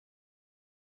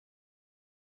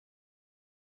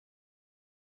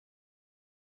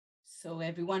So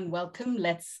everyone, welcome.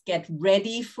 Let's get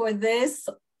ready for this.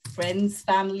 Friends,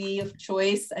 family of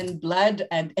choice and blood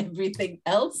and everything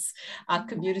else. Our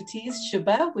communities.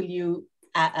 Shubha, will you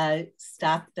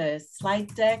start the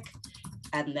slide deck?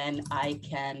 And then I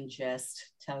can just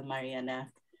tell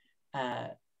Mariana,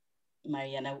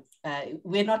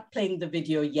 we're not playing the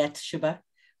video yet, Shubha.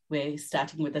 We're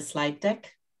starting with the slide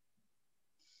deck.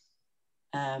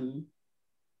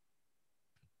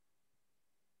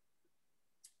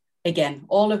 Again,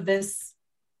 all of this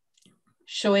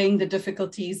showing the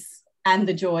difficulties and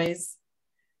the joys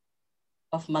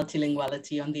of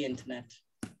multilinguality on the internet.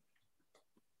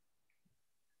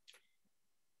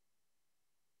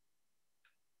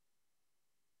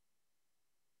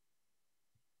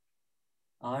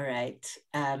 All right,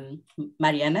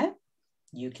 Mariana,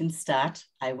 you can start.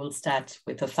 I will start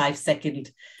with a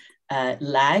 5-second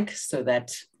lag so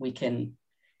that we can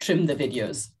trim the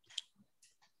videos.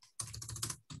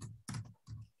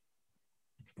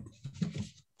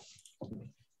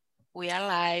 We are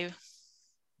live.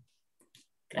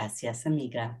 Gracias,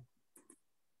 amiga.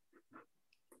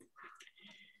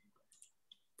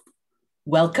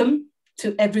 Welcome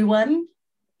to everyone.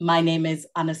 My name is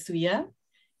Anasuya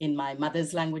in my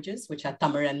mother's languages, which are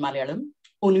Tamil and Malayalam,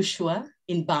 Onushua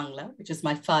in Bangla, which is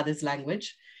my father's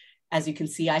language. As you can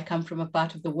see, I come from a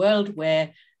part of the world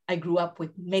where I grew up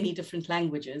with many different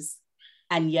languages,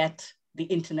 and yet the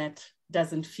internet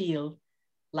doesn't feel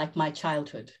like my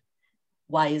childhood.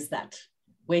 Why is that?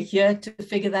 We're here to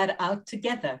figure that out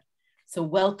together. So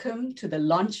welcome to the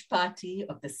launch party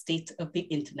of the State of the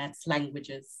Internet's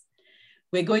Languages.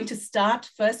 We're going to start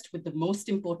first with the most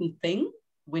important thing,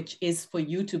 which is for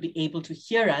you to be able to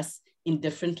hear us in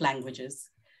different languages.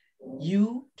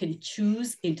 You can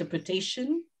choose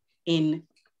interpretation in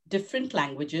different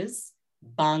languages: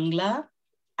 Bangla,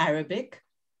 Arabic,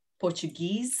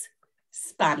 Portuguese,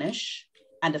 Spanish,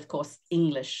 and of course,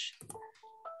 English.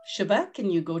 Shubha, can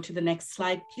you go to the next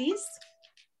slide, please?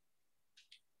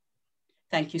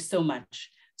 Thank you so much.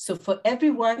 So for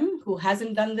everyone who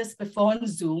hasn't done this before on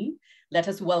Zoom, let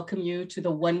us welcome you to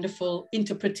the wonderful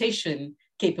interpretation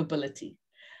capability.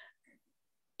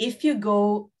 If you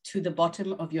go to the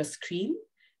bottom of your screen,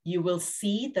 you will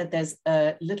see that there's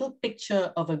a little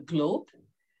picture of a globe.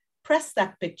 Press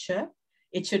that picture.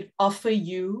 It should offer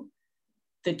you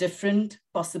the different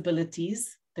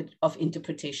possibilities of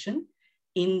interpretation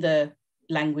in the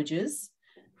languages,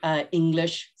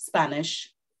 English,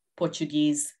 Spanish,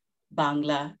 Portuguese,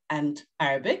 Bangla, and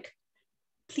Arabic.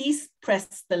 Please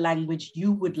press the language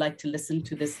you would like to listen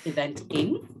to this event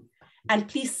in, and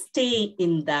please stay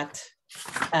in that.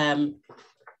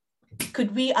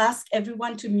 Could we ask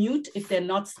everyone to mute if they're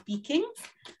not speaking?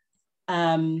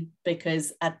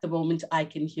 Because at the moment I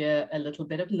can hear a little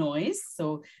bit of noise.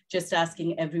 So just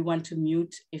asking everyone to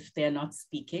mute if they're not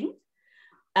speaking.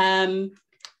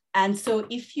 And so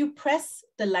if you press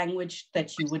the language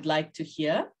that you would like to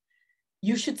hear,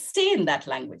 you should stay in that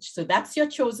language. So that's your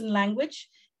chosen language.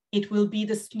 It will be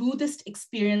the smoothest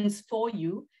experience for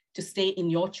you to stay in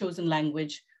your chosen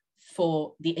language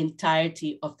for the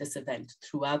entirety of this event,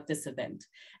 throughout this event.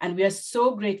 And we are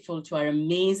so grateful to our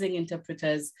amazing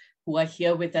interpreters who are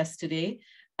here with us today.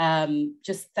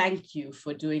 Just thank you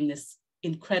for doing this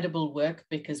incredible work,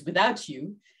 because without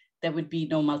you, there would be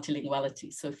no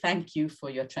multilinguality. So thank you for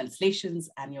your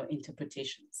translations and your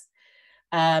interpretations.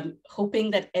 Hoping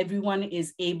that everyone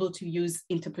is able to use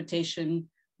interpretation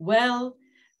well.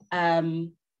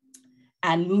 And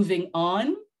moving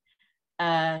on,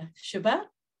 Shubha,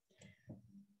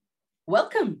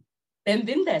 welcome,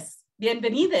 bienvenidas,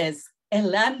 bienvenidas,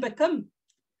 ehlan bekum,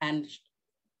 and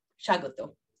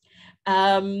shagoto.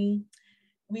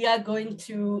 We are going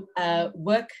to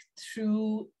work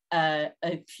through a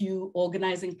few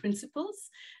organizing principles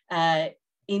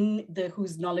in the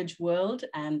Whose Knowledge world,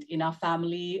 and in our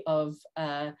family of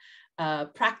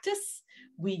practice.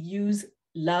 We use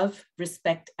love,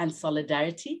 respect, and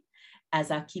solidarity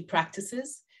as our key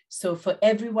practices. So for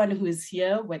everyone who is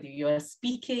here, whether you are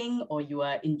speaking or you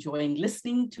are enjoying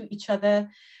listening to each other,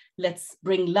 let's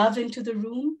bring love into the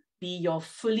room. Be your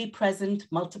fully present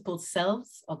multiple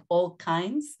selves of all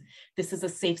kinds. This is a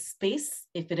safe space.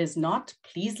 If it is not,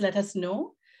 please let us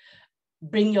know.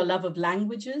 Bring your love of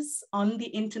languages on the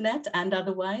internet and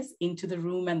otherwise into the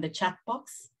room and the chat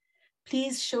box.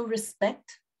 Please show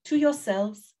respect to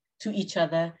yourselves, to each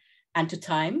other, and to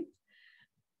time,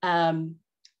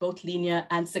 both linear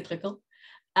and cyclical.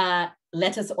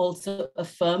 Let us also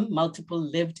affirm multiple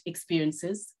lived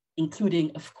experiences,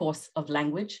 including, of course, of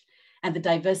language, and the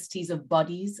diversities of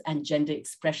bodies and gender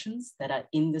expressions that are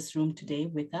in this room today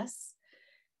with us.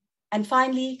 And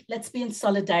finally, let's be in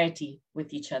solidarity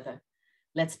with each other.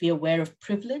 Let's be aware of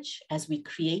privilege as we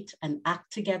create and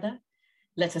act together.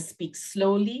 Let us speak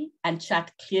slowly and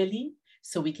chat clearly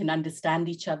so we can understand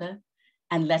each other.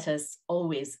 And let us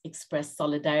always express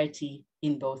solidarity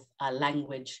in both our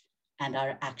language and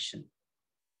our action.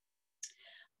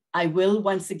 I will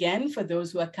once again, for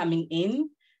those who are coming in,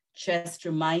 just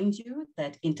remind you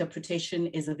that interpretation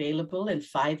is available in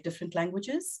 5 different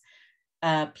languages.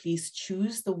 Please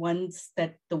choose the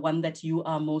one that you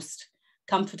are most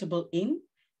comfortable in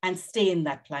and stay in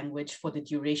that language for the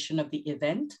duration of the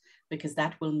event, because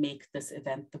that will make this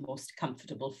event the most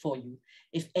comfortable for you.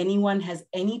 If anyone has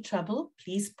any trouble,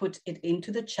 please put it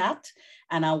into the chat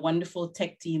and our wonderful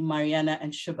tech team, Mariana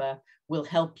and Shubha, will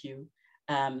help you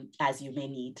as you may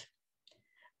need.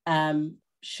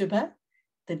 Shubha,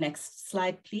 the next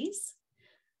slide, please.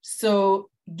 So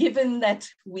given that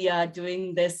we are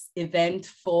doing this event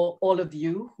for all of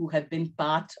you who have been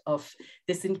part of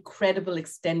this incredible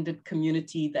extended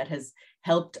community that has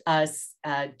helped us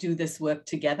do this work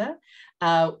together,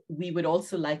 we would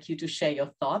also like you to share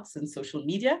your thoughts on social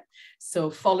media. So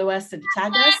follow us and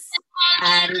tag us.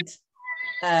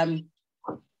 And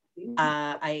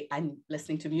I'm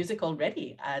listening to music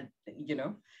already, you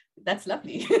know, that's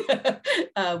lovely.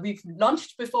 We've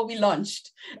launched before we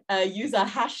launched. Use our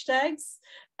hashtags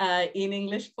in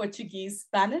English, Portuguese,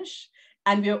 Spanish,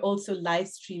 and we are also live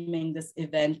streaming this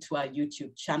event to our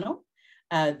YouTube channel.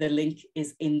 The link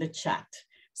is in the chat.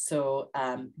 So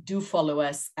do follow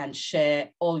us and share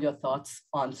all your thoughts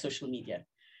on social media.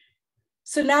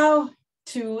 So now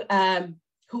to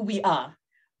who we are.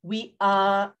 We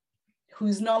are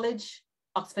Whose Knowledge,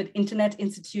 Oxford Internet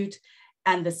Institute,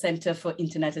 and the Center for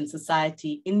Internet and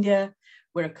Society, India.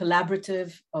 We're a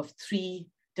collaborative of 3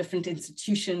 different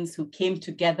institutions who came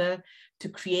together to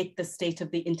create the State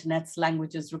of the Internet's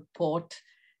Languages report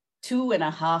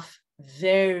 2.5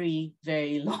 very,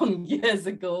 very long years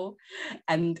ago.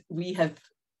 And we have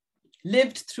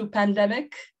lived through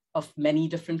pandemic of many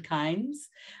different kinds,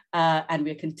 and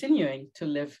we're continuing to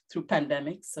live through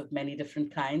pandemics of many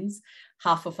different kinds.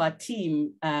 Half of our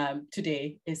team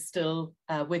today is still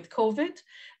with COVID,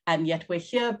 and yet we're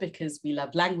here because we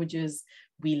love languages,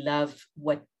 we love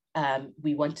what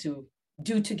we want to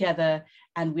do together,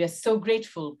 and we are so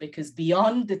grateful because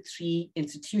beyond the 3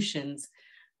 institutions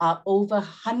are over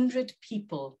 100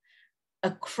 people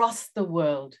across the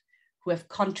world who have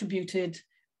contributed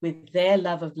with their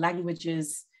love of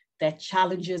languages, their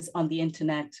challenges on the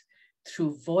internet,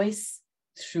 through voice,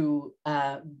 through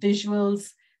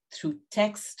visuals, through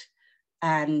text,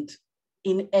 and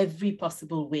in every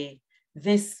possible way.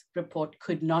 This report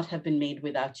could not have been made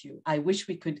without you. I wish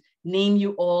we could name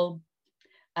you all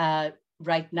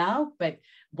right now, but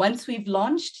once we've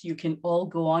launched, you can all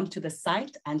go on to the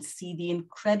site and see the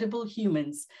incredible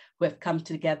humans who have come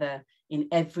together in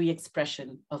every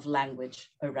expression of language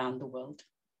around the world.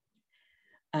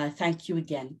 Thank you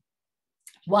again.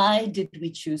 Why did we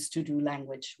choose to do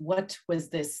language? What was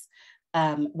this?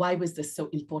 Why was this so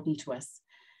important to us?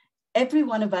 Every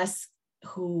one of us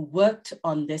who worked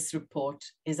on this report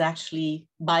is actually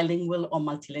bilingual or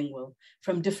multilingual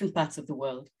from different parts of the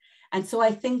world. And so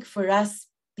I think for us,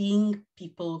 being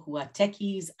people who are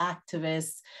techies,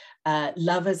 activists,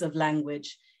 lovers of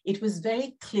language, it was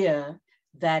very clear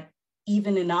that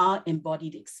even in our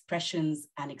embodied expressions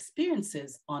and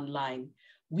experiences online,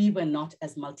 we were not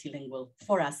as multilingual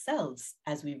for ourselves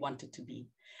as we wanted to be.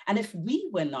 And if we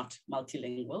were not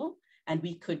multilingual and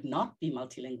we could not be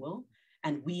multilingual,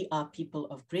 and we are people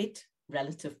of great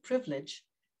relative privilege,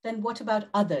 then what about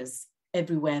others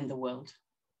everywhere in the world?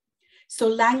 So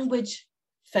language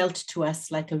felt to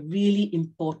us like a really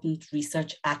important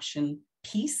research action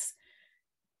piece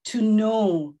to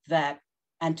know that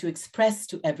and to express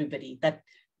to everybody that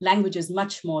language is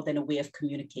much more than a way of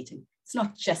communicating. It's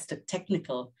not just a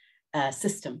technical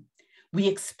system. We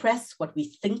express what we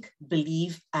think,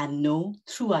 believe, and know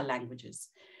through our languages.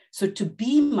 So to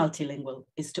be multilingual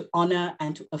is to honor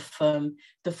and to affirm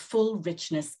the full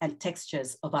richness and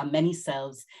textures of our many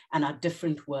selves and our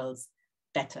different worlds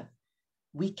better.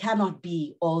 We cannot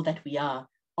be all that we are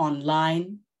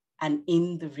online and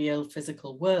in the real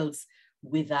physical worlds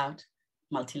without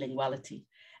multilinguality.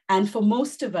 And for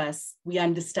most of us, we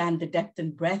understand the depth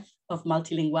and breadth of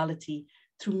multilinguality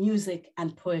through music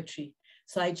and poetry.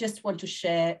 So I just want to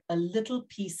share a little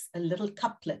piece, a little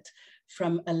couplet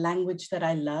from a language that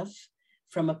I love,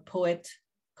 from a poet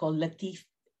called Latif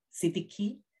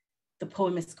Siddiqui. The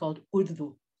poem is called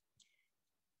Urdu.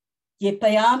 Ye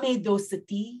payame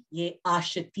dostati, ye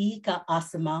ashati ka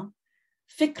asma,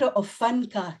 fikr o fan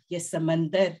ka ye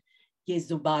samandar, ye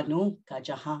zubano ka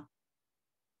jahan.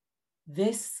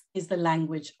 This is the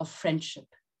language of friendship,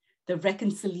 the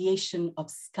reconciliation of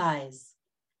skies,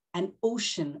 an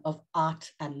ocean of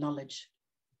art and knowledge,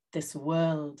 this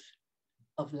world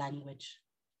of language.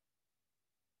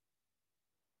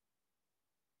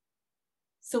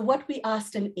 So what we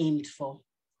asked and aimed for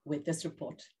with this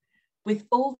report, with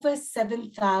over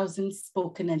 7,000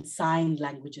 spoken and signed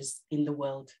languages in the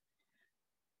world,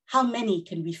 how many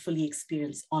can we fully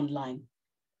experience online?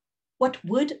 What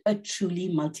would a truly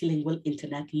multilingual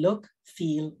internet look,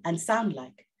 feel, and sound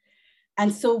like?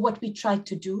 And so what we tried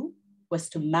to do was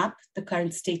to map the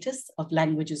current status of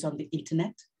languages on the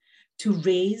internet, to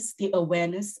raise the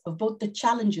awareness of both the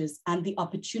challenges and the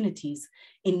opportunities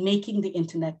in making the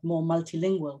internet more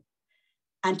multilingual,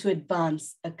 and to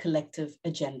advance a collective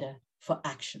agenda for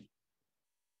action.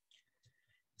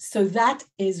 So that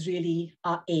is really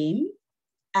our aim.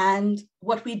 And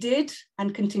what we did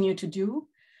and continue to do,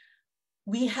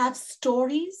 we have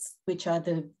stories, which are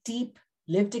the deep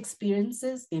lived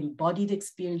experiences, the embodied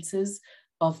experiences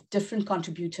of different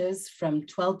contributors from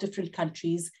 12 different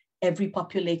countries, every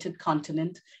populated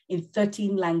continent, in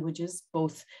 13 languages,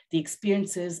 both the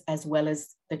experiences as well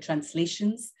as the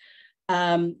translations.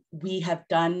 We have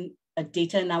done a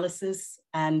data analysis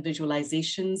and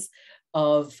visualizations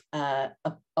of a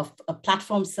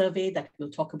platform survey that we'll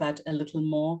talk about a little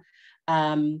more.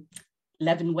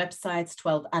 11 websites,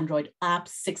 12 Android apps,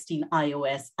 16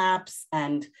 iOS apps,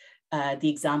 and the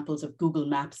examples of Google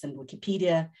Maps and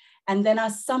Wikipedia. And then our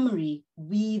summary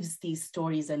weaves these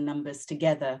stories and numbers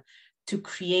together to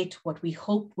create what we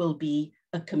hope will be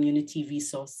a community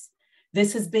resource.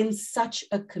 This has been such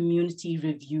a community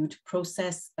reviewed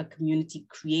process, a community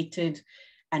created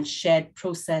and shared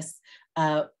process.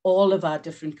 All of our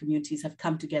different communities have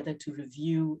come together to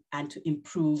review and to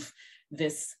improve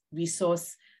this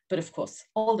resource. But of course,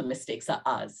 all the mistakes are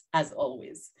ours, as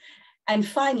always. And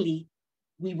finally,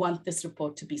 we want this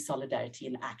report to be solidarity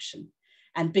in action.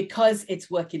 And because it's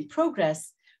work in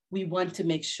progress, we want to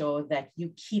make sure that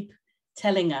you keep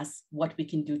telling us what we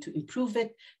can do to improve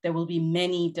it. There will be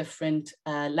many different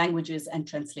languages and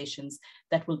translations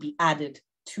that will be added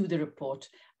to the report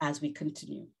as we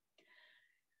continue.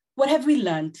 What have we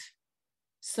learned?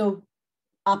 So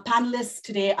our panelists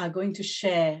today are going to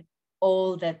share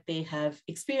all that they have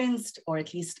experienced, or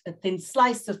at least a thin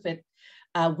slice of it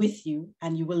with you,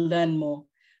 and you will learn more.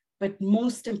 But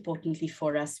most importantly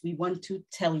for us, we want to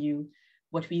tell you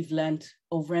what we've learned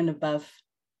over and above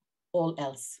all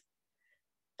else,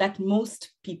 that most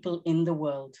people in the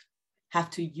world have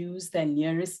to use their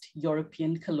nearest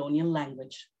European colonial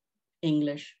language,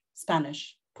 English,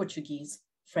 Spanish, Portuguese,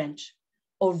 French,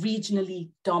 or regionally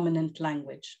dominant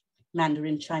language,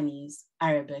 Mandarin Chinese,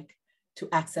 Arabic, to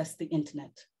access the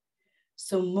internet.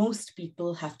 So most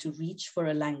people have to reach for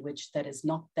a language that is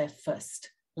not their first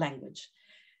language.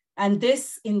 And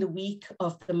this, in the week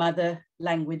of the Mother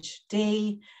Language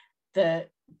Day, the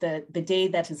day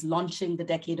that is launching the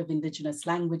Decade of Indigenous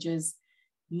Languages,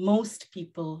 most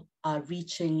people are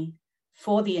reaching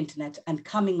for the internet and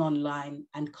coming online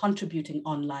and contributing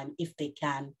online if they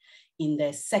can in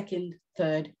their second,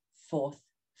 third, fourth,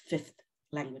 fifth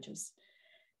languages.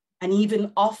 And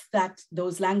even of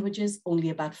those languages, only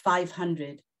about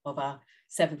 500 of our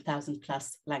 7,000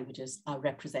 plus languages are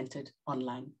represented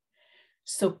online.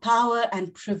 So power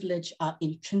and privilege are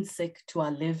intrinsic to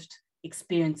our lived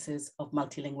experiences of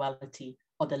multilinguality,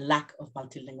 or the lack of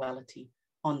multilinguality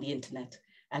on the internet,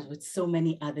 as with so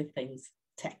many other things,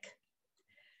 tech.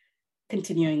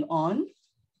 Continuing on,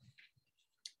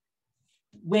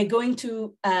 we're going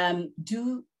to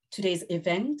do today's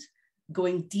event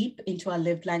going deep into our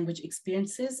lived language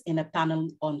experiences in a panel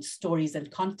on stories and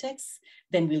contexts.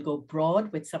 Then we'll go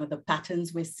broad with some of the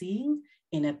patterns we're seeing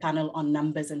in a panel on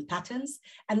numbers and patterns.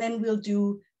 And then we'll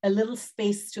do a little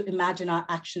space to imagine our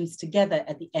actions together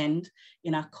at the end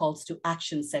in our calls to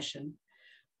action session.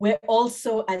 We're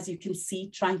also, as you can see,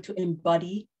 trying to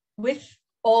embody, with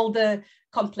all the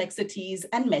complexities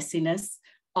and messiness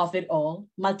of it all,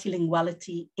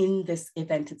 multilinguality in this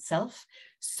event itself.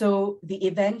 So the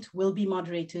event will be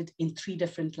moderated in 3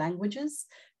 different languages.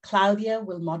 Claudia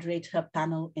will moderate her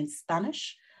panel in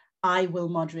Spanish. I will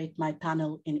moderate my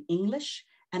panel in English,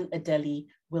 and Adeli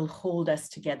will hold us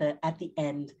together at the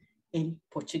end in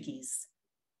Portuguese.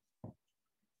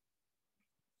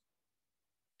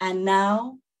 And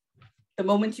now, the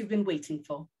moment you've been waiting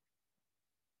for.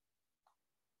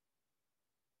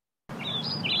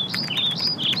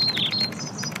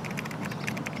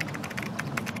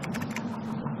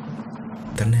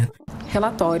 Internet.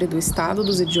 Relatório do estado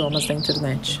dos idiomas da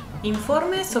internet.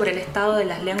 Informe sobre el estado de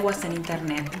las lenguas en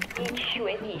Internet.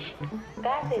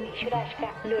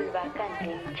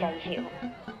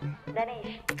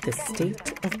 The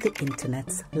state of the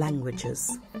Internet's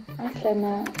languages.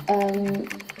 عسلامة.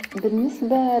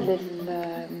 بالنسبة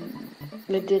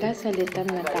للدراسة اللي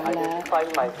تمت على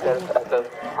find myself as a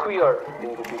queer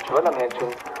individual.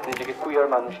 Nici queer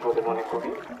মানুষ বলে মনে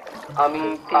করি। আমি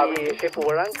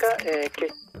এপুয়ারাঙ্কা কে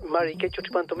মারি কে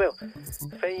চুটিপান্তো মেও।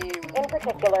 In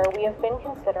particular, we have been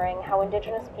considering how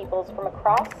indigenous peoples from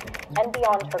across and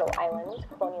beyond Turtle Island,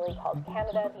 colonially called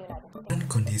Canada, the United States.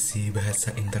 Kondisi bahasa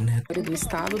internet. Do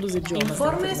estado dos idiomas da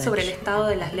Informe internet. sobre el estado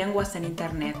de las lenguas en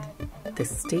Internet. The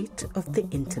state of the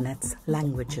Internet's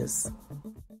languages.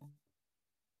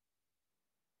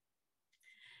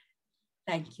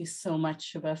 Thank you so much,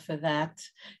 Shubha, for that.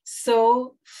 So,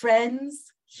 friends,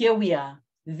 here we are.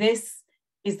 This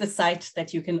is the site that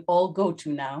you can all go to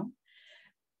now.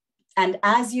 And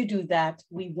as you do that,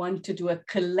 we want to do a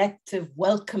collective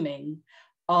welcoming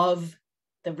of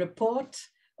the report,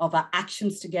 of our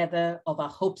actions together, of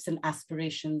our hopes and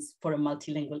aspirations for a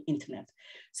multilingual internet.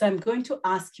 So I'm going to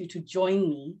ask you to join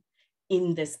me in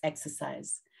this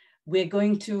exercise. We're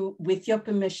going to, with your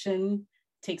permission,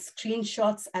 take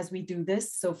screenshots as we do this.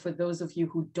 So for those of you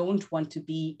who don't want to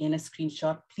be in a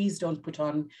screenshot, please don't put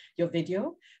on your video.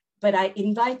 But I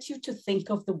invite you to think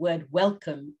of the word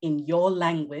welcome in your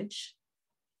language.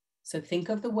 So think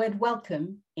of the word welcome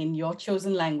in your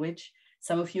chosen language.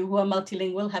 Some of you who are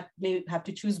multilingual may have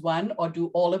to choose one or do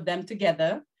all of them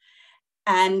together.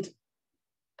 And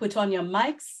put on your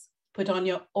mics, put on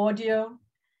your audio,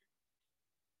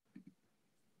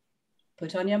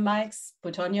 put on your mics,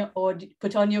 put on your audio,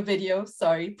 put on your video,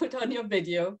 sorry, put on your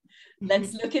video.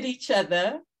 Let's look at each other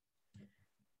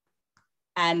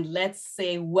and let's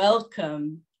say welcome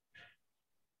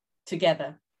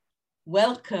together.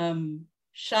 Welcome,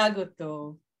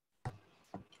 Shagoto.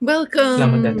 Welcome.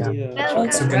 Selamat datang.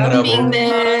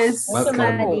 Bem-vindas. Welcome.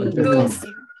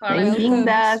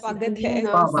 Bem-vindas.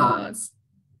 Babas.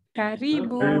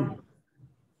 Karibu.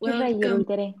 Welcome.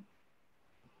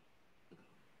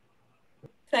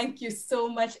 Thank you so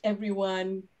much,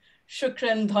 everyone.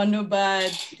 Shukran,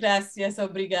 dhanubad, gracias,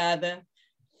 obrigada.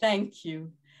 Thank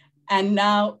you. And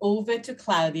now over to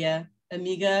Claudia.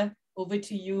 Amiga, over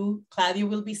to you. Claudia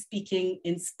will be speaking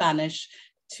in Spanish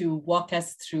to walk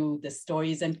us through the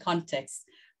stories and context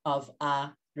of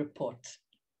our report.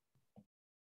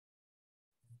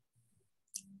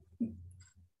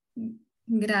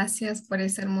 Gracias por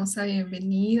esa hermosa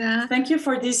bienvenida. Thank you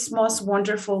for this most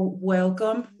wonderful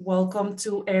welcome. Welcome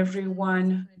to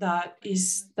everyone that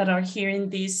are here in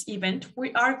this event.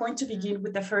 We are going to begin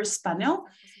with the first panel.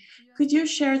 Could you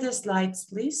share the slides,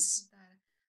 please?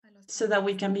 So that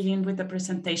we can begin with the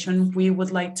presentation. We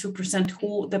would like to present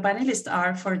who the panelists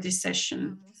are for this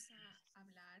session.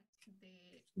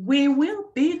 We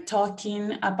will be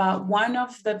talking about one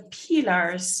of the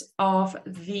pillars of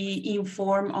the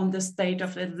Inform on the State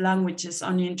of the Languages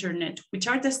on the Internet, which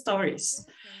are the stories.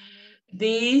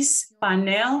 This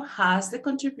panel has the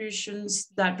contributions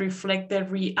that reflect the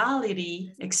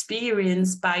reality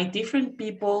experienced by different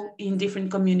people in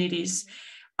different communities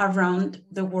around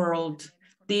the world.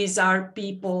 These are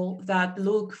people that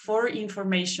look for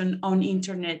information on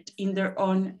internet in their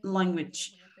own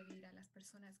language.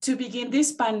 To begin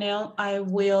this panel, I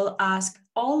will ask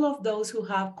all of those who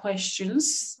have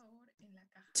questions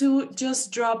to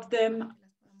just drop them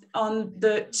on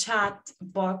the chat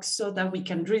box so that we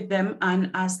can read them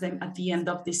and ask them at the end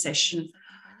of the session.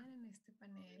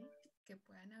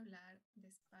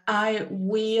 I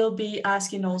will be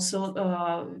asking also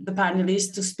the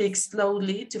panelists to speak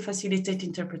slowly to facilitate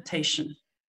interpretation.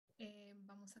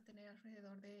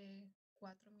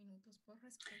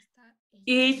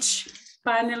 Each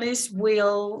panelist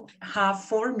will have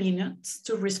 4 minutes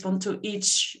to respond to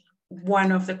each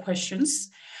one of the questions,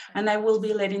 and I will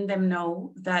be letting them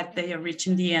know that they are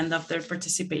reaching the end of their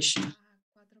participation.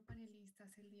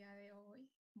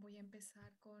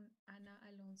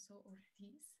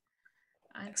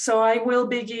 So I will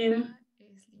begin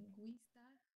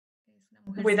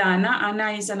with Ana.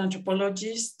 Ana is an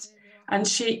anthropologist, and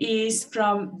she is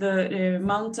from the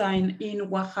mountain in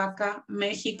Oaxaca,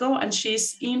 Mexico, and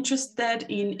she's interested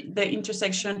in the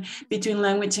intersection between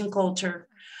language and culture.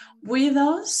 With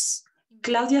us,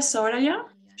 Claudia Soraya.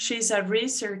 She's a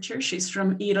researcher, she's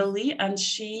from Italy, and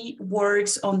she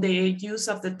works on the use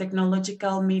of the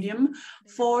technological medium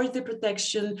for the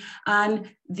protection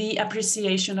and the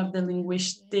appreciation of the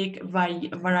linguistic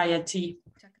variety.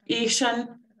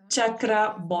 Ishan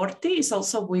Chakraborty is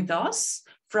also with us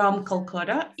from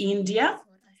Kolkata, India.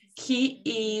 He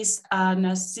is an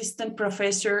assistant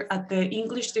professor at the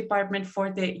English department for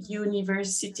the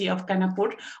University of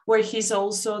Kanpur, where he's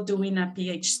also doing a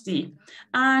PhD.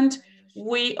 And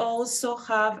We also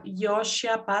have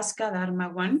Yosha Pasca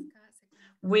Darmawan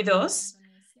with us.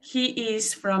 He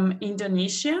is from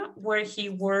Indonesia, where he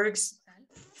works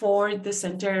for the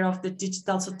Center of the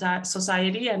Digital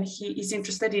Society, and he is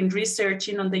interested in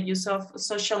researching on the use of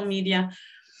social media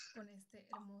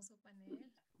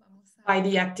by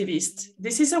the activists.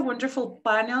 This is a wonderful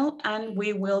panel, and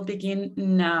we will begin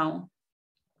now.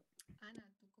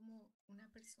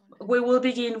 We will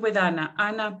begin with Ana.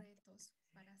 Ana,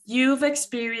 you've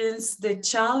experienced the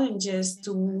challenges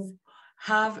to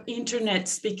have internet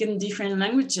speaking different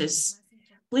languages.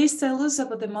 Please tell us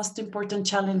about the most important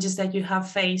challenges that you have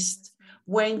faced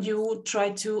when you try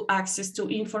to access to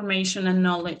information and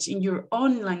knowledge in your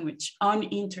own language on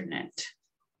internet.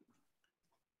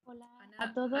 A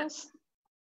todos.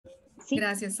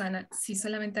 Gracias, Ana. Sí,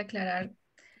 solamente aclarar.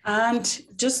 And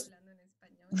just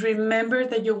remember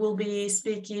that you will be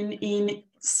speaking in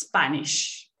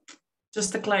Spanish.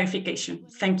 Just a clarification.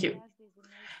 Thank you.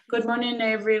 Good morning,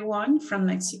 everyone from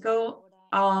Mexico.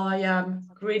 I am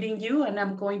greeting you, and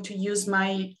I'm going to use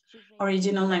my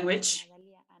original language.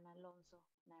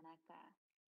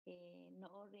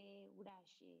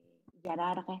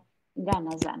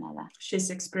 She's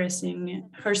expressing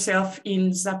herself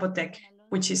in Zapotec,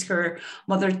 which is her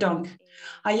mother tongue.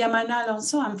 I am Ana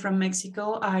Alonso. I'm from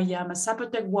Mexico. I am a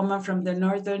Zapotec woman from the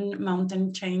northern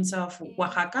mountain chains of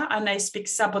Oaxaca, and I speak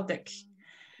Zapotec.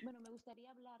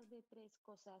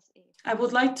 I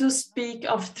would like to speak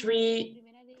of three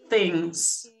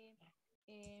things.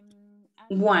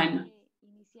 One,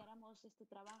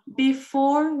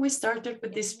 before we started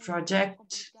with this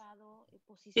project,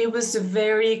 it was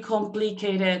very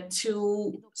complicated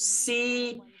to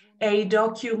see a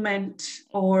document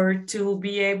or to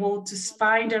be able to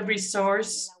find a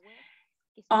resource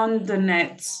on the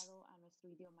net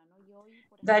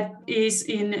that is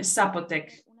in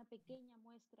Zapotec.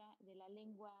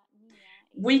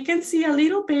 We can see a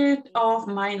little bit of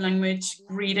my language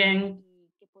written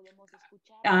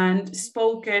and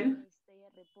spoken.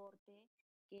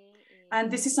 And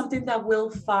this is something that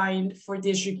we'll find for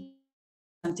this report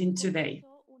today.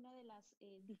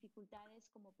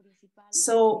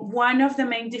 So one of the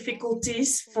main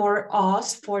difficulties for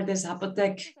us, for the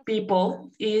Zapotec people,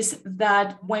 is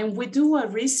that when we do a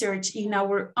research in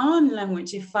our own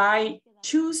language, if I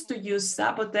choose to use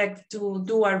Zapotec to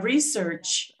do a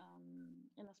research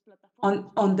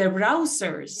on the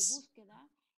browsers,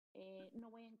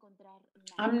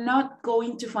 I'm not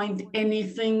going to find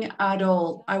anything at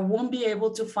all. I won't be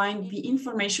able to find the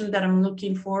information that I'm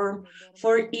looking for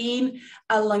in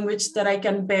a language that I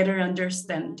can better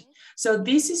understand. So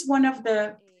this is one of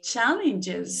the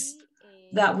challenges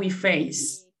that we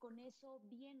face.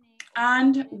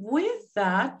 And with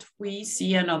that, we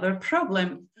see another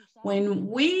problem. When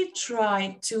we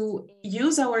try to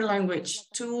use our language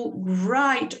to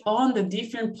write on the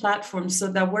different platforms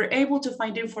so that we're able to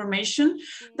find information,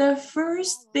 the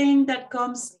first thing that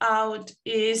comes out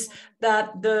is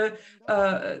that the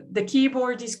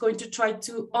keyboard is going to try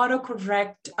to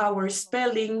autocorrect our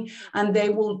spelling, and they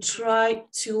will try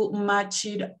to match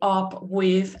it up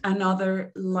with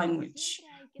another language,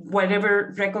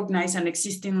 whatever recognize an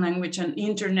existing language on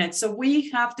internet. So we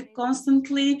have to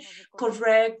constantly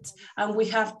correct, and we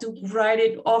have to write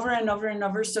it over and over and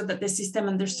over so that the system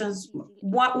understands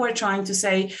what we're trying to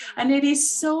say. And it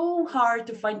is so hard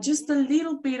to find just a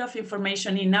little bit of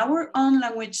information in our own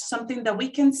language, something that we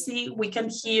can see, we can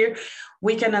hear,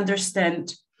 we can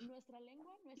understand.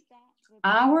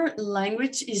 Our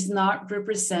language is not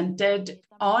represented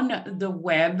on the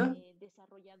web.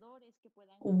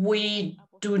 We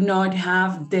do not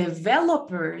have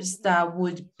developers that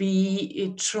would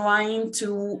be trying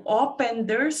to open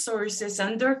their sources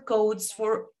and their codes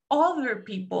for other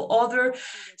people, other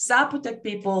Zapotec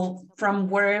people from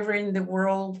wherever in the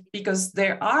world, because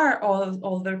there are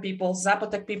other people,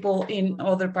 Zapotec people in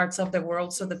other parts of the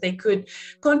world, so that they could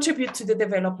contribute to the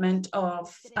development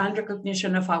of and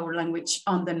recognition of our language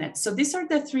on the net. So these are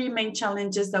the three main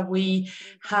challenges that we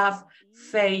have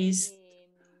faced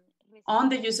on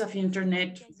the use of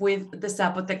internet with the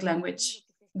Zapotec language.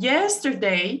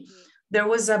 Yesterday, there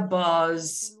was a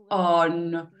buzz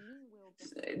on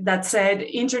that said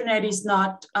internet is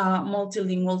not a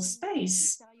multilingual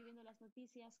space.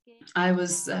 I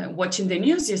was watching the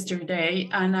news yesterday,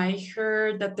 and I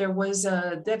heard that there was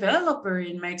a developer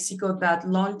in Mexico that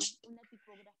launched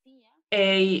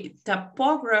a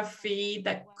typography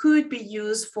that could be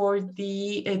used for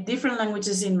the different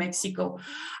languages in Mexico.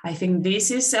 I think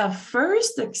this is a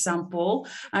first example.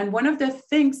 And one of the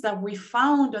things that we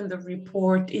found on the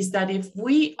report is that if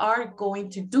we are going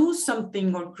to do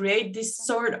something or create this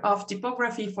sort of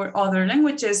typography for other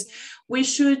languages, we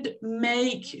should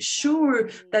make sure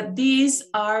that these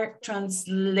are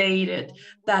translated,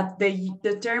 that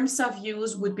the terms of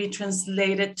use would be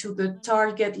translated to the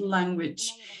target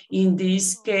language. In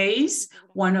this case,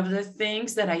 one of the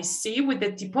things that I see with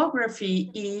the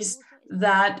typography is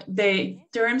that the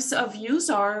terms of use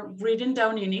are written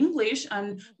down in English,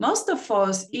 and most of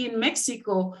us in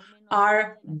Mexico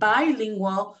are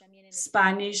bilingual,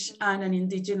 Spanish and an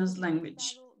indigenous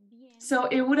language. So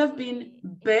it would have been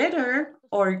better,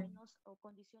 or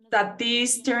that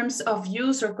these terms of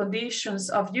use or conditions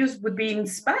of use would be in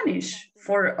Spanish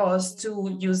for us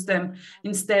to use them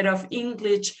instead of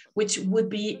English, which would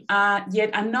be yet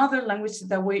another language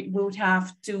that we would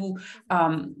have to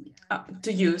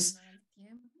use.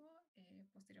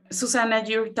 Susana,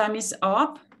 your time is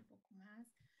up.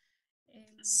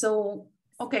 So,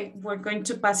 okay, we're going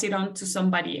to pass it on to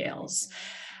somebody else.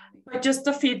 But just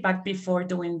a feedback before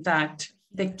doing that.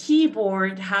 The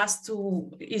keyboard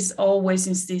is always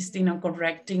insisting on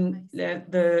correcting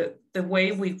the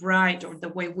way we write or the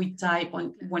way we type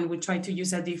when we try to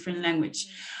use a different language.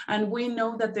 And we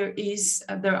know that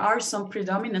there are some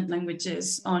predominant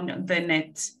languages on the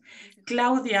net.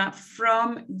 Claudia,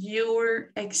 from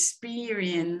your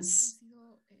experience,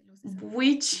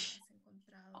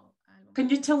 can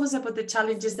you tell us about the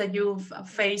challenges that you've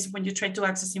faced when you try to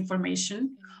access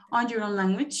information on your own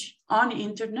language, on the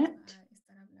internet?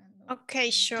 Okay,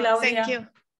 sure. Claudia, thank you.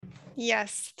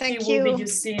 Yes, thank you. We will be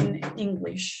using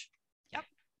English. Yep.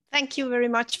 Thank you very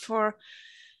much for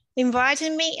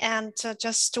inviting me. And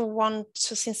just to want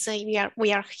to, since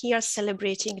we are here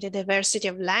celebrating the diversity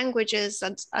of languages,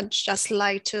 I'd just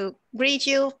like to greet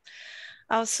you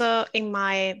also in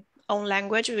my own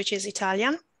language, which is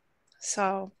Italian.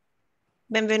 So,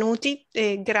 benvenuti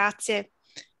e grazie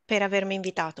per avermi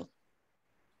invitato.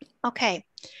 Okay.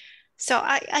 So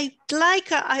I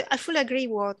fully agree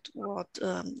what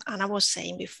Anna was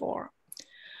saying before.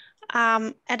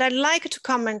 And I'd like to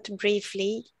comment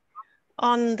briefly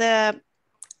on the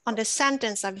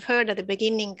sentence I've heard at the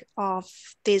beginning of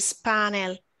this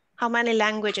panel: how many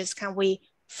languages can we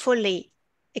fully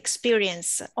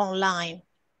experience online?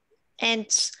 And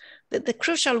the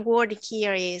crucial word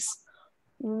here is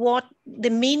what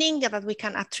the meaning that we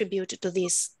can attribute to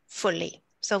this fully.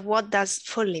 So what does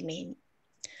fully mean?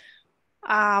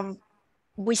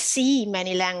 We see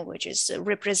many languages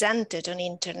represented on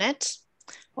internet,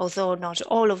 although not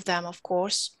all of them, of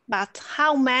course, but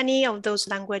how many of those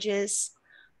languages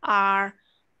are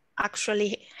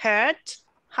actually heard?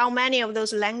 How many of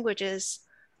those languages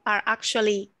are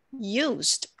actually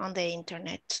used on the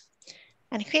internet?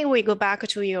 And here we go back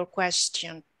to your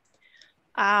question.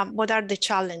 What are the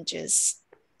challenges?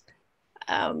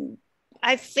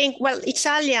 I think, well,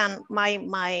 Italian, my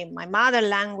mother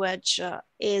language,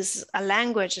 is a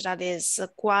language that is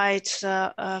quite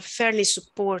fairly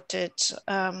supported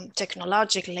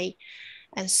technologically.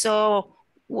 And so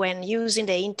when using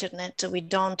the internet, we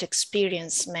don't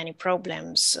experience many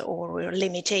problems or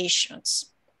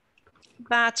limitations.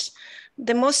 But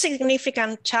the most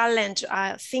significant challenge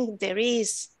I think there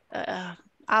is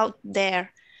out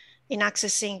there in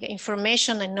accessing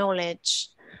information and knowledge,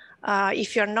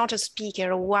 if you're not a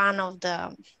speaker of one of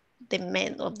the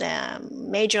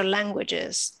major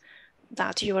languages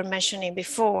that you were mentioning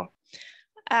before,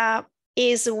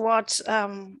 is what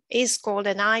is called,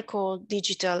 and I call,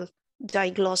 digital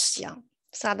diglossia.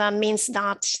 So that means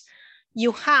that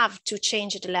you have to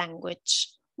change the language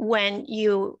when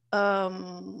you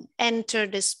enter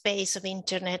the space of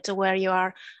internet where you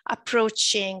are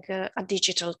approaching a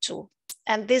digital tool.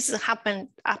 And this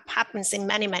happens in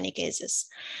many, many cases.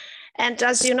 And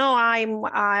as you know, I'm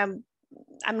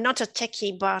not a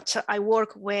techie, but I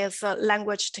work with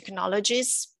language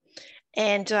technologies.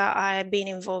 And I've been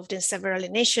involved in several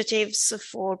initiatives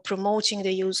for promoting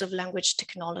the use of language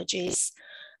technologies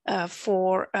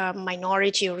for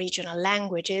minority or regional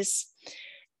languages.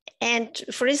 And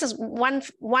for instance,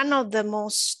 one of the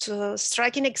most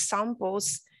striking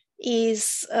examples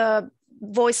is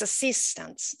voice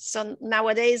assistants. So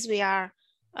nowadays we are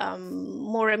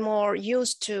more and more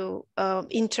used to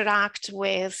interact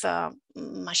with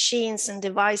machines and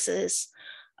devices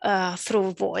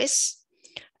through voice.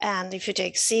 And if you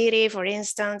take Siri, for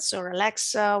instance, or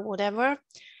Alexa, whatever,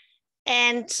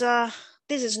 and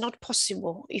this is not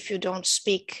possible if you don't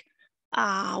speak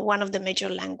one of the major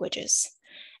languages.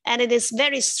 And it is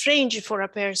very strange for a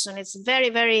person. It's very,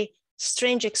 very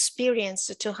strange experience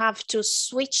to have to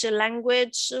switch a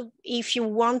language if you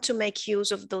want to make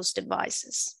use of those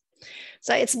devices.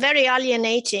 So it's very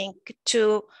alienating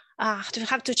to have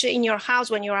to in your house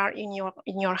when you are in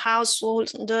your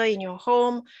household, in your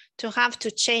home, to have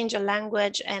to change a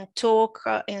language and talk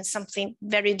in something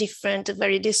very different,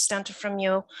 very distant from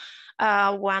you,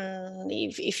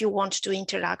 if you want to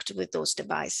interact with those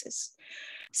devices.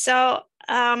 So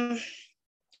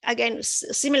again,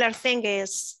 similar thing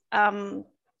is the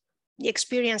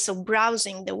experience of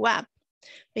browsing the web,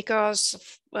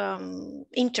 because web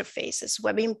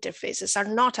interfaces are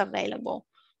not available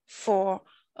for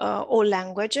all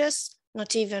languages,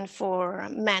 not even for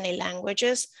many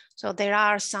languages. So there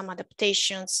are some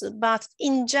adaptations, but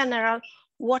in general,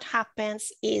 what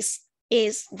happens is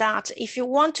that if you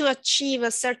want to achieve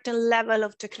a certain level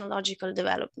of technological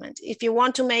development, if you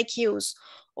want to make use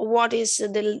of what is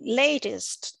the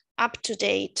latest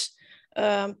up-to-date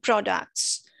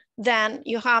products, then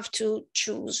you have to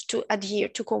choose to adhere,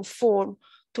 to conform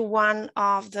to one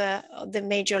of the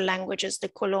major languages, the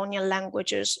colonial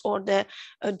languages, or the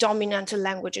dominant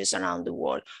languages around the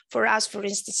world. For us, for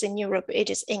instance, in Europe, it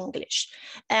is English.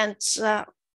 And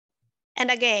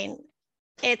again,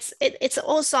 it's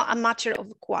also a matter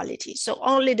of quality. So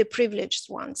only the privileged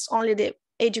ones, only the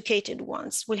educated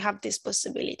ones will have this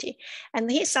possibility, and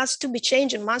this has to be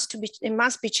changed. It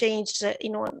must be changed,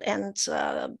 and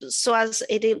so as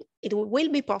it will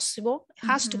be possible. It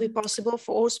has to be possible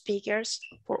for all speakers,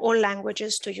 for all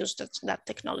languages, to use that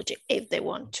technology if they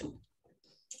want to.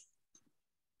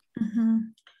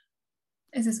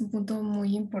 Ese es un punto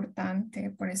muy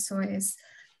importante, por eso es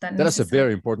tan That is a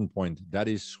very important point. That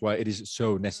is why it is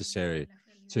so necessary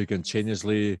to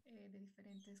continuously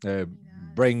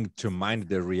bring to mind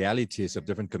the realities of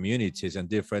different communities and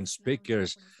different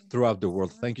speakers throughout the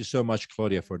world. Thank you so much,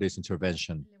 Claudia, for this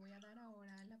intervention.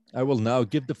 I will now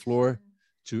give the floor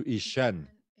to Ishan.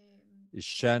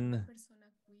 Ishan,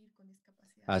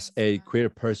 as a queer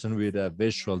person with a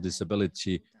visual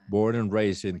disability, born and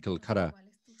raised in Calcutta,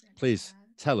 please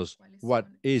tell us, what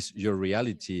is your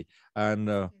reality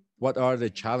and what are the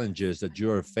challenges that you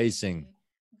are facing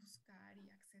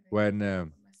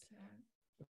when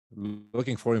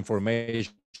looking for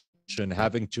information,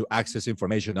 having to access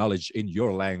information, knowledge in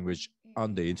your language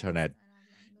on the internet?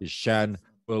 Ishan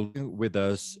will be with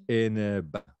us in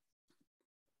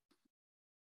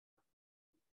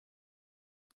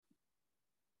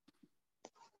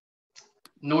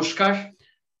Namaskar.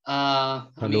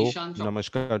 Hello,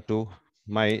 namaskar too.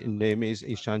 My name is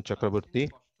Ishan Chakraborty,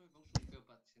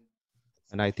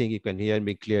 and I think you can hear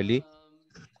me clearly.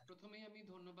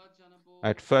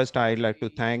 At first, I'd like to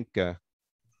thank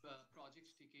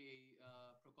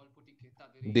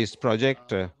this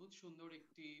project.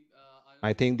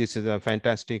 I think this is a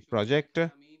fantastic project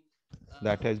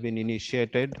that has been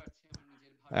initiated,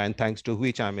 and thanks to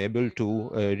which I'm able to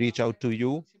reach out to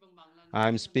you.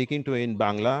 I'm speaking to you in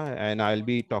Bangla, and I'll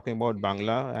be talking about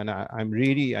Bangla, and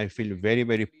I feel very,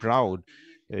 very proud.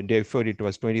 Therefore, it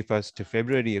was 21st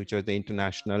February, which was the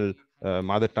International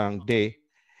Mother Tongue Day.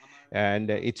 And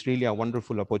it's really a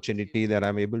wonderful opportunity that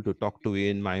I'm able to talk to you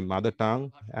in my mother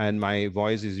tongue, and my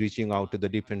voice is reaching out to the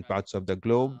different parts of the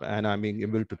globe, and I'm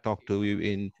able to talk to you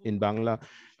in Bangla.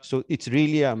 So it's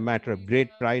really a matter of great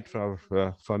pride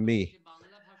for me.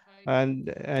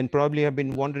 And probably I've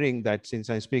been wondering that since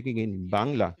I'm speaking in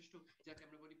Bangla,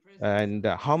 and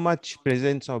how much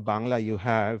presence of Bangla you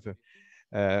have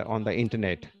on the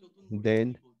internet,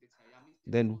 then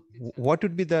what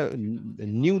would be the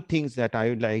new things that I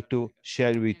would like to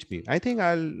share with you? I think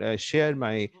I'll share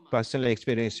my personal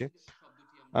experience.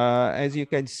 As you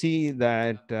can see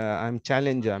that I'm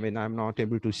challenged. I mean, I'm not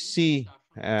able to see,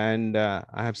 and I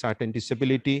have certain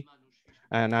disability,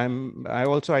 and I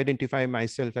also identify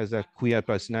myself as a queer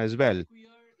person as well.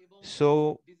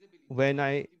 So when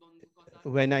I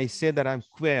say that I'm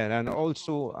queer, and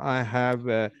also I have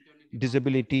a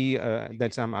disability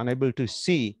that I'm unable to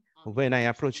see, when I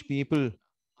approach people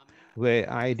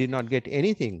where I did not get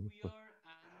anything,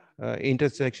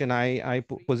 intersection, I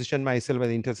position myself at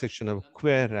the intersection of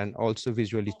queer and also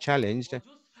visually challenged.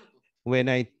 When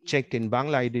I checked in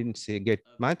Bangla, I didn't get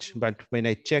much, but when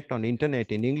I checked on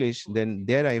internet in English, then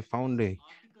there I found a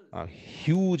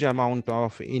huge amount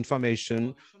of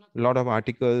information, a lot of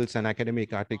articles and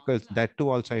academic articles. That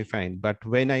too also I find. But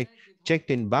when I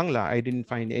checked in Bangla, I didn't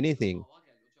find anything.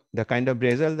 The kind of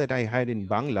result that I had in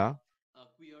Bangla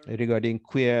regarding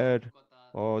queer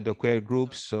or the queer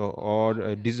groups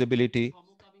or disability,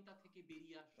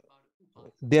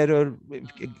 there are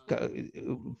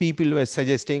people who are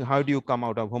suggesting, how do you come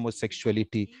out of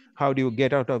homosexuality? How do you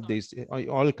get out of this?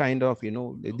 All kind of,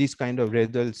 these kind of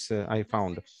results I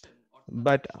found.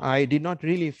 But I did not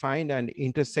really find an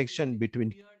intersection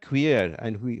between queer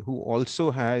and who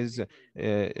also has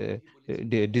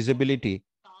the disability.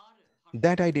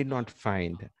 That I did not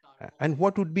find. And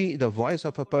what would be the voice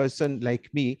of a person like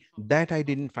me? That I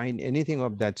didn't find anything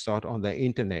of that sort on the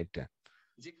internet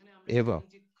ever.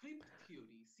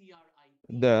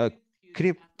 The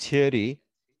crypt theory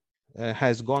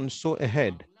has gone so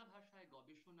ahead,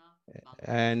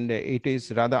 and it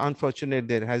is rather unfortunate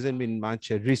there hasn't been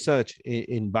much research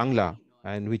in Bangla,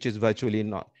 and which is virtually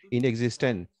not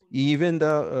inexistent. Even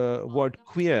the word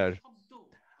queer,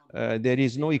 there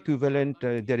is no equivalent,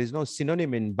 there is no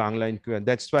synonym in Bangla in queer.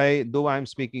 That's why, though I'm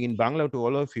speaking in Bangla to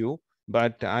all of you,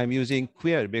 but I'm using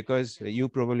queer because you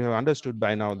probably have understood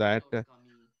by now that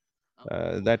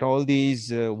that all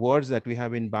these words that we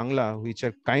have in Bangla, which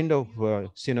are kind of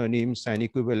synonyms and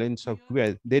equivalents of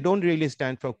queer, they don't really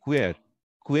stand for queer.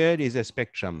 Queer is a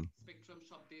spectrum.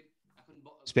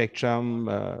 Spectrum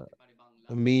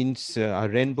means a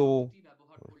rainbow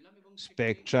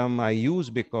spectrum I use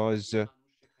because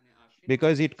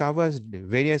it covers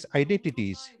various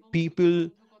identities. People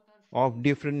of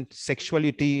different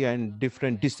sexuality and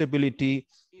different disability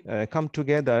come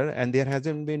together, and there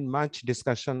hasn't been much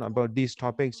discussion about these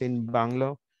topics in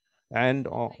Bangla. And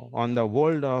on the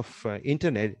world of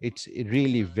internet, it's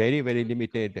really very, very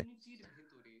limited.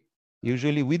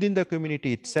 Usually within the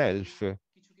community itself,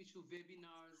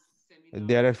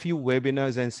 there are few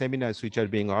webinars and seminars which are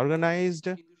being organized,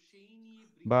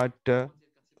 but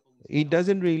it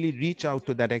doesn't really reach out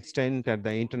to that extent at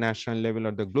the international level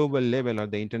or the global level or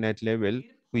the internet level,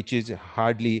 which is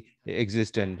hardly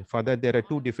existent. For that, there are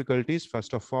two difficulties.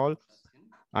 First of all,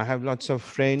 I have lots of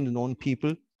friends, known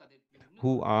people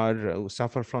who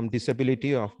suffer from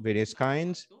disability of various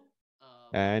kinds,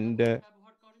 and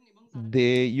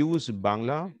they use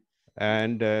Bangla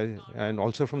and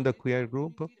also from the queer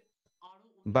group,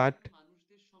 but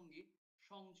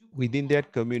within their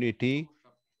community,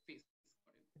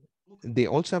 they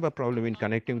also have a problem in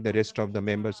connecting with the rest of the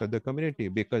members of the community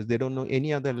because they don't know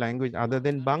any other language other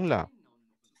than Bangla.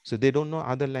 So they don't know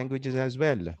other languages as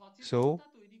well. So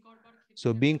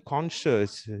being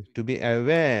conscious, to be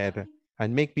aware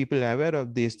and make people aware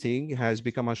of this thing has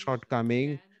become a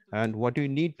shortcoming. And what you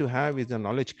need to have is a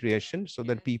knowledge creation so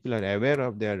that people are aware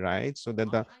of their rights, so that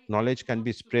the knowledge can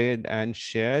be spread and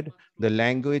shared. The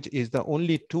language is the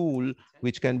only tool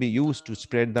which can be used to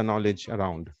spread the knowledge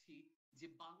around.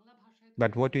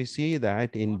 But what we see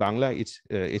that in Bangla,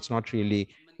 it's not really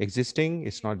existing.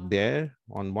 It's not there.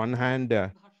 On one hand,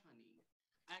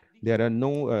 there are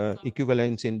no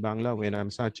equivalents in Bangla. When I'm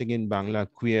searching in Bangla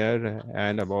queer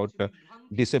and about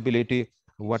disability,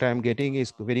 what I'm getting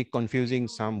is very confusing,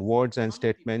 some words and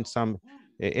statements, some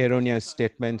erroneous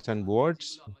statements and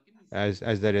words as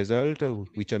the result,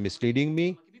 which are misleading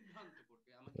me,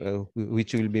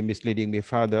 which will be misleading me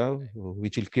further,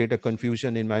 which will create a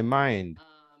confusion in my mind.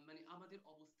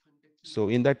 So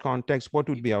in that context, what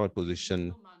would be our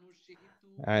position?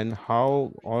 And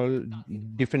how all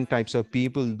different types of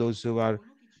people, those who are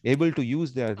able to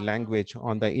use their language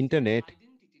on the internet,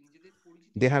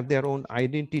 they have their own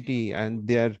identity, and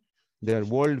their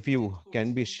worldview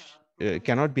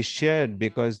cannot be shared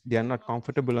because they are not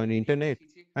comfortable on the internet.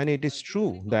 And it is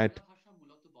true that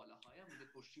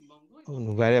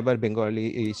wherever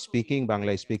Bengali is speaking,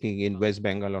 Bangla is speaking in West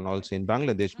Bengal and also in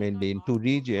Bangladesh, mainly in two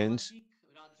regions,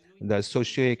 the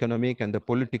socio-economic and the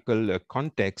political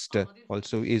context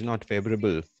also is not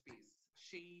favorable.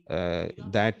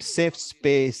 That safe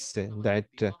space that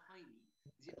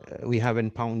we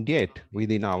haven't found yet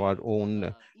within our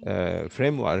own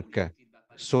framework,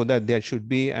 so that there should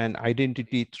be an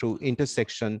identity through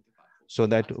intersection, so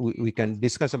that we can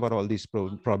discuss about all these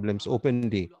problems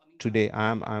openly. Today,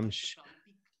 I am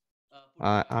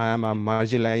a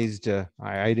marginalized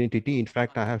identity. In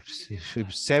fact, I have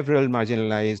several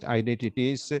marginalized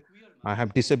identities. I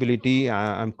have disability.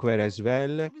 I'm queer as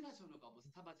well.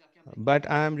 But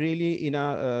I am really in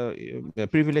a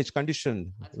privileged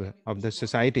condition of the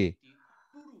society.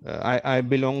 I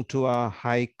belong to a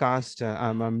high caste.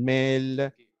 I'm a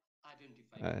male.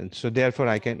 And so therefore,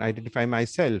 I can identify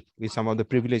myself with some of the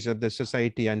privileges of the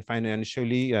society, and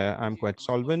financially, I'm quite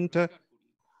solvent.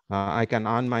 I can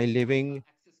earn my living.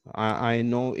 I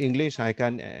know English. I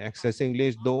can access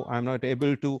English, though I'm not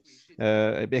able to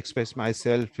express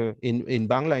myself in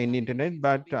Bangla in internet,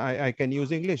 but I can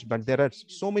use English. But there are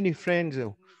so many friends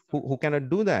who cannot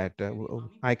do that.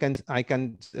 I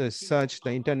can search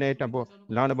the internet about,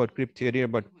 learn about crypt theory,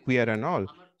 about queer and all.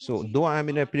 So though I'm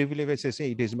in a privileged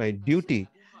SSA, it is my duty,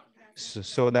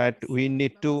 so that we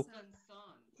need to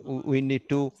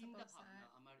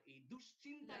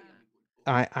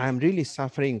I'm really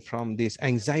suffering from this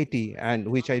anxiety, and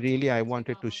which I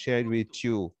wanted to share with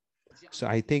you. So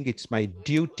I think it's my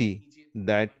duty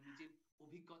that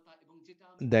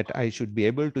I should be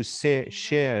able to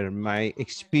share my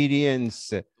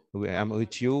experience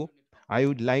with you. I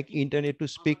would like internet to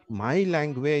speak my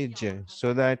language,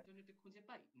 so that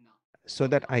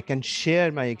I can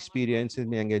share my experiences.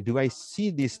 Do I see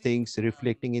these things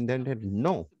reflecting in the internet?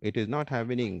 No, it is not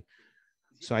happening.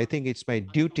 So I think it's my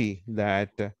duty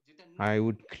that I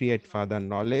would create further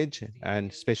knowledge, and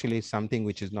especially something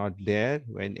which is not there,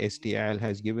 when STIL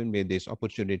has given me this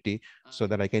opportunity, so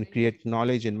that I can create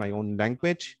knowledge in my own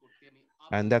language.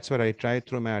 And that's what I tried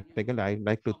through my article. I'd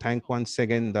like to thank once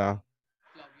again the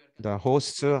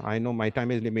hosts. I know my time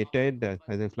is limited.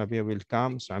 I think Flavia will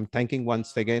come. So I'm thanking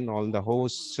once again all the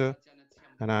hosts,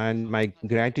 and my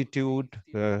gratitude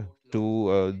to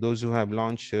those who have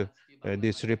launched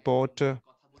this report,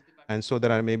 and so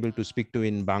that I'm able to speak to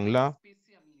in Bangla.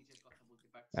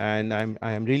 And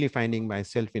I am really finding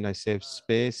myself in a safe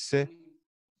space.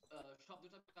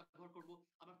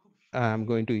 I'm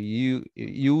going to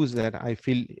use that. I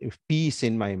feel peace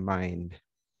in my mind.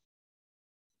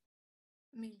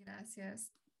 Mil gracias,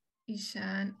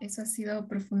 Ishan. Eso ha sido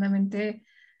profundamente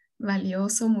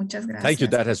valioso. Muchas gracias. Thank you.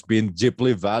 That has been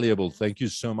deeply valuable. Thank you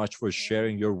so much for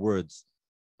sharing your words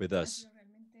with us.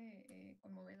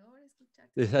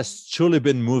 It has truly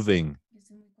been moving.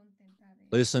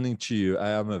 Listening to you, I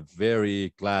am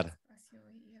very glad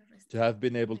to have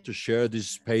been able to share this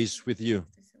space with you.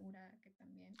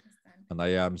 And I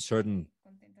am certain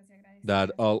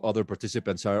that all other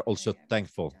participants are also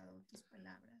thankful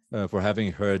for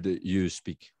having heard you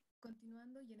speak.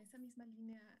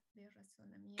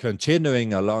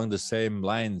 Continuing along the same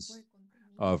lines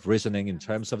of reasoning in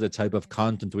terms of the type of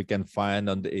content we can find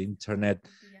on the internet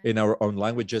in our own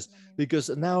languages, because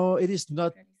now it is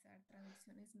not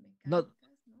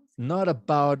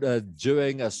about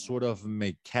doing a sort of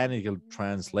mechanical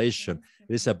translation.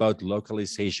 It is about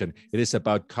localization. It is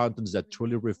about contents that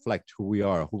truly reflect who we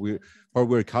are, where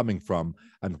we're coming from,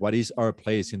 and what is our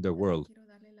place in the world.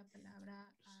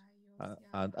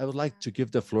 And I would like to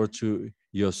give the floor to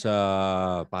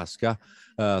Yosa Pasca.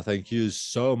 Thank you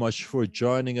so much for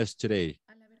joining us today.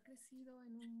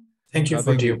 Thank you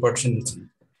for the opportunity.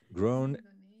 Grown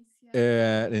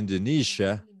in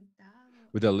Indonesia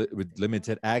with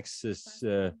limited access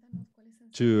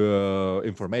to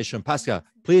information. Pasca,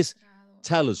 please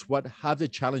tell us, what have the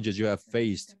challenges you have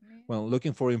faced when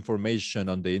looking for information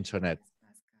on the internet?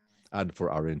 And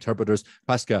for our interpreters,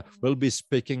 Pasca will be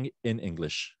speaking in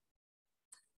English.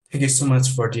 Thank you so much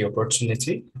for the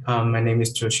opportunity. My name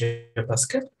is Joshua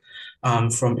Pasca. I'm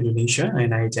from Indonesia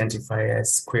and I identify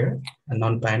as queer and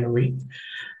non-binary.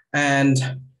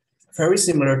 And very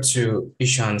similar to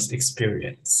Ishan's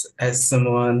experience, as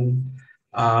someone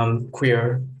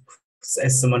queer,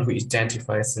 as someone who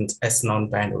identifies as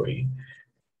non-binary,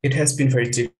 it has been very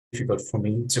difficult for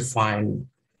me to find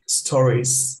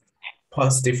stories,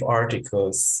 positive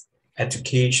articles,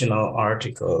 educational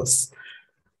articles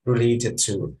related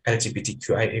to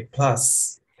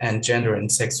LGBTQIA+ and gender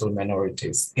and sexual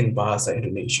minorities in Bahasa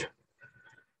Indonesia.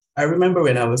 I remember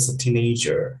when I was a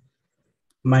teenager,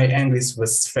 my English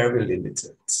was very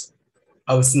limited.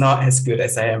 I was not as good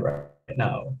as I am right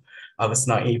now. I was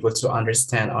not able to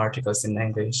understand articles in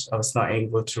English. I was not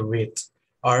able to read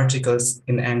articles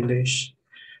in English.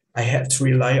 I had to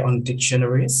rely on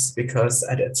dictionaries because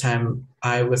at that time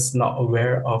I was not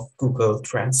aware of Google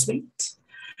Translate.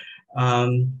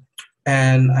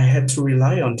 And I had to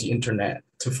rely on the internet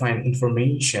to find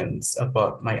information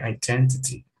about my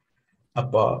identity,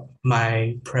 about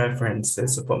my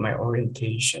preferences, about my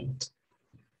orientation.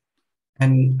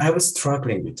 And I was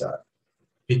struggling with that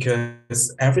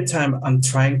because every time I'm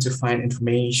trying to find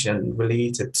information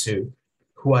related to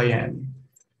who I am,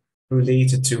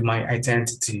 related to my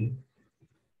identity,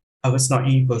 I was not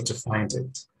able to find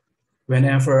it.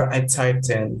 Whenever I typed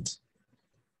in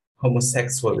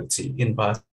homosexuality in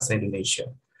Bahasa Indonesia,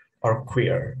 or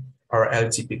queer, or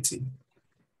LGBT,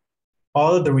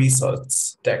 all the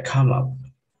results that come up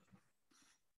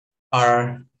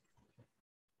are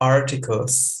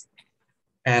articles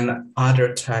and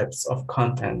other types of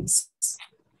contents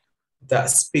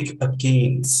that speak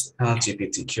against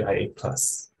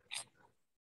LGBTQIA+.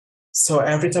 So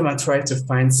every time I try to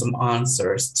find some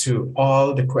answers to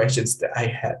all the questions that I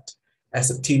had, as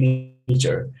a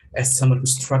teenager, as someone who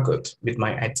struggled with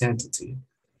my identity.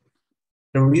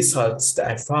 The results that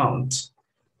I found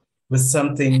was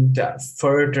something that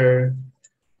further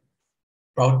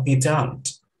brought me down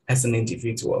as an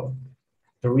individual.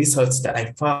 The results that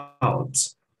I found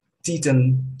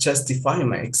didn't justify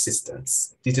my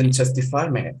existence, didn't justify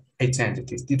my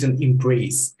identity, didn't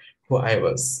embrace who I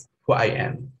was, who I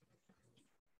am.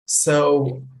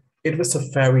 So it was a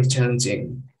very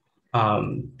challenging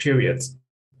period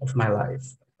of my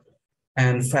life.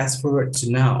 And fast forward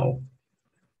to now,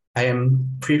 I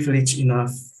am privileged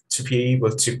enough to be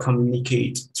able to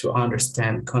communicate, to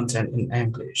understand content in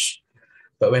English.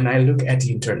 But when I look at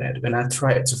the internet, when I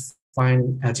try to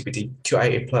find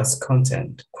LGBTQIA plus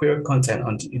content, queer content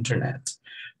on the internet,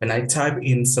 when I type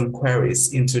in some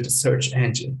queries into the search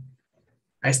engine,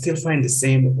 I still find the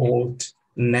same old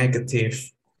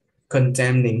negative,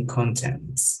 condemning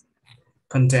contents,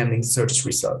 condemning search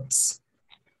results.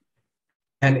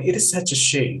 And it is such a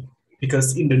shame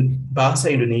because in the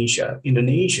Bahasa Indonesia,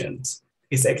 Indonesian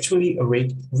is actually a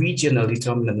regionally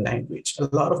dominant language. A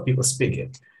lot of people speak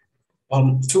it.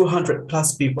 200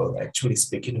 plus people actually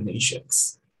speak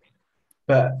Indonesians.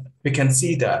 But we can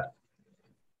see that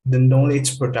the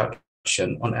knowledge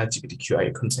production on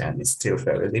LGBTQI content is still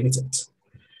very limited.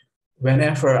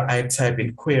 Whenever I type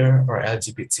in queer or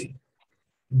LGBT,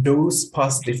 those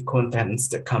positive contents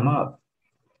that come up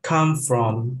come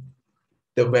from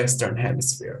the Western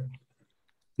Hemisphere.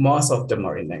 Most of them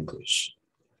are in English.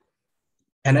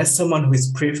 And as someone who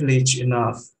is privileged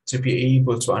enough to be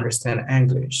able to understand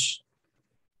English,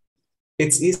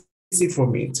 it's easy for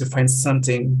me to find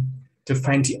something, to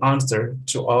find the answer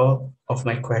to all of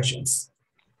my questions.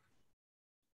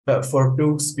 But for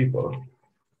those people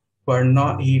who are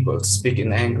not able to speak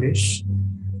in English,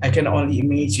 I can only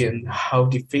imagine how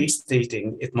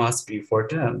devastating it must be for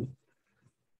them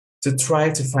to try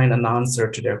to find an answer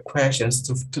to their questions,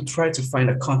 to try to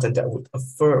find a content that would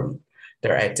affirm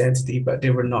their identity, but they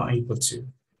were not able to.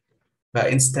 But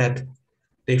instead,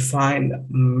 they find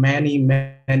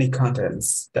many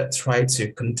contents that try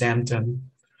to condemn them,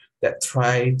 that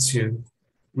try to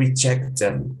reject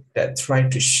them, that try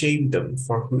to shame them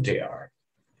for who they are.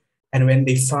 And when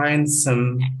they find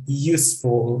some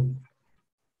useful,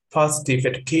 positive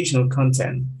educational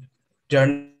content, they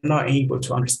are not able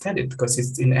to understand it because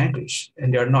it's in English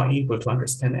and they are not able to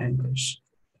understand English.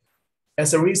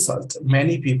 As a result,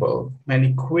 many people,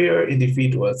 many queer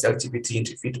individuals, LGBT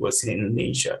individuals in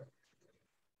Indonesia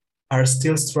are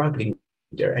still struggling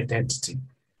with their identity.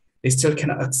 They still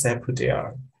cannot accept who they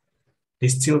are. They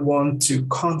still want to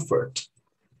convert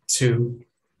to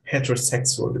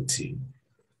heterosexuality.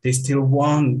 They still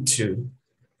want to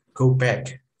go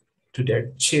back to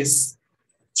their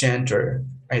cisgender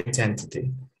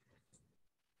identity.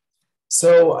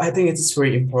 So I think it's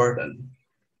very important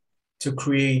to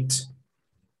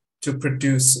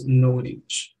produce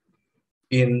knowledge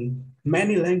in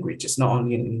many languages, not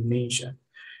only in Indonesia,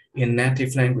 in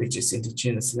native languages,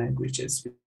 indigenous languages,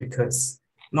 because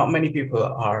not many people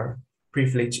are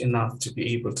privileged enough to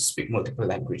be able to speak multiple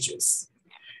languages.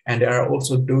 And there are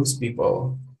also those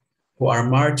people who are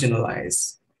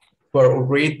marginalized, who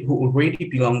already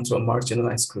belong to a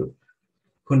marginalized group,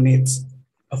 who need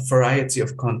a variety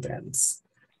of contents,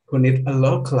 who need a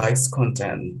localized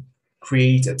content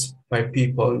created by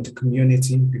people in the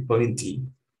community, people in the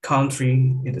country,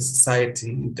 in the society,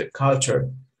 in the culture,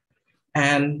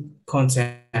 and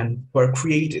content were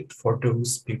created for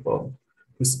those people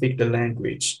who speak the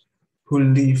language, who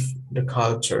live the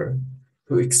culture,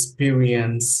 who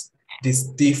experience these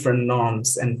different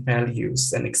norms and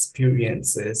values and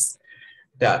experiences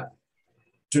that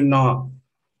do not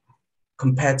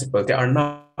compatible, they are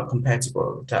not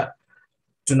compatible, that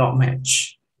do not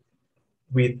match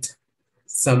with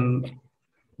some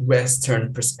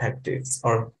Western perspectives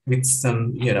or with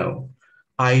some,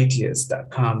 ideas that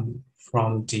come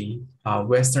from the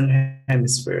Western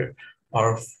hemisphere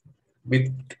or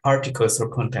with articles or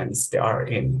contents that are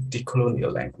in the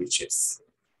colonial languages.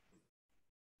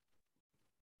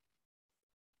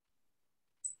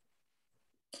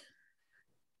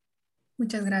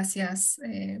 Muchas gracias,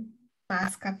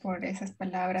 Pasca, por esas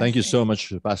palabras. Thank you so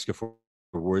much, Pasca, for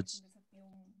words.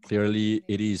 Clearly,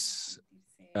 it is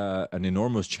an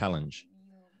enormous challenge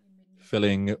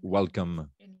feeling welcome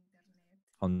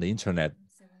on the internet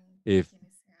if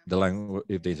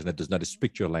the internet does not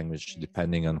speak your language,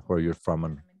 depending on where you're from.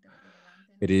 And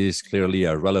it is clearly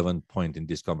a relevant point in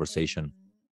this conversation.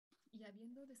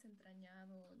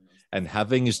 And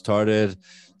having started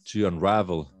to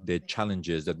unravel the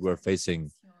challenges that we're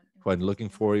facing when looking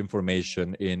for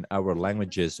information in our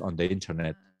languages on the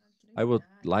internet, I would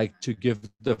like to give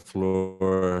the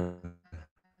floor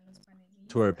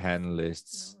to our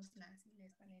panelists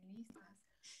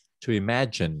to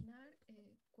imagine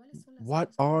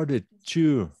what are the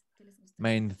two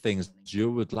main things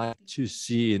you would like to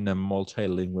see in a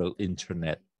multilingual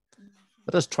internet.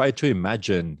 Let us try to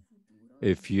imagine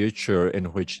a future in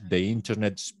which the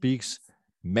internet speaks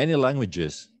many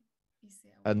languages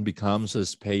and becomes a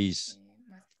space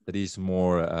that is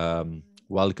more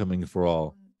welcoming for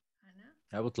all.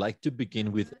 I would like to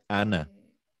begin with Anna.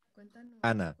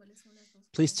 Anna,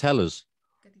 please tell us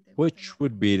which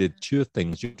would be the two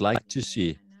things you'd like to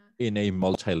see in a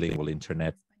multilingual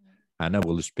internet. Anna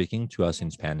will be speaking to us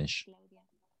in Spanish.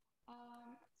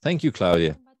 Thank you,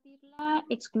 Claudia.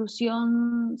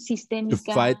 To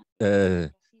fight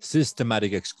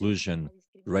systematic exclusion,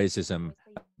 racism,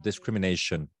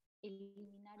 discrimination,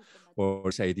 or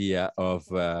this idea of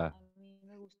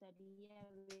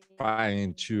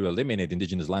trying to eliminate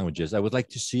indigenous languages, I would like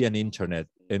to see an internet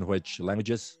in which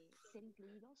languages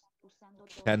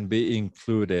can be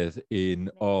included in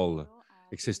all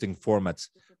existing formats.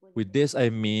 With this, I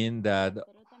mean that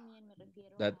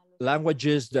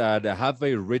languages that have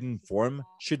a written form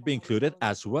should be included,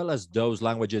 as well as those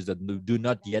languages that do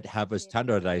not yet have a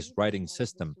standardized writing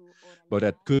system, but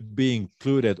that could be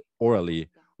included orally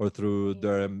or through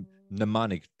their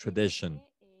mnemonic tradition.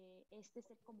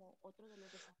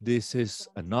 This is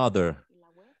another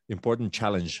important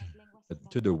challenge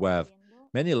to the web.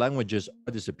 Many languages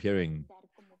are disappearing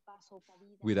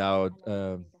without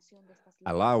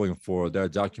allowing for their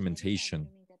documentation.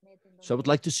 So I would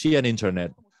like to see an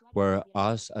internet where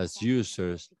us as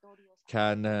users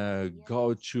can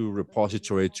go to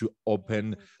repository to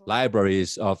open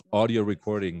libraries of audio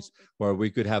recordings where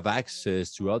we could have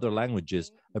access to other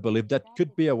languages. I believe that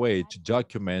could be a way to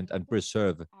document and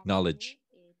preserve knowledge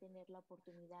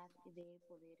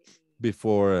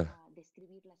before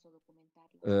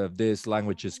these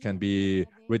languages can be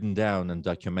written down and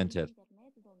documented.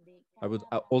 I would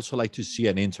also like to see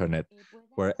an internet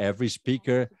where every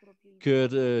speaker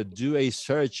could do a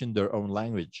search in their own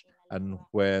language, and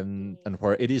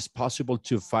where it is possible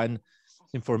to find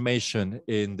information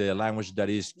in the language that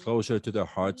is closer to their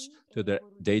hearts, to their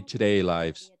day-to-day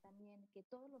lives.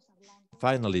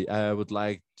 Finally, I would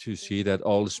like to see that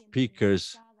all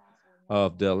speakers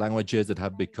of the languages that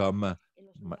have become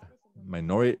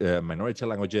minority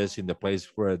languages in the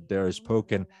place where they're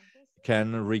spoken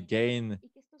can regain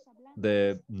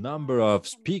the number of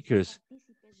speakers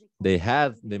they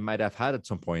might have had at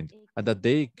some point, and that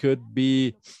they could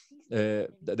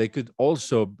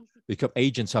also become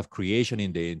agents of creation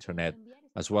in the internet,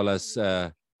 as well as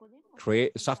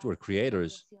software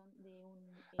creators,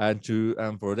 and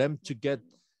for them to get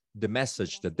the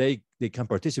message that they can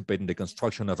participate in the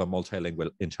construction of a multilingual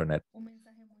internet.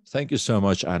 Thank you so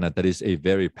much, Anna. That is a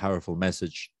very powerful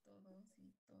message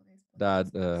that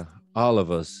all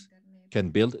of us can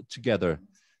build together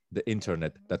the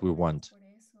internet that we want.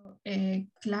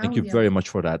 Thank you very much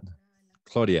for that.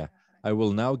 Claudia, I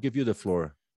will now give you the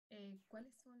floor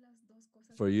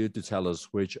for you to tell us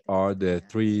which are the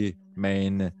three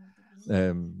main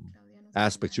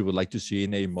aspects you would like to see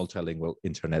in a multilingual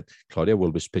internet. Claudia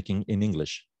will be speaking in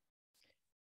English.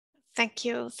 Thank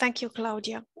you,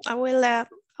 Claudia. I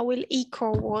will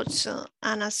echo what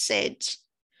Anna said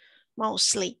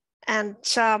mostly, and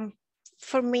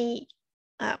for me,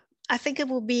 I think it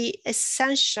will be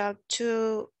essential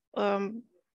to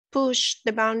push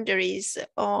the boundaries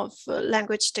of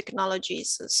language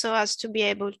technologies so as to be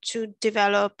able to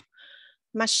develop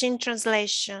machine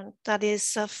translation that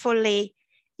is fully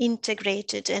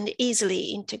integrated and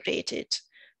easily integrated,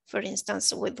 for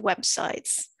instance, with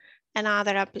websites and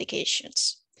other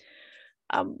applications.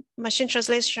 Machine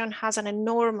translation has an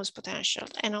enormous potential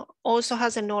and also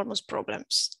has enormous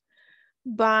problems,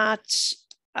 but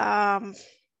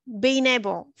being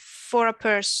able for a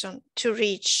person to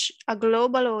reach a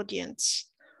global audience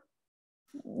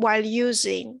while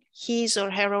using his or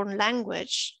her own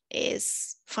language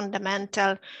is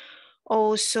fundamental.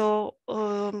 Also,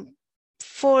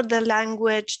 for the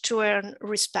language to earn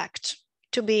respect,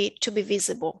 to be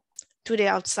visible to the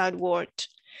outside world.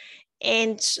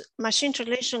 And machine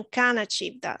translation can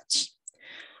achieve that.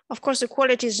 Of course, the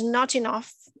quality is not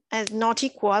enough and not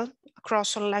equal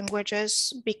across all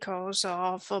languages because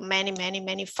of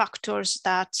many factors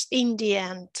that in the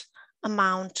end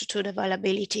amount to the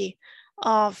availability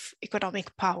of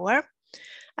economic power,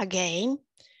 again,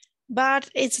 but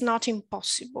it's not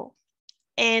impossible.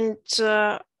 And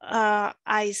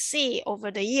I see over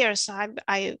the years,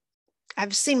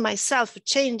 I've seen myself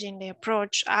changing the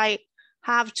approach. I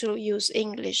have to use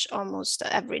English almost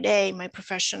every day in my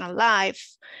professional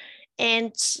life.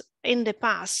 And in the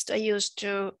past, I used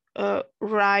to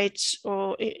write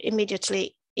or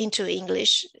immediately into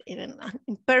English, even an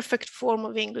imperfect form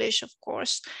of English, of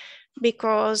course,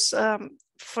 because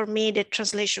for me, the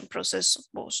translation process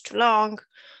was too long.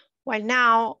 While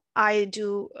now I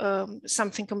do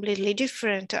something completely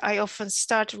different. I often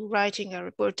start writing a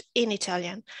report in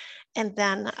Italian, and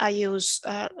then I use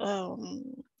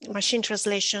machine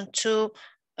translation to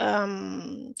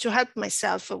help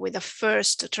myself with a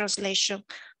first translation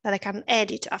that I can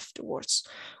edit afterwards.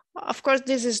 Of course,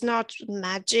 this is not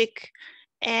magic,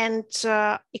 and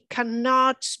it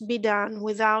cannot be done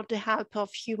without the help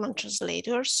of human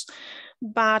translators,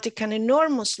 but it can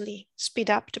enormously speed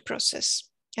up the process.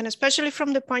 And especially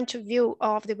from the point of view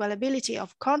of the availability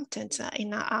of content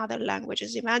in other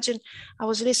languages. Imagine, I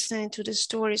was listening to the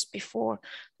stories before,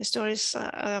 the stories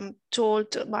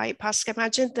told by Pascal.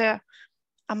 Imagine the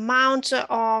amount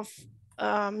of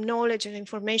knowledge and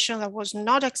information that was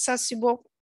not accessible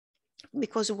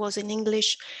because it was in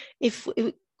English, if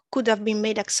it could have been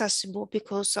made accessible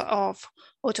because of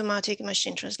automatic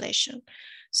machine translation.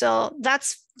 So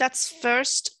that's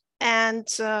first. And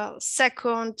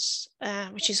second,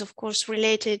 which is of course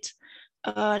related,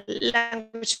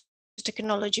 language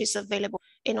technology is available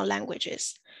in all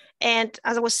languages. And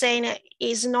as I was saying,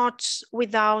 is not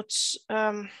without,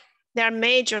 there are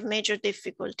major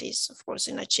difficulties, of course,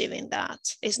 in achieving that.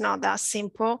 It's not that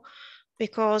simple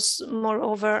because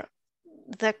moreover,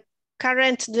 the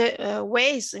current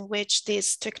ways in which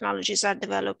these technologies are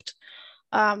developed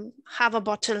have a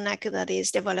bottleneck, that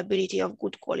is the availability of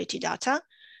good quality data.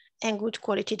 And good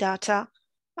quality data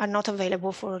are not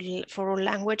available for all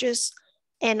languages.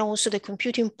 And also the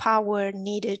computing power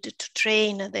needed to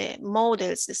train the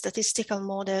models, the statistical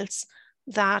models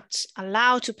that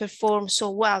allow to perform so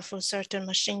well for certain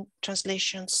machine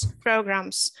translations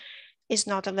programs is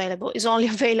not available, is only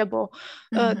available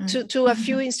to a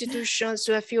few institutions,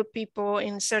 to a few people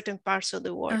in certain parts of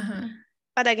the world.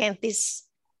 But again,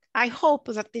 I hope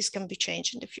that this can be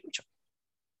changed in the future.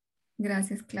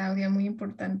 Gracias, Claudia. Muy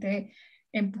importante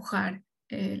empujar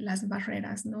las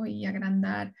barreras, ¿no? Y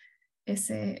agrandar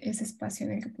ese espacio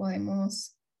en el que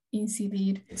podemos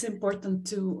incidir. It's important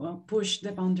to push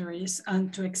the boundaries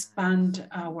and to expand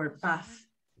our path.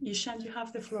 Ishan, you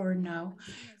have the floor now.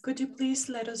 Could you please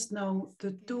let us know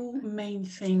the two main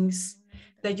things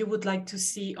that you would like to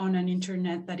see on an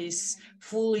internet that is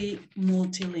fully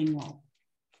multilingual?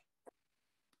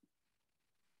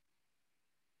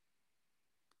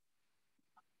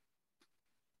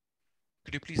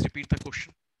 Could you please repeat the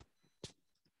question?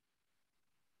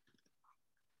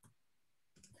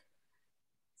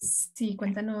 Sí,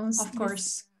 cuéntanos. Of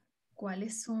course.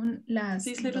 ¿Cuáles son las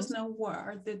Please let us know what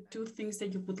are the two things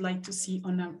that you would like to see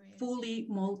on a fully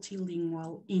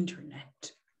multilingual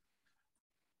internet.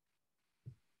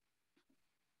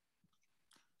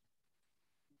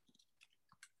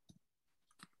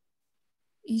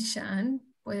 Ishan,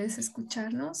 ¿puedes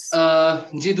escucharnos?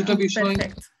 যে দুটো বিষয়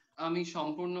Perfect. আমি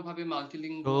সম্পূর্ণভাবে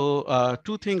multilingual So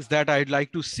two things that I'd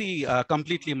like to see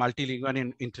completely multilingual in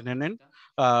internet.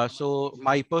 So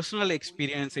my personal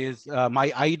experience is my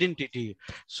identity.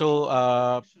 So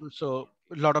a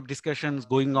lot of discussions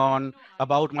going on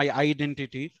about my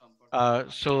identity.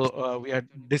 We are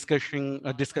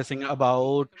discussing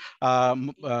about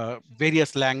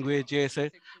various languages.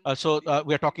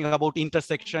 We are talking about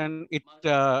intersection. It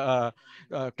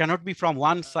cannot be from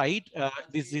one side.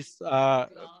 This is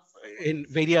in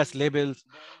various levels.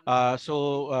 So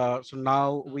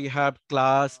now we have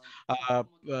class,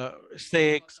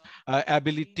 sex,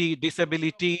 ability,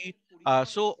 disability.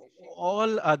 So all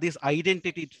these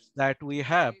identities that we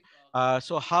have.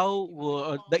 So how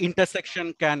the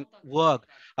intersection can work,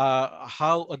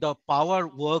 how the power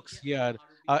works here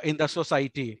in the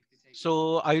society.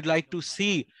 So I'd like to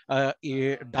see a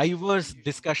diverse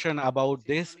discussion about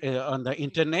this on the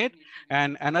internet.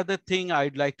 And another thing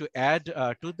I'd like to add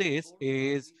to this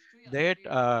is that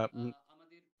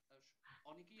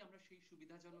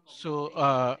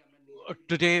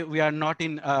today we are not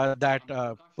in that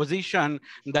position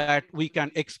that we can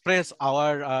express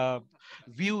our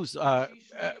views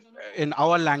in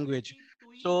our language.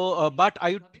 So, but I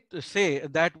would say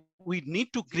that we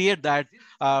need to create that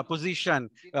position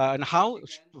and how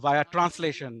via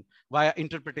translation, via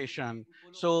interpretation.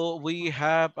 So we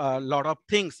have a lot of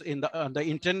things in the on the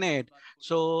internet.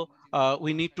 So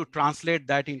we need to translate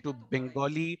that into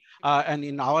Bengali and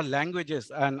in our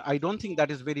languages. And I don't think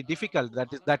that is very difficult.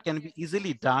 That can be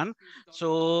easily done.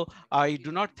 So I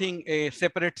do not think a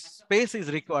separate space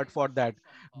is required for that.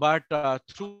 But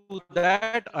through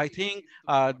that, I think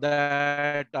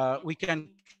that we can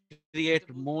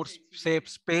create more safe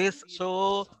space.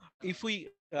 So if we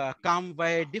come by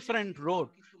a different route,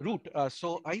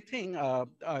 so I think a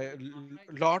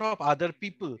lot of other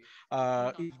people,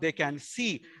 if they can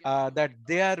see that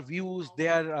their views,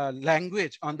 their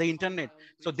language on the internet,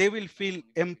 so they will feel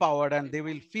empowered and they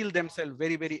will feel themselves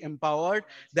very, very empowered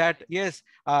that yes,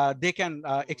 they can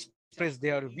express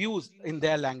their views in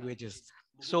their languages.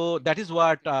 So that is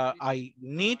what I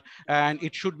need, and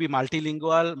it should be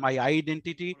multilingual, my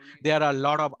identity. There are a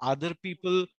lot of other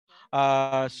people,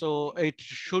 so it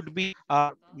should be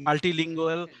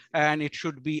multilingual, and it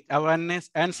should be awareness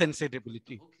and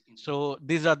sensitivity. So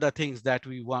these are the things that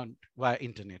we want via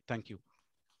internet. Thank you.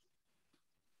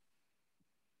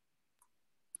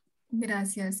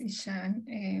 Gracias,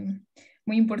 Ishan.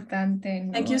 Muy importante,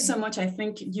 ¿no? Thank you so much. I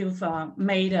think you've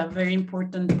made a very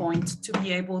important point to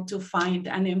be able to find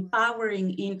an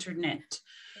empowering internet.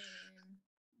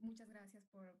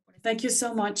 Thank you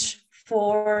so much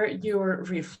for your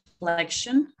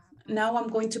reflection. Now I'm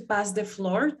going to pass the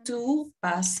floor to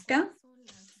Pasca,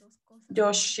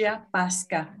 Josia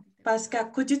Pasca.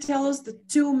 Pasca, could you tell us the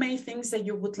two main things that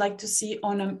you would like to see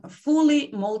on a fully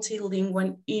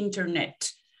multilingual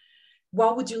internet?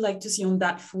 What would you like to see on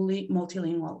that fully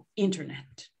multilingual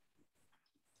internet?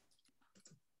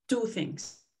 Two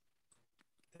things.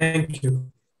 Thank you.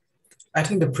 I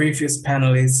think the previous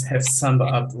panelists have summed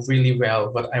up really well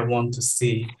what I want to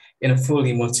see in a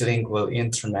fully multilingual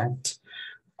internet.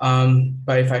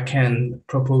 But if I can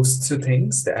propose two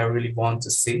things that I really want to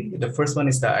see, the first one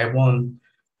is that I want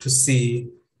to see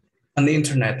an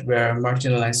internet where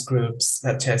marginalized groups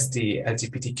such as the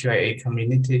LGBTQIA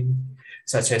community,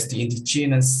 such as the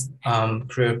indigenous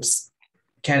groups,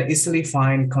 can easily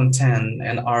find content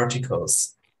and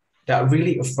articles that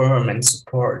really affirm and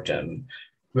support them,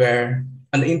 where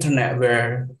an internet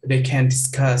where they can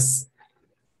discuss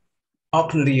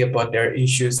openly about their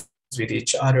issues with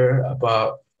each other,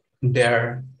 about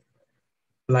their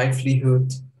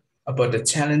livelihood, about the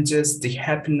challenges, the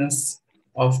happiness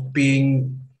of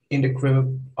being in the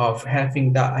group, of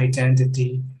having that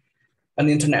identity, an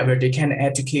internet where they can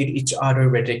educate each other,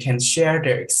 where they can share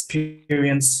their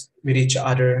experience with each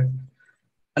other,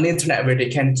 an internet where they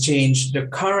can change the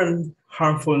current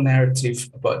harmful narrative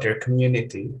about their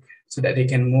community so that they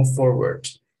can move forward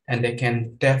and they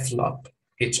can develop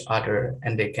each other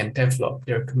and they can develop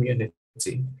their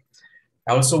community.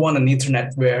 I also want an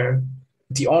internet where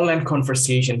the online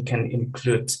conversation can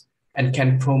include and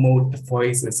can promote the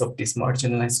voices of these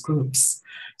marginalized groups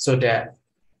so that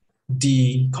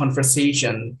the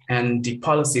conversation and the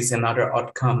policies and other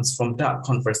outcomes from that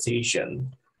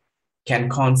conversation can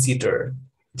consider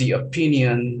the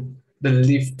opinion, the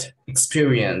lived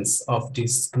experience of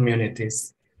these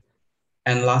communities.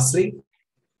 And lastly,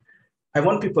 I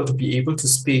want people to be able to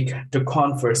speak, to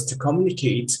converse, to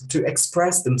communicate, to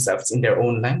express themselves in their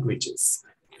own languages.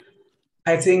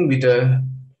 I think with the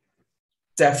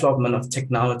development of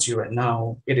technology right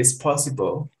now, it is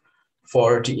possible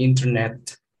for the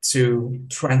internet to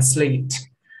translate,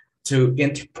 to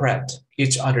interpret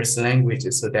each other's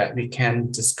languages so that we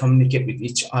can just communicate with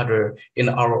each other in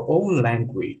our own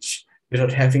language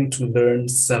without having to learn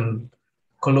some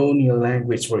colonial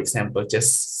language, for example,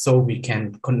 just so we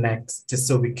can connect, just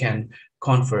so we can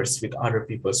converse with other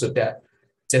people, so that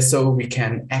just so we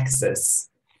can access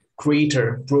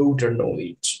greater, broader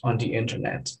knowledge on the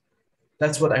internet.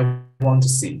 That's what I want to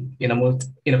see in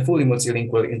a fully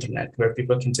multilingual internet where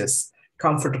people can just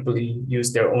comfortably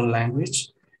use their own language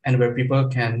and where people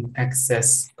can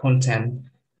access content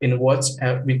in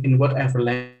whatever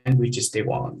languages they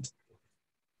want.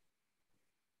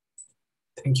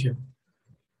 Thank you.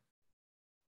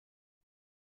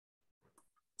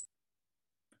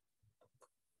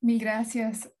 Mil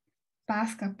gracias,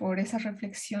 Pasca, por esas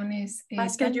reflexiones.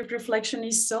 Pasca, your reflection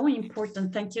is so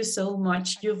important. Thank you so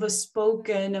much. You've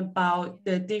spoken about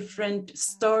the different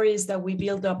stories that we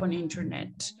build up on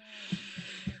internet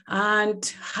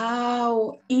and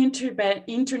how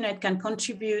internet can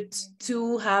contribute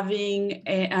to having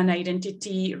an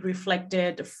identity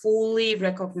reflected, fully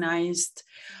recognized,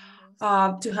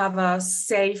 to have a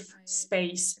safe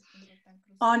space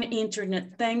on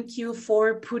internet. Thank you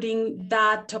for putting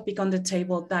that topic on the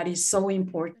table. That is so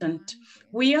important.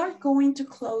 We are going to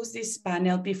close this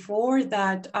panel. Before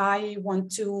that, I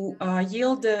want to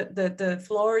yield the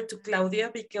floor to Claudia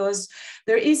because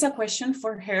there is a question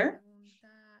for her.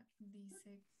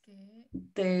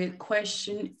 the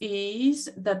question is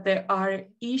that there are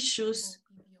issues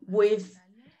with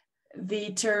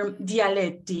the term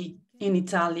dialetti in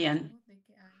Italian,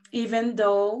 even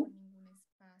though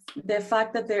the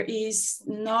fact that there is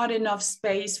not enough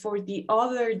space for the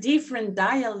other different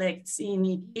dialects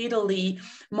in Italy,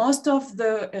 most of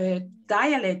the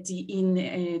dialetti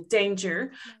in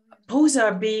danger pose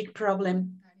a big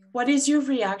problem. What is your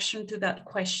reaction to that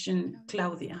question,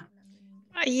 Claudia?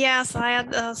 Yes, I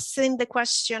had seen the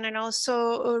question and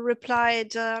also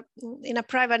replied in a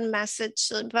private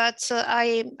message, but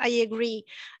I agree.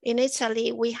 In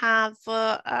Italy, we have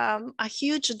a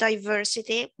huge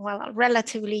diversity, well,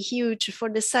 relatively huge for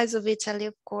the size of Italy,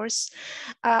 of course.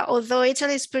 Although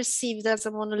Italy is perceived as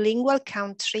a monolingual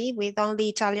country with only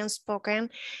Italian spoken,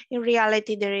 in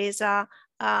reality, there is a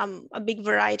big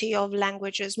variety of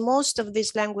languages. Most of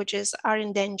these languages are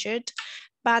endangered,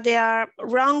 but they are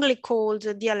wrongly called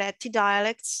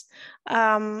dialects,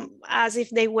 as if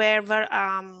they were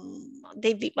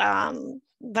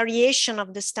variation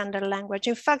of the standard language.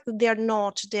 In fact, they are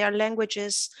not. They are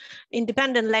languages,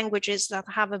 independent languages that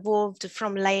have evolved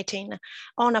from Latin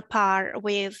on a par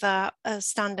with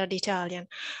standard Italian.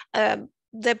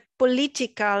 The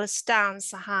political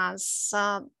stance has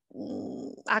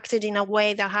acted in a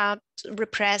way that had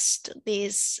repressed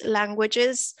these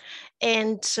languages,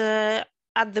 and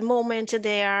at the moment,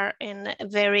 they are in a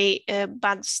very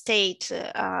bad state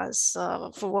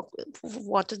for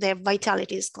what their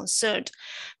vitality is concerned.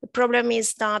 The problem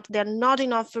is that they're not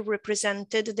enough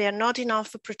represented, they're not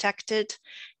enough protected,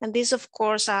 and this, of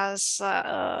course, has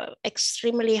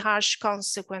extremely harsh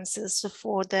consequences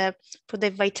for the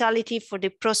vitality, for the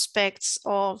prospects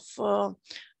of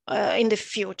in the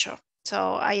future.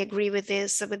 So I agree with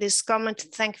this comment.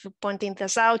 Thank you for pointing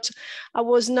this out. I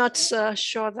was not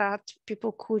sure that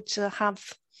people could have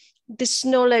this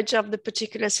knowledge of the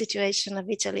particular situation of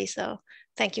Italy. So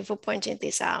thank you for pointing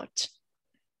this out.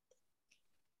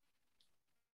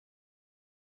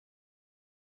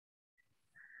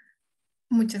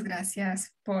 Muchas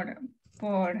gracias por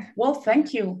Well,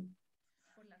 thank you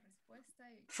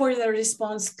for the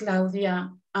response,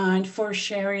 Claudia, and for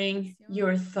sharing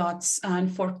your thoughts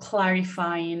and for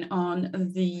clarifying on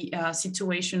the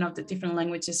situation of the different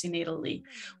languages in Italy.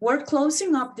 We're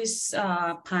closing up this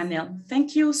panel.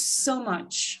 Thank you so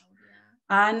much,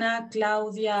 Ana,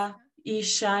 Claudia,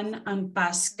 Ishan, and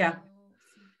Pasca.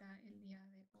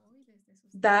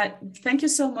 Thank you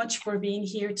so much for being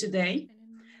here today.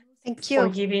 Thank you. For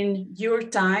giving your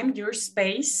time, your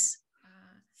space,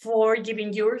 for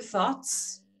giving your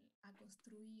thoughts,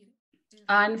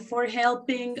 and for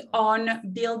helping on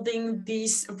building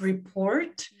this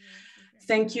report.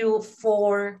 Thank you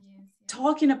for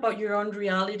talking about your own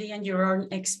reality and your own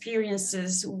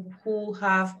experiences, who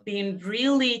have been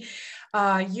really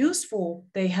useful.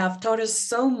 They have taught us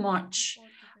so much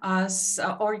as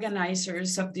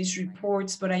organizers of these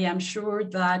reports, but I am sure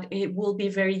that it will be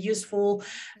very useful,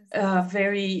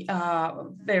 very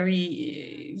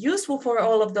useful for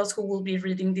all of those who will be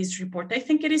reading this report. I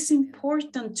think it is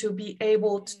important to be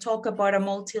able to talk about a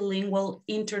multilingual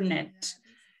internet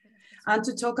and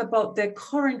to talk about the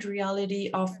current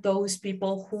reality of those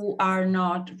people who are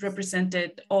not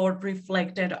represented or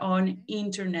reflected on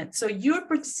internet. So your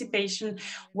participation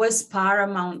was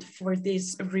paramount for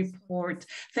this report.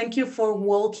 Thank you for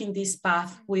walking this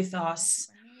path with us.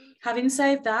 Having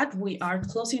said that, we are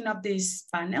closing up this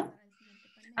panel,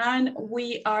 and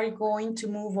we are going to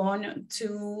move on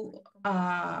to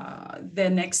the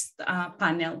next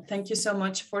panel. Thank you so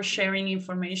much for sharing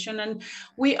information. And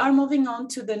we are moving on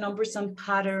to the numbers and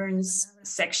patterns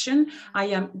section. I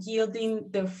am yielding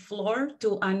the floor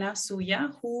to Ana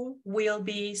Suya, who will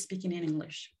be speaking in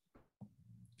English.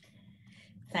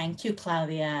 Thank you,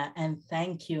 Claudia. And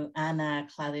thank you, Ana,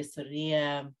 Claudia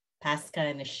Soria, Pasca,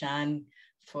 and Ishan,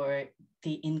 for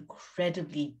the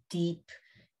incredibly deep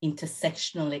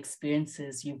intersectional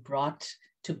experiences you brought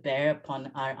to bear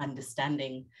upon our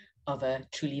understanding of a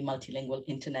truly multilingual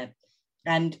internet.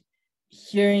 And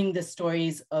hearing the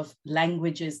stories of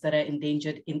languages that are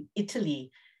endangered in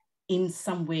Italy in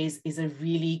some ways is a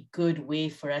really good way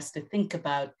for us to think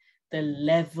about the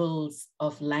levels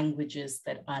of languages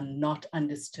that are not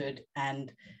understood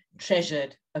and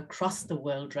treasured across the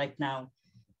world right now.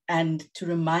 And to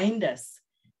remind us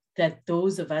that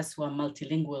those of us who are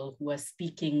multilingual, who are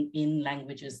speaking in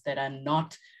languages that are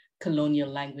not colonial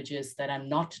languages, that are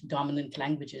not dominant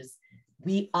languages,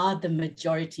 we are the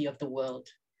majority of the world.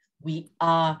 We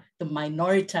are the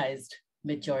minoritized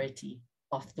majority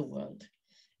of the world.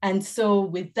 And so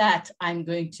with that, I'm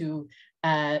going to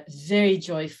very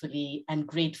joyfully and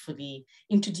gratefully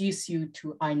introduce you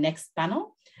to our next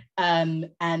panel.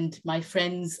 And my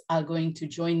friends are going to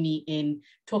join me in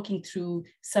talking through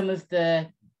some of the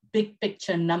big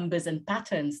picture numbers and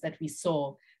patterns that we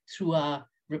saw through our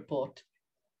report.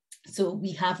 So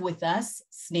we have with us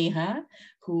Sneha,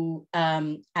 who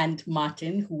and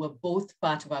Martin, who were both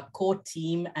part of our core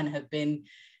team and have been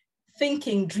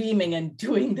thinking, dreaming, and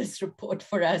doing this report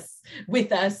for us,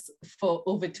 with us for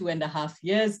over 2.5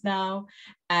 years now.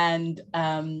 And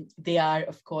they are,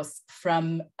 of course,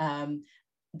 from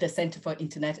the Center for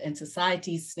Internet and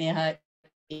Society. Sneha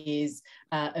is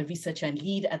a researcher and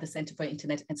lead at the Center for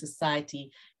Internet and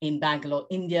Society in Bangalore,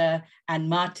 India. And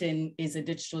Martin is a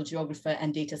digital geographer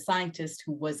and data scientist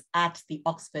who was at the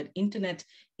Oxford Internet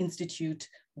Institute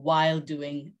while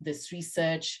doing this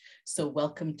research. So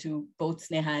welcome to both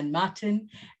Sneha and Martin.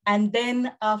 And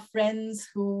then our friends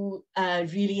who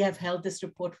really have held this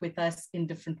report with us in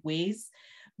different ways.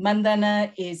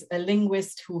 Mandana is a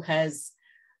linguist who has,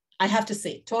 I have to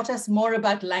say, taught us more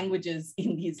about languages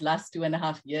in these last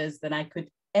 2.5 years than I could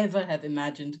ever have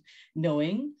imagined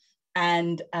knowing.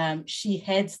 And she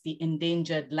heads the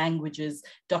Endangered Languages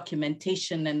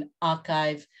Documentation and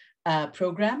Archive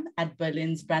program at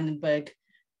Berlin's Brandenburg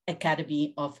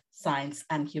Academy of Science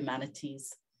and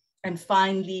Humanities. And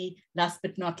finally, last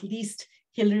but not least,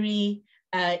 Hilary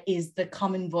is the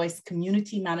Common Voice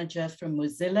Community Manager from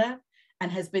Mozilla,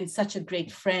 and has been such a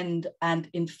great friend and,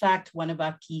 in fact, one of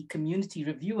our key community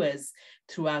reviewers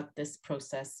throughout this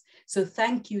process. So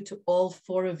thank you to all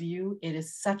 4 of you. It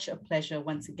is such a pleasure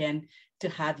once again to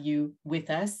have you with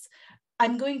us.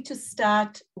 I'm going to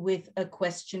start with a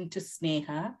question to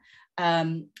Sneha.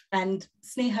 And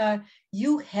Sneha,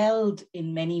 you held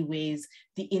in many ways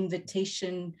the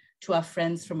invitation to our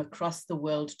friends from across the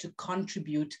world to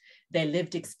contribute their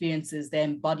lived experiences, their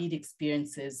embodied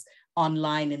experiences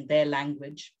online in their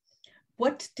language.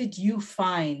 What did you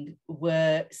find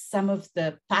were some of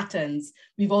the patterns?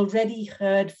 We've already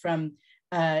heard from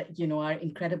our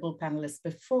incredible panelists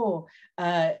before,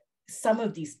 some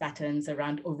of these patterns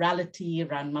around orality,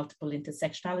 around multiple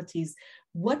intersectionalities.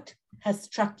 What has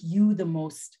struck you the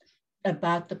most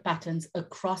about the patterns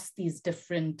across these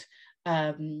different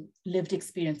lived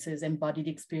experiences, embodied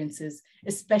experiences,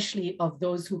 especially of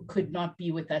those who could not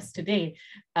be with us today,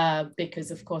 because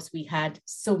of course we had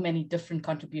so many different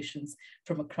contributions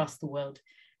from across the world.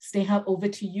 Sneha, over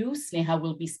to you. Sneha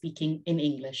will be speaking in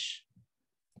English.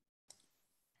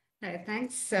 Hi,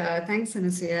 thanks,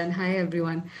 Anasuya, and hi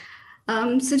everyone.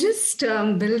 So just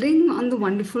building on the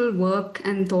wonderful work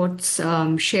and thoughts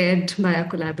shared by our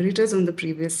collaborators on the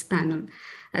previous panel,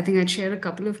 I think I'd share a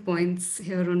couple of points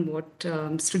here on what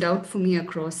stood out for me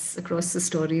across the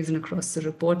stories and across the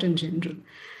report in general.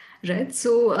 Right.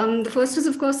 So the first is,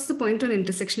 of course, the point on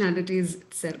intersectionalities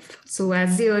itself. So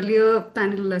as the earlier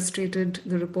panel illustrated,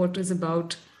 the report is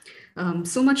about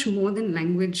so much more than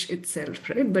language itself,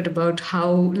 right? But about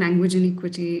how language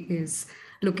inequity is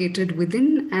located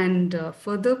within and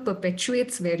further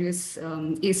perpetuates various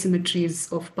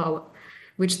asymmetries of power,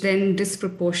 which then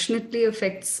disproportionately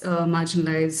affects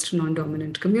marginalized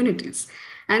non-dominant communities.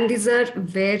 And these are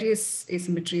various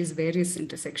asymmetries, various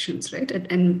intersections, right?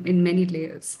 And in many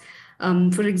layers.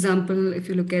 For example, if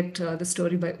you look at the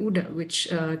story by Uda, which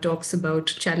talks about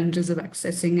challenges of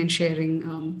accessing and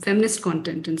sharing feminist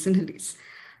content in Sinhalese,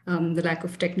 the lack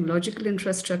of technological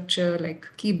infrastructure like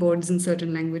keyboards in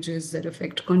certain languages that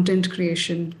affect content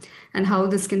creation, and how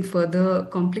this can further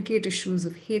complicate issues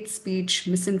of hate speech,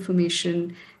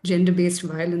 misinformation, gender-based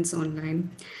violence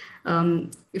online.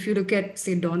 If you look at,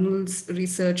 say, Donald's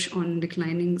research on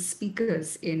declining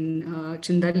speakers in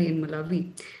Chindali in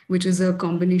Malawi, which is a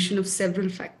combination of several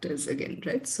factors again,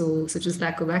 right? So such as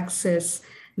lack of access,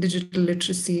 digital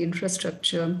literacy,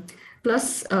 infrastructure,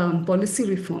 plus policy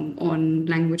reform on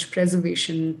language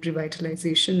preservation,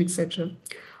 revitalization, etc.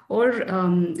 Or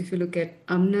if you look at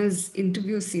Amna's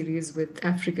interview series with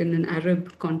African and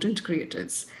Arab content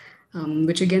creators,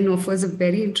 which again offers a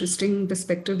very interesting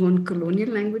perspective on colonial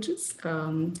languages,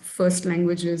 first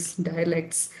languages,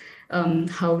 dialects,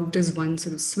 how does one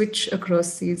sort of switch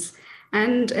across these.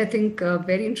 And I think a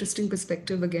very interesting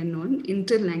perspective again on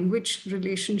interlanguage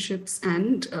relationships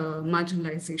and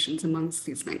marginalizations amongst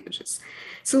these languages.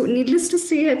 So needless to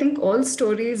say, I think all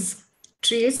stories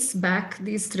trace back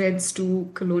these threads to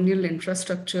colonial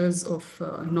infrastructures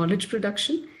of knowledge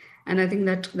production. And I think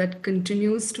that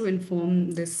continues to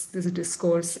inform this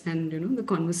discourse and the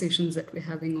conversations that we're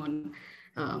having on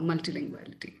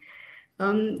multilinguality.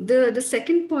 The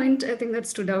second point I think that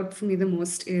stood out for me the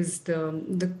most is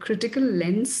the critical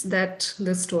lens that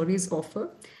the stories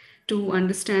offer to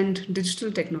understand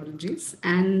digital technologies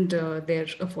and their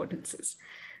affordances.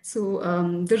 So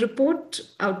the report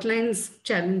outlines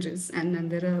challenges,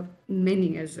 and there are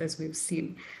many, as we've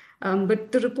seen.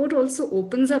 But the report also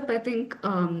opens up, I think,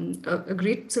 a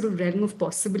great sort of realm of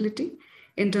possibility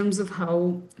in terms of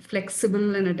how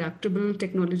flexible and adaptable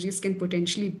technologies can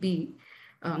potentially be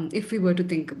if we were to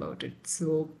think about it.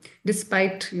 So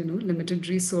despite, limited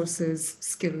resources,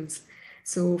 skills.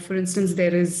 So for instance,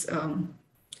 there is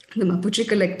the Mapuche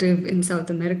Collective in South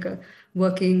America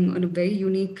working on a very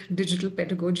unique digital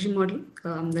pedagogy model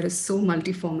that is so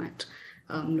multi-format,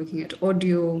 looking at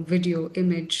audio, video,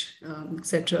 image,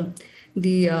 etc.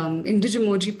 The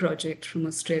Indigimoji project from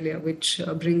Australia, which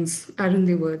brings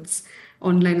Arunde words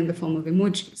online in the form of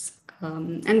emojis.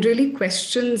 And really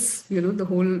questions, the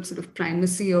whole sort of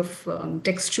primacy of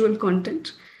textual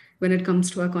content when it comes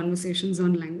to our conversations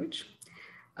on language.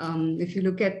 If you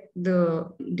look at the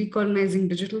Decolonizing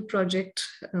Digital project,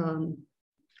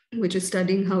 which is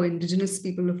studying how Indigenous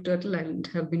people of Turtle Island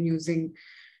have been using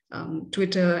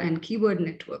Twitter and keyword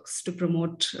networks to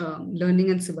promote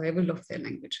learning and survival of their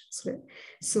languages. Right?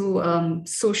 So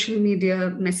social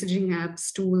media, messaging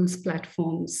apps, tools,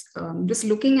 platforms, just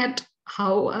looking at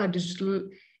how our digital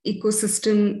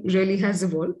ecosystem really has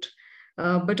evolved.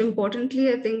 But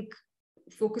importantly, I think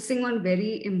focusing on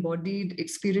very embodied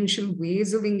experiential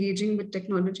ways of engaging with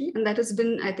technology. And that has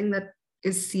been, I think that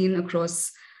is seen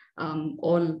across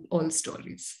all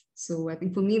stories. So I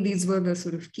think for me, these were the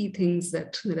sort of key things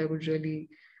that I would really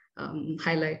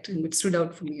highlight and which stood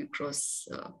out for me across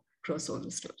all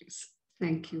the stories.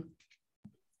 Thank you.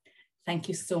 Thank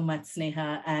you so much,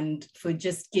 Sneha, and for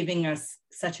just giving us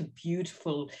such a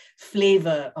beautiful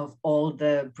flavor of all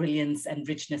the brilliance and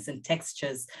richness and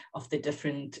textures of the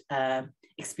different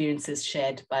experiences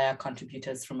shared by our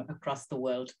contributors from across the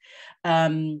world.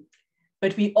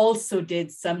 But we also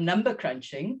did some number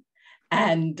crunching,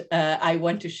 and I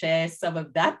want to share some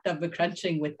of that number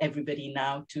crunching with everybody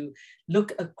now to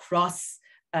look across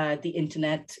the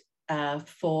internet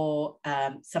for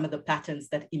some of the patterns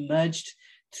that emerged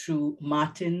through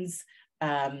Martin's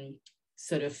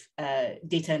sort of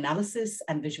data analysis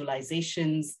and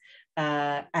visualizations,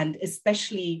 and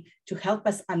especially to help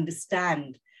us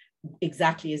understand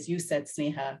exactly as you said,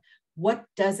 Sneha, what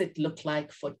does it look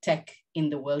like for tech in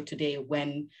the world today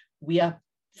when we are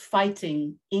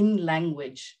fighting in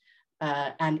language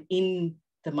and in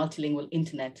the multilingual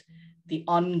internet, the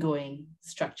ongoing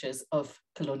structures of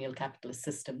colonial capitalist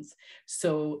systems.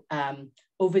 So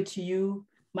over to you,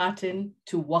 Martin,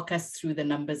 to walk us through the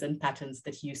numbers and patterns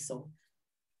that you saw.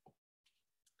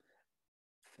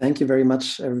 Thank you very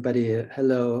much, everybody.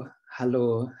 Hello,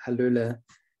 hallöle.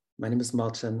 My name is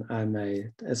Martin. I'm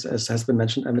as has been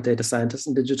mentioned, I'm a data scientist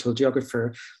and digital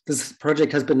geographer. This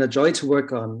project has been a joy to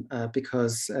work on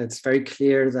because it's very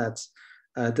clear that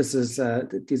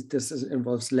this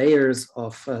involves layers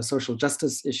of social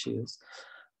justice issues.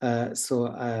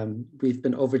 So we've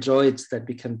been overjoyed that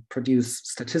we can produce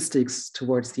statistics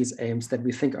towards these aims that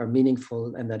we think are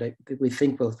meaningful and that we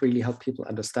think will really help people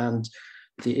understand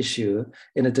the issue,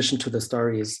 in addition to the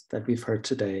stories that we've heard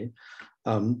today.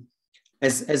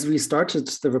 As we started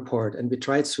the report and we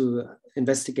tried to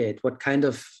investigate what kind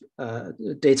of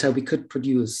data we could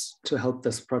produce to help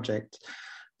this project,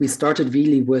 we started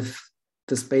really with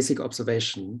this basic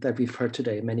observation that we've heard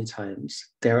today many times.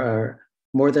 There are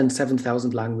more than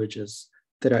 7,000 languages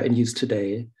that are in use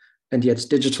today, and yet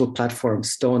digital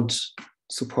platforms don't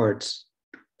support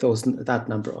that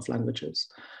number of languages.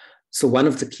 So one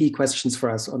of the key questions for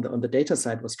us on the data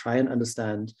side was try and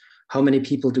understand how many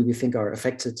people do we think are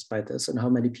affected by this and how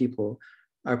many people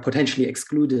are potentially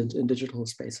excluded in digital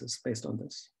spaces based on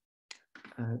this.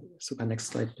 Super, next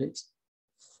slide, please.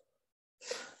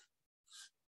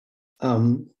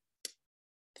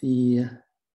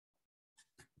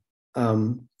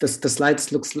 The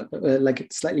slides looks like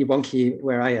it's slightly wonky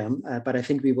where I am, but I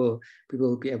think we will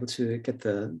be able to get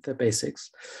the basics.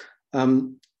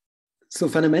 So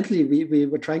fundamentally, we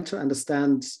were trying to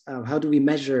understand how do we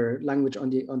measure language on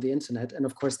the internet, and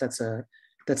of course that's an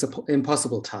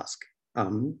impossible task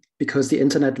because the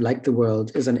internet, like the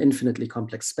world, is an infinitely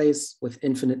complex space with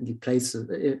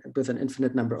with an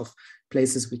infinite number of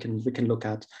places we can look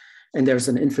at, and there's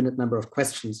an infinite number of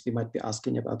questions we might be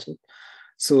asking about it.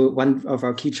 So one of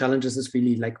our key challenges is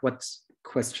really like what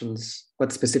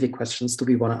specific questions do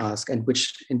we want to ask, and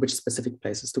in which specific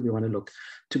places do we want to look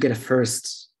to get a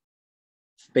first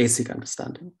basic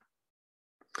understanding.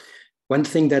 One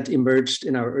thing that emerged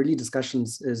in our early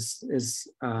discussions is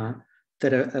that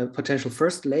a potential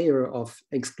first layer of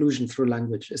exclusion through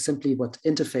language is simply what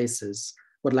languages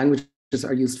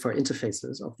are used for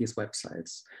interfaces of these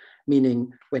websites.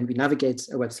 Meaning when we navigate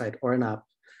a website or an app,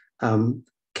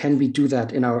 can we do that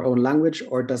in our own language,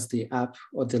 or does the app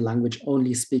or the language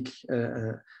only speak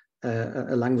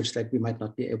a language that we might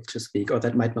not be able to speak, or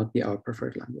that might not be our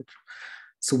preferred language?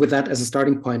 So with that as a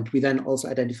starting point, we then also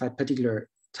identified particular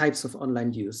types of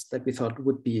online use that we thought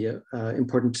would be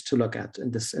important to look at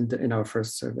in our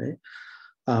first survey.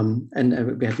 And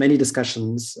we had many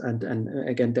discussions, and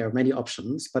again, there are many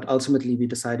options, but ultimately we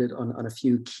decided on a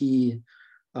few key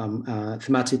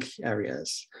thematic areas.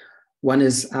 One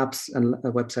is apps and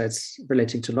websites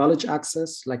relating to knowledge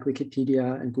access, like Wikipedia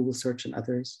and Google Search and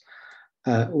others.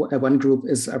 One group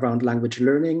is around language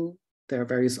learning. There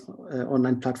are various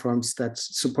online platforms that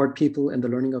support people in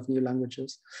the learning of new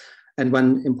languages. And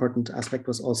one important aspect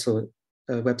was also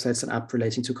websites and apps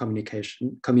relating to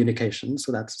communication.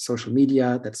 So that's social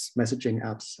media, that's messaging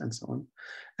apps, and so on.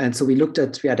 And so we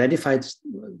identified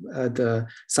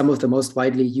some of the most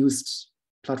widely used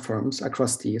platforms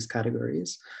across these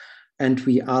categories. And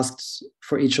we asked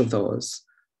for each of those,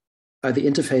 are the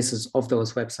interfaces of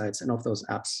those websites and of those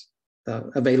apps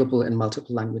available in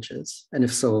multiple languages? And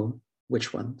if so,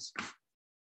 which ones?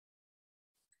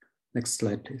 Next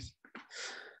slide, please.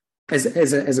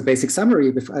 As a basic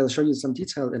summary, I'll show you some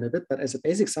detail in a bit, but as a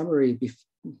basic summary, we've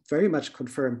very much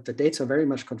confirmed, the data very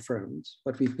much confirmed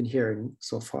what we've been hearing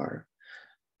so far.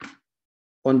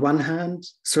 On one hand,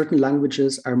 certain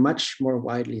languages are much more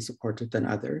widely supported than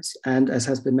others. And as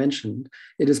has been mentioned,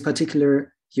 it is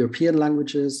particular European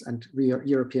languages and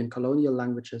European colonial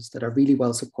languages that are really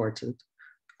well supported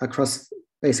across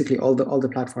basically all the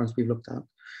platforms we've looked at: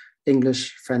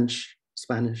 English, French,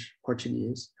 Spanish,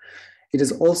 Portuguese. It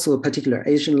is also particular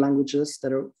Asian languages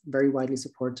that are very widely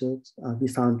supported. We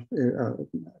found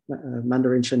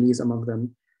Mandarin Chinese among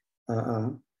them,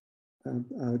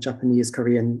 Japanese,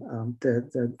 Korean,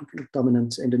 the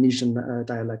dominant Indonesian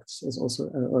dialects is also,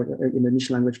 or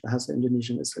Indonesian language, Bahasa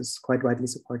Indonesian is quite widely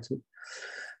supported.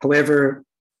 However,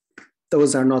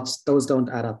 those don't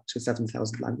add up to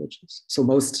 7,000 languages. So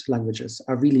most languages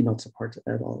are really not supported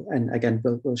at all. And again,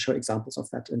 we'll show examples of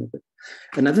that in a bit.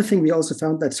 Another thing, we also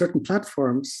found that certain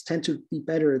platforms tend to be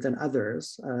better than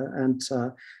others.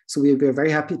 So we're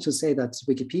very happy to say that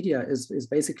Wikipedia is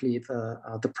basically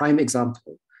the prime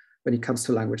example when it comes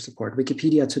to language support.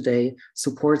 Wikipedia today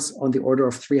supports on the order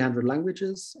of 300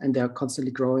 languages, and they're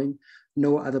constantly growing.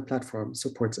 No other platform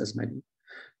supports as many.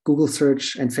 Google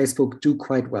Search and Facebook do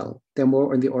quite well. They're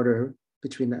more on the order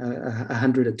between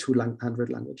 100 and 200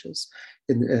 languages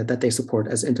that they support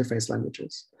as interface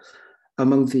languages.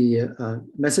 Among the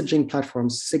messaging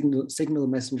platforms, Signal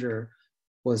Messenger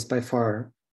was by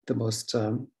far the most,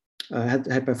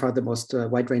 had by far the most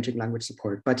wide-ranging language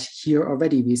support. But here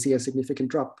already we see a significant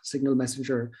drop. Signal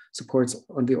Messenger supports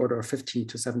on the order of 50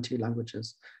 to 70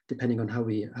 languages, depending on how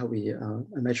we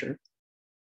measure.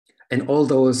 And all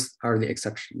those are the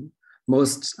exception.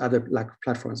 Most other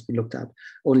platforms we looked at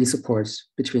only support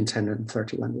between 10 and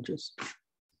 30 languages.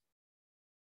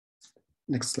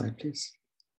 Next slide, please.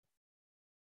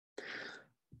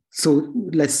 So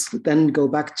let's then go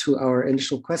back to our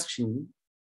initial question: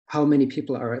 how many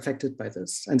people are affected by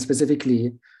this? And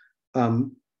specifically,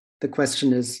 the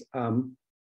question is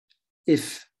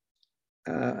if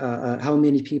how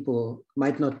many people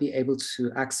might not be able to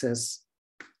access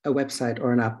a website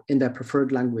or an app in their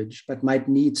preferred language, but might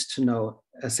need to know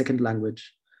a second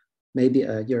language, maybe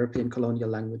a European colonial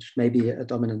language, maybe a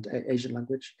dominant Asian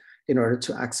language, in order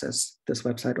to access this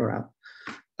website or app.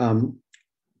 From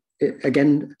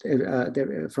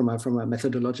a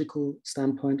methodological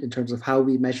standpoint, in terms of how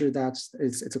we measure that,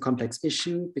 it's a complex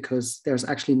issue, because there's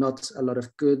actually not a lot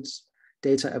of good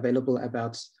data available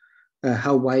about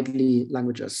how widely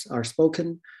languages are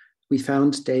spoken. We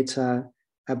found data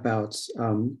about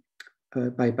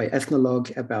by Ethnologue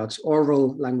about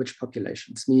oral language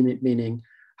populations, meaning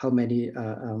how many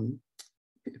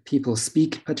people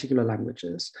speak particular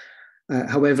languages.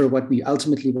 However, what we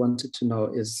ultimately wanted to know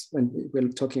is, when we're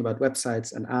talking about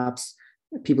websites and apps,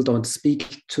 people don't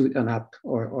speak to an app,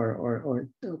 or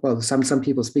well, some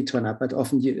people speak to an app, but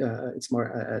often it's more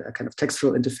a kind of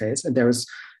textual interface, and there is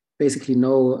basically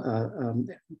no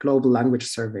global language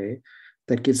survey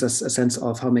that gives us a sense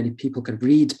of how many people can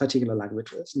read particular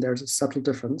languages. And there's a subtle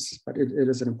difference, but it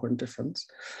is an important difference.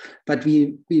 But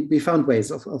we found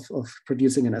ways of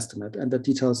producing an estimate, and the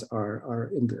details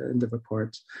are in the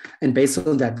report. And based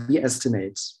on that, we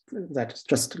estimate that,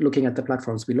 just looking at the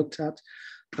platforms we looked at,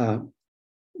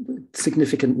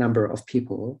 significant number of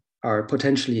people are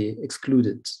potentially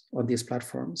excluded on these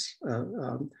platforms.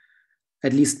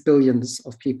 At least billions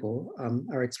of people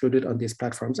are excluded on these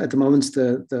platforms. At the moment,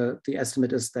 the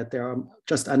estimate is that there are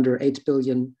just under 8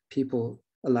 billion people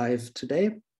alive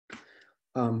today.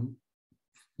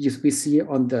 we see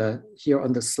here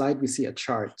on the slide, we see a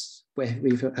chart where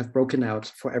we have broken out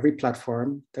for every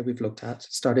platform that we've looked at,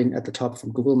 starting at the top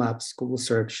from Google Maps, Google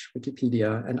Search,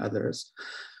 Wikipedia, and others.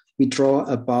 We draw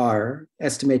a bar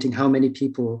estimating how many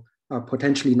people are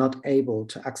potentially not able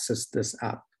to access this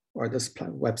app or this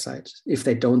website if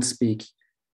they don't speak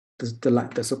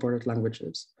the supported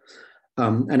languages.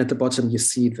 And at the bottom, you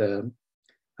see the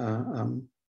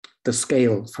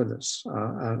scale for this.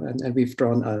 And we've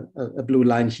drawn a blue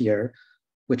line here,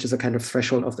 which is a kind of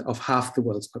threshold of half the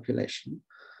world's population.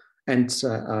 And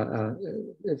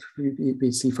if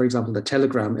we see, for example, the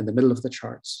Telegram in the middle of the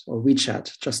charts, or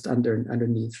WeChat just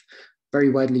underneath,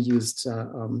 very widely used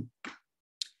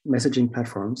messaging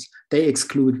platforms. They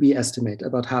exclude, we estimate,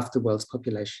 about half the world's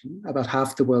population. About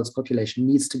half the world's population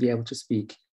needs to be able to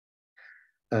speak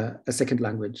a second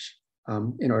language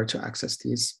in order to access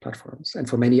these platforms. And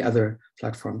for many other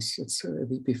platforms,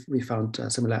 we found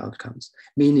similar outcomes,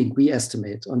 meaning we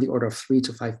estimate on the order of 3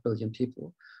 to 5 billion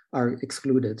people are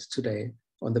excluded today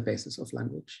on the basis of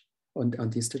language on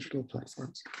these digital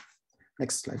platforms.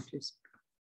 Next slide, please.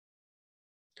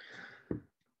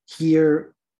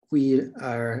 Here we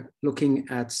are looking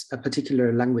at a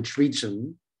particular language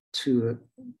region to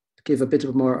give a bit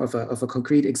more of a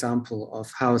concrete example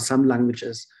of how some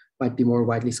languages might be more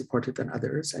widely supported than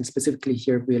others. And specifically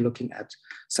here, we're looking at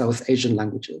South Asian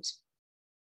languages.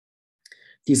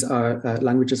 These are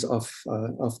languages of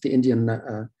the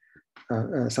Indian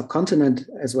subcontinent,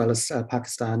 as well as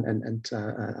Pakistan and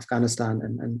Afghanistan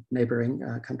and neighboring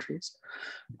countries.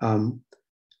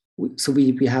 So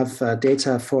we have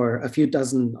data for a few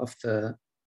dozen of the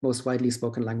most widely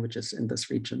spoken languages in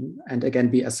this region. And again,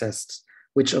 we assessed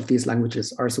which of these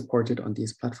languages are supported on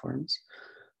these platforms.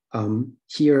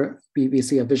 Here we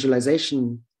see a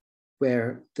visualization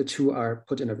where the two are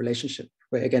put in a relationship,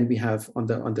 where again, we have on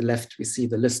the left, we see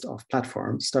the list of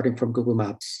platforms starting from Google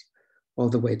Maps all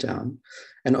the way down.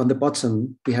 And on the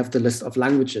bottom, we have the list of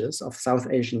languages of South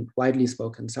Asian, widely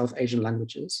spoken South Asian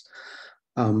languages.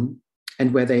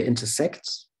 And where they intersect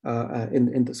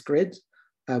in this grid,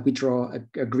 we draw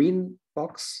a green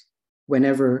box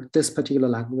whenever this particular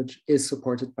language is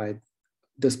supported by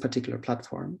this particular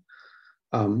platform,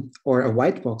 or a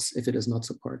white box if it is not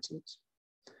supported.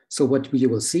 So what you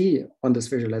will see on this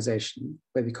visualization,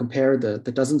 where we compare the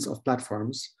dozens of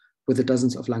platforms with the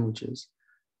dozens of languages,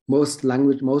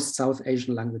 most South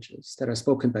Asian languages that are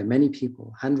spoken by many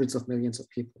people, hundreds of millions of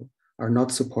people, are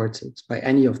not supported by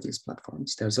any of these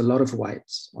platforms. There's a lot of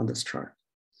whites on this chart.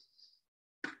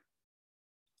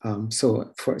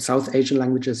 So for South Asian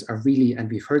languages are really, and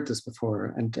we've heard this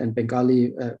before, and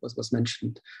Bengali was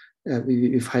mentioned,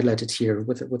 we've highlighted here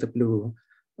with a blue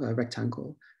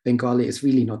rectangle. Bengali is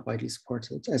really not widely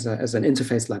supported as an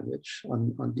interface language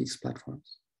on these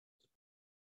platforms.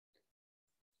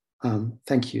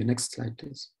 Thank you. Next slide,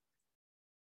 please.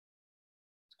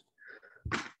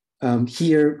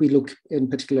 Here we look in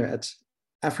particular at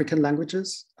African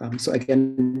languages. So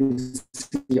again, we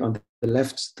see on the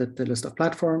left the list of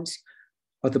platforms.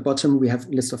 At the bottom, we have a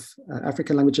list of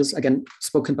African languages, again,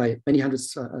 spoken by many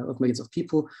hundreds of millions of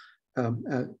people,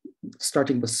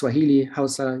 starting with Swahili,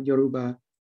 Hausa, Yoruba,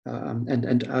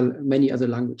 and many other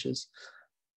languages.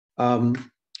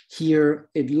 Here,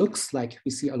 it looks like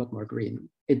we see a lot more green.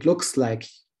 It looks like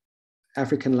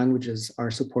African languages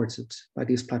are supported by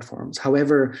these platforms.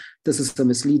 However, this is a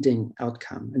misleading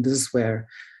outcome. And this is where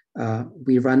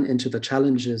we run into the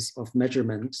challenges of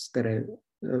measurements that I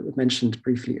mentioned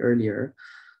briefly earlier.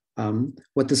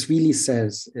 What this really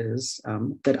says is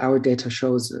that our data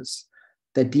shows us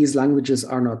that these languages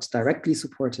are not directly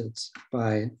supported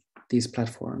by these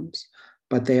platforms,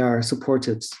 but they are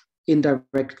supported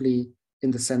indirectly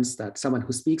in the sense that someone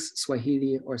who speaks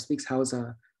Swahili or speaks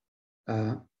Hausa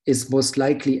is most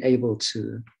likely able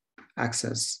to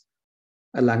access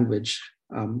a language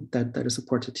that is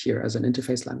supported here as an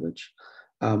interface language.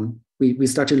 We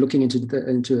started looking into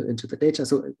the data.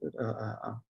 So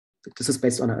this is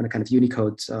based on a kind of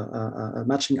Unicode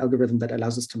matching algorithm that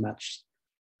allows us to match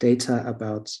data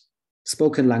about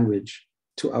spoken language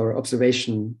to our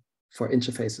observation for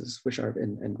interfaces, which are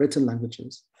in written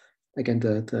languages. Again,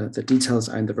 the details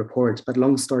are in the report, but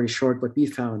long story short, what we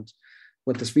found,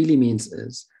 what this really means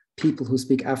is people who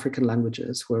speak African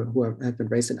languages, who have been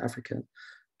raised in Africa,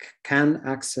 can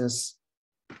access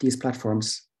these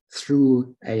platforms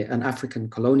through an African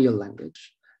colonial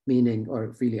language, meaning,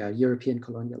 or really a European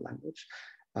colonial language,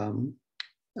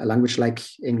 a language like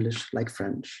English, like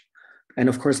French. And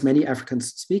of course, many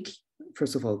Africans speak,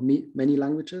 first of all, many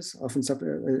languages. Often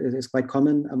it is quite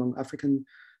common among African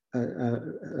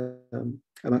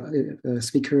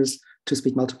speakers to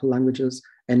speak multiple languages,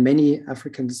 and many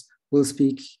Africans will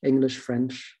speak English,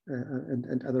 French,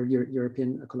 and other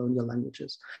European colonial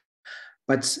languages.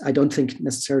 But I don't think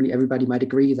necessarily everybody might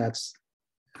agree that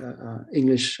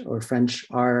English or French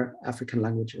are African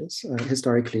languages.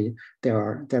 Historically,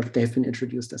 they've been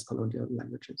introduced as colonial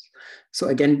languages. So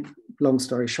again, long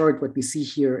story short, what we see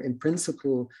here in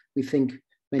principle, we think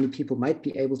many people might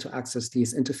be able to access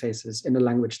these interfaces in a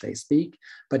language they speak,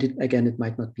 but again, it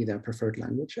might not be their preferred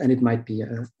language, and it might be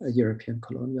a European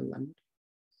colonial language.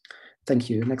 Thank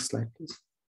you. Next slide, please.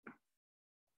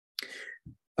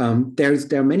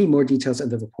 There are many more details in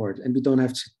the report, and we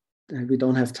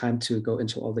don't have time to go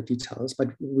into all the details, but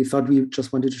we thought we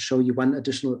just wanted to show you one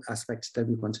additional aspect that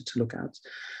we wanted to look at.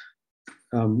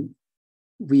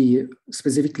 We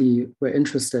specifically were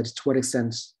interested to what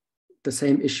extent the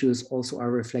same issues also are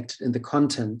reflected in the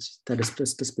content that is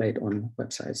displayed on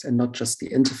websites and not just the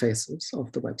interfaces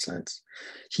of the websites.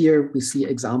 Here we see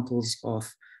examples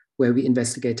of where we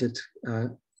investigated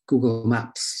Google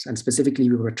Maps, and specifically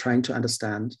we were trying to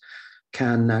understand,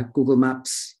 can Google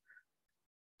Maps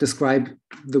describe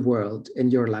the world in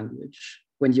your language?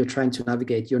 When you're trying to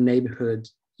navigate your neighborhood,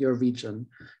 your region,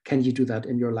 can you do that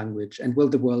in your language? And will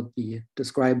the world be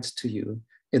described to you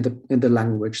in the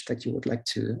language that you would like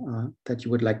to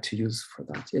use for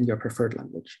that, in your preferred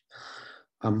language?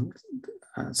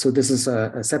 So this is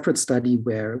a separate study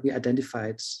where we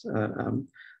identified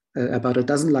about a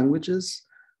dozen languages,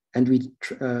 and we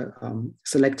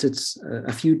selected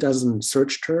a few dozen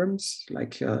search terms,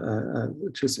 like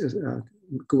which is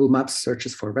Google Maps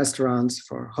searches for restaurants,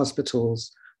 for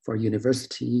hospitals, for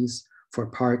universities, for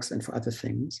parks, and for other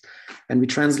things. And we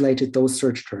translated those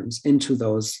search terms into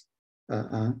those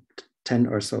 10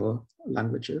 or so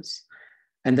languages.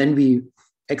 And then we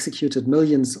executed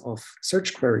millions of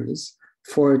search queries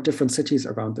for different cities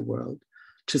around the world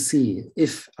to see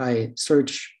if I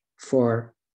search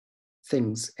for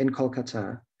things in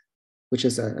Kolkata, which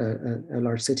is a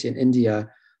large city in India,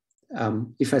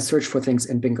 if I search for things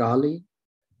in Bengali,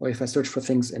 or if I search for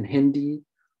things in Hindi,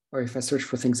 or if I search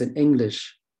for things in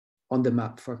English on the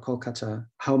map for Kolkata,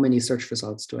 how many search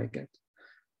results do I get?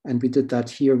 And we did that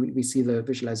here. We see the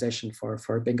visualization for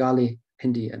Bengali,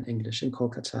 Hindi, and English in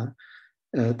Kolkata.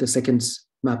 The second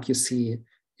map you see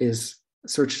is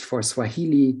searched for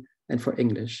Swahili and for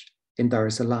English in Dar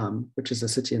es Salaam, which is a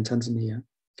city in Tanzania.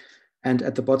 And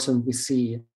at the bottom, we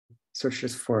see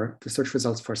the search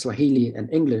results for Swahili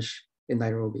and English in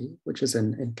Nairobi, which is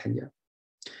in Kenya.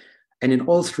 And in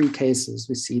all three cases,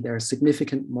 we see there is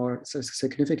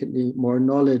significantly more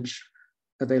knowledge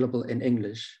available in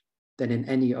English than in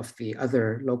any of the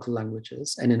other local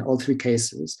languages. And in all three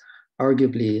cases,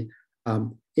 arguably,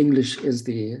 English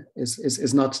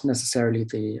is not necessarily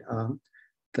the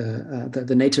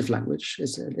native language.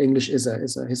 English is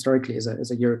historically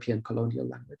a European colonial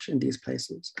language in these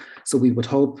places. So we would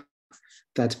hope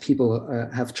that people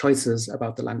have choices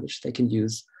about the language they can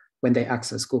use when they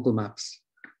access Google Maps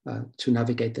to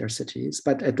navigate their cities.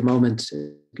 But at the moment,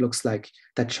 it looks like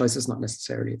that choice is not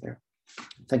necessarily there.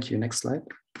 Thank you. Next slide.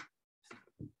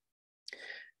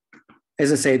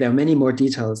 As I say, there are many more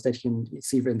details that you can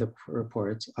see in the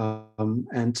report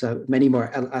and many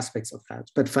more aspects of that.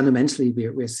 But fundamentally,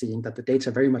 we're seeing that the data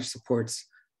very much supports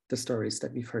the stories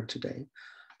that we've heard today.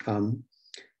 And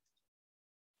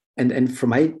from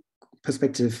my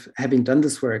perspective, having done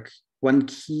this work, one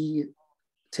key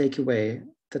takeaway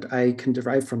that I can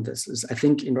derive from this is, I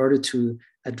think in order to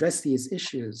address these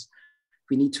issues,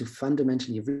 we need to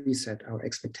fundamentally reset our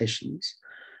expectations.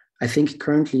 I think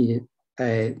currently,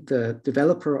 the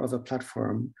developer of a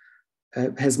platform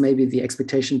has maybe the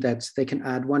expectation that they can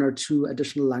add one or two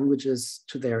additional languages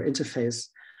to their interface,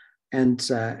 and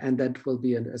that will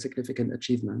be a significant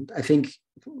achievement. I think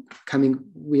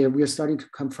we are starting to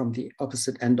come from the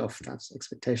opposite end of that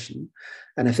expectation,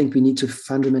 and I think we need to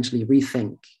fundamentally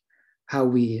rethink how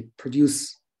we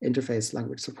produce interface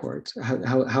language support,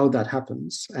 how that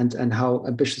happens, and how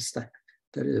ambitious that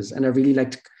is. And I really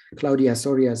liked Claudia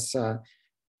Soria's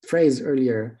phrase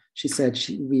earlier. She said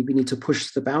we need to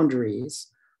push the boundaries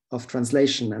of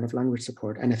translation and of language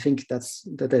support. And I think that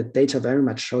the data very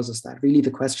much shows us that. Really,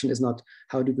 the question is not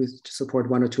how do we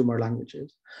support one or two more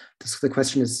languages. The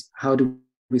question is how do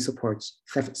we support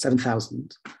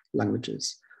 7,000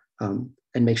 languages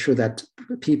and make sure that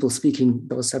people speaking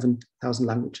those 7,000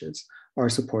 languages are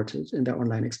supported in their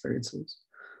online experiences.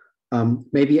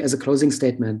 Maybe as a closing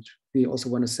statement, we also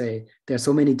want to say there are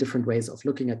so many different ways of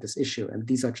looking at this issue, and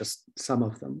these are just some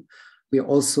of them. We are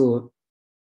also,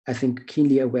 I think,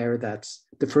 keenly aware that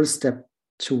the first step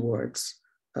towards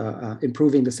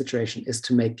improving the situation is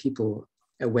to make people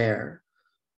aware.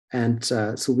 And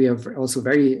so we are also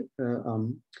very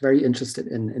interested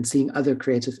in seeing other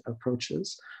creative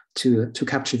approaches to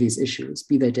capture these issues,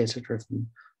 be they data-driven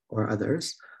or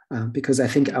others, because I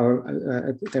think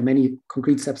there are many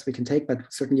concrete steps we can take,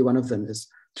 but certainly one of them is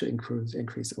to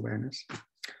increase awareness.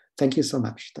 Thank you so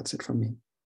much. That's it from me.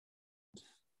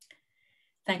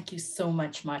 Thank you so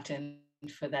much, Martin,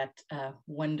 for that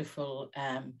wonderful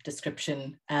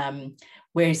description.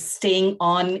 We're staying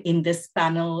on in this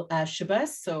panel, Shubha,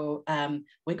 so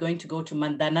we're going to go to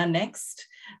Mandana next.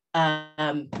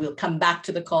 We'll come back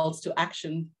to the calls to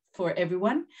action for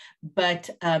everyone, but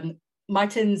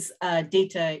Martin's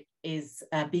data is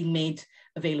being made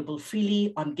available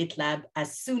freely on GitLab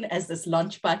as soon as this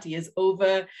launch party is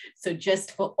over. So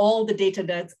just for all the data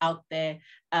nerds out there,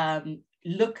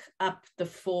 look up the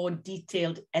 4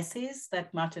 detailed essays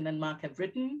that Martin and Mark have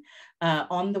written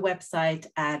on the website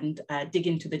and dig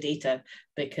into the data,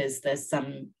 because there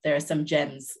are some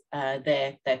gems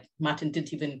there that Martin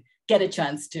didn't even get a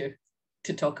chance to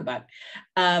talk about.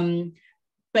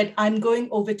 But I'm going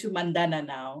over to Mandana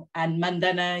now. And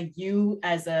Mandana, you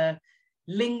as a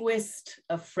linguist,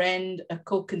 a friend, a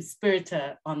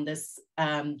co-conspirator on this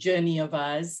journey of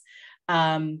ours,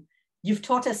 you've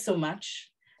taught us so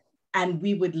much. And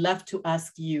we would love to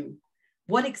ask you,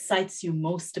 what excites you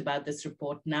most about this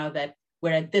report now that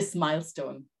we're at this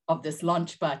milestone of this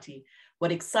launch party?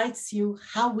 What excites you?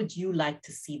 How would you like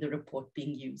to see the report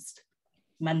being used?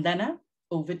 Mandana,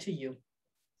 over to you.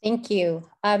 Thank you.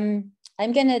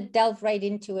 I'm going to delve right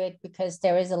into it because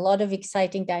there is a lot of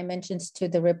exciting dimensions to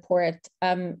the report.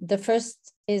 The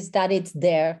first is that it's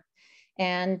there,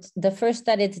 and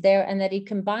that it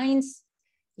combines,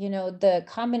 the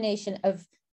combination of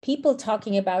people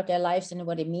talking about their lives and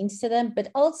what it means to them, but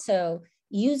also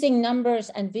using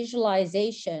numbers and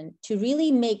visualization to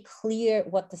really make clear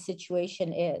what the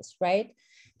situation is, right?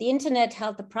 The internet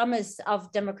held the promise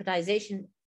of democratization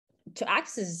to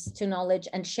access to knowledge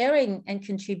and sharing and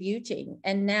contributing.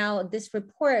 And now this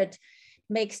report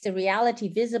makes the reality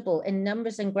visible in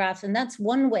numbers and graphs. And that's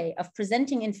one way of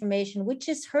presenting information, which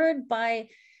is heard by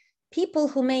people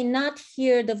who may not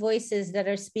hear the voices that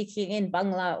are speaking in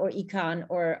Bangla or Ikan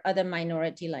or other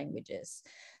minority languages.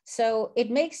 So it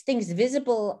makes things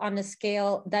visible on a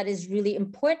scale that is really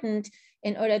important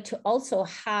in order to also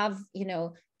have,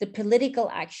 the political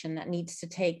action that needs to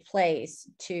take place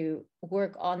to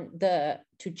work on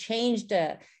to change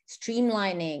the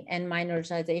streamlining and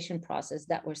minoritization process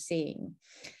that we're seeing.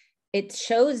 It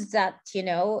shows that,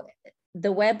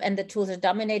 the web and the tools are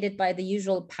dominated by the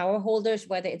usual power holders,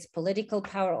 whether it's political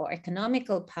power or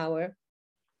economical power.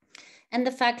 And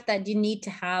the fact that you need to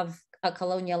have a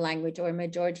colonial language or a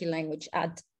majority language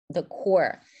at the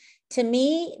core. To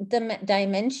me, the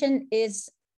dimension is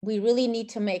we really need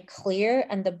to make clear,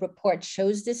 and the report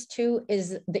shows this too,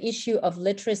 is the issue of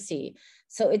literacy.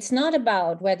 So it's not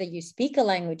about whether you speak a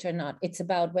language or not, it's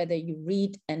about whether you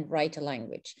read and write a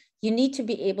language. You need to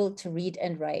be able to read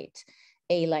and write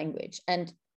a language.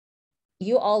 And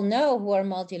you all know who are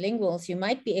multilinguals, you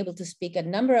might be able to speak a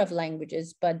number of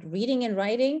languages, but reading and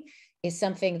writing is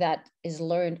something that is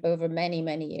learned over many,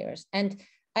 many years. And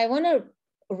I want to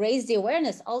raise the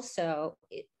awareness also,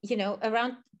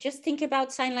 around, just think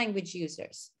about sign language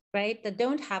users, right? That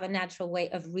don't have a natural way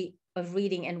of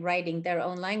reading and writing their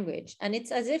own language. And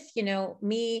it's as if,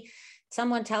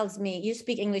 someone tells me, you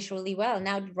speak English really well,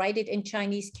 now write it in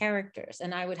Chinese characters.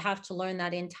 And I would have to learn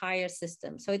that entire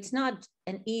system. So it's not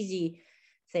an easy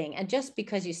thing. And just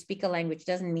because you speak a language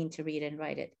doesn't mean to read and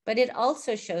write it. But it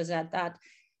also shows that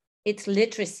it's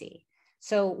literacy.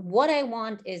 So what I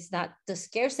want is that the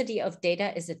scarcity of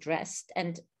data is addressed.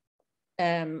 And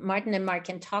Martin and Mark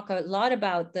can talk a lot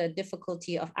about the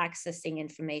difficulty of accessing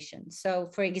information. So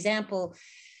for example,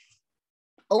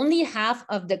 only half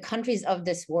of the countries of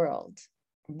this world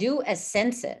do a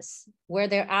census where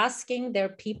they're asking their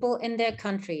people in their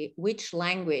country, which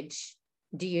language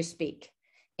do you speak?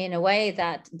 In a way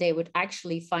that they would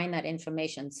actually find that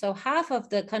information. So half of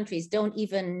the countries don't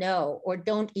even know or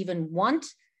don't even want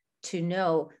to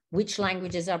know which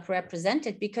languages are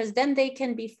represented, because then they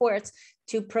can be forced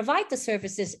to provide the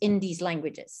services in these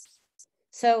languages.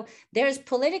 So there's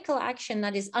political action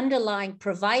that is underlying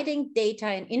providing data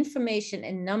and information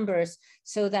and numbers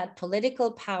so that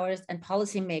political powers and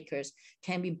policymakers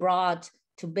can be brought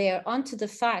to bear onto the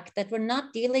fact that we're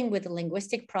not dealing with a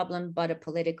linguistic problem, but a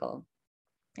political.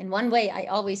 And one way I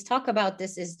always talk about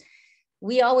this is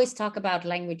we always talk about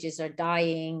languages are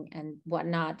dying and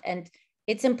whatnot. And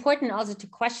it's important also to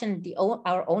question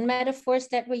our own metaphors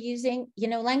that we're using. You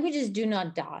know, languages do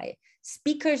not die.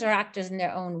 Speakers are actors in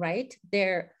their own right.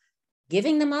 They're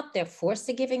giving them up, they're forced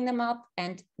to giving them up.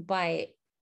 And by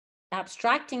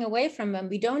abstracting away from them,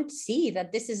 we don't see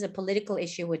that this is a political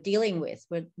issue we're dealing with.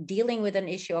 We're dealing with an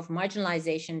issue of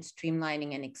marginalization,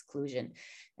 streamlining, and exclusion.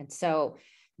 And so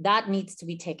that needs to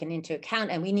be taken into account,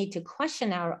 and we need to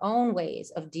question our own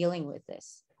ways of dealing with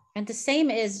this. And the same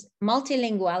is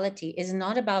multilinguality is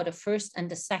not about a first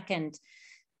and a second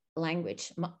language.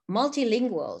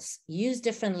 Multilinguals use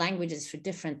different languages for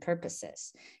different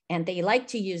purposes, and they like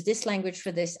to use this language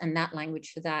for this and that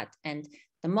language for that. And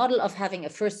the model of having a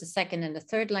first, a second, and a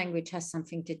third language has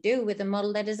something to do with the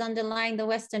model that is underlying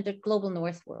the West and the global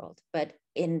North world. But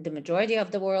in the majority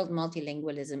of the world,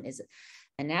 multilingualism is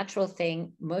a natural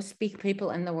thing. Most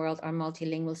people in the world are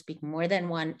multilingual, speak more than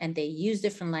one, and they use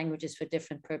different languages for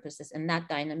different purposes. And that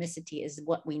dynamicity is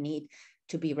what we need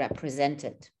to be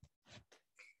represented.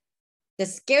 The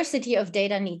scarcity of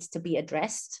data needs to be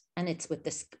addressed, and it's with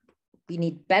this. We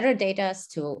need better data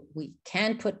so we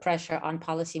can put pressure on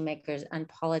policymakers and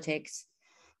politics.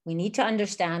 We need to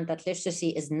understand that literacy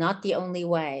is not the only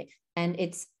way. And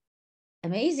it's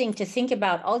amazing to think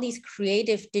about all these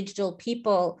creative digital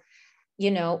people.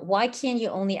 You know, why can't you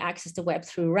only access the web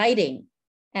through writing?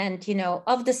 And, you know,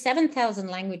 of the 7,000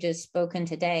 languages spoken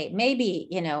today, maybe,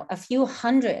 you know, a few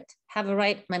hundred have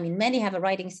many have a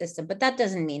writing system, but that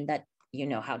doesn't mean that you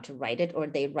know how to write it or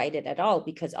they write it at all,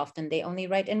 because often they only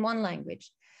write in one language.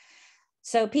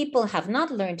 So people have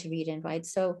not learned to read and write.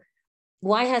 So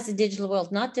why has the digital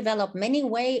world not developed many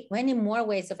more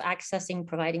ways of accessing,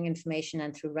 providing information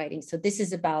and through writing? So this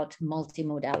is about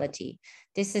multimodality.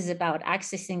 This is about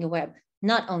accessing the web,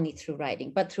 not only through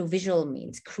writing, but through visual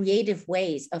means, creative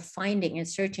ways of finding and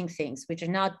searching things which are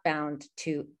not bound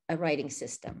to a writing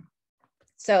system.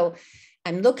 So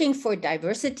I'm looking for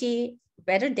diversity,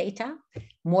 better data,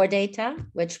 more data,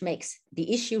 which makes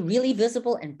the issue really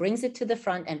visible and brings it to the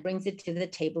front and brings it to the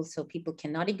table so people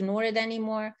cannot ignore it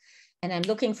anymore. And I'm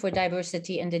looking for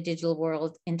diversity in the digital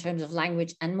world in terms of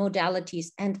language and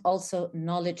modalities, and also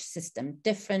knowledge system,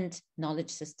 different knowledge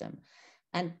system.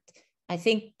 And I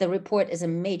think the report is a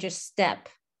major step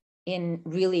in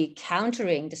really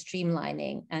countering the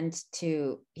streamlining and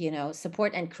to, you know,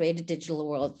 support and create a digital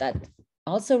world that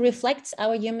also reflects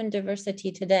our human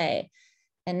diversity today,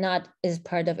 and not is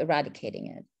part of eradicating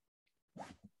it.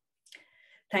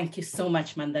 Thank you so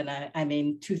much, Mandana. I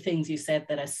mean, two things you said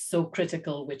that are so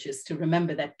critical, which is to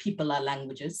remember that people are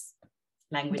languages.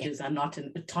 Languages are not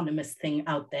an autonomous thing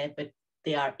out there, but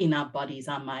they are in our bodies,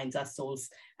 our minds, our souls,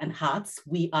 and hearts.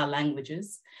 We are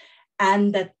languages,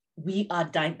 and that we are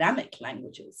dynamic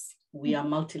languages. We are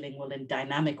multilingual in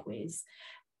dynamic ways,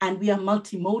 and we are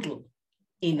multimodal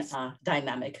in our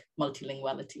dynamic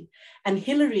multilinguality. And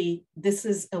Hilary, this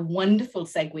is a wonderful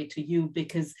segue to you,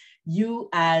 because you,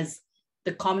 as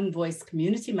the Common Voice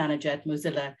Community Manager at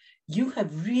Mozilla, you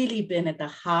have really been at the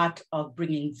heart of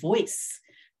bringing voice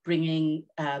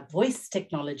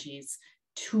technologies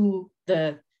to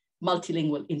the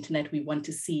multilingual internet we want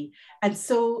to see. And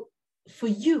so for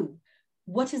you,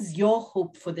 what is your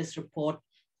hope for this report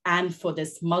and for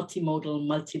this multimodal,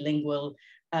 multilingual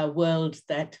world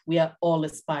that we are all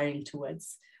aspiring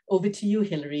towards? Over to you,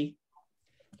 Hilary.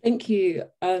 Thank you.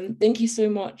 Thank you so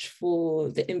much for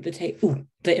the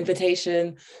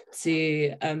invitation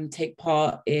to take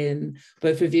part in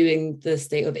both reviewing the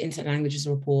State of Internet Languages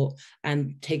report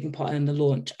and taking part in the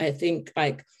launch. I think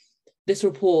this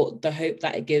report, the hope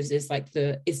that it gives is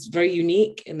it's very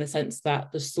unique in the sense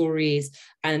that the stories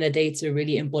and the data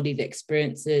really embody the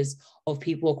experiences of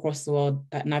people across the world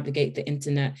that navigate the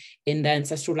internet in their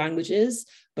ancestral languages,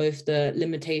 both the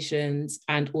limitations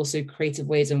and also creative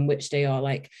ways in which they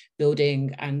are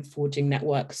building and forging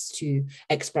networks to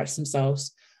express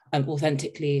themselves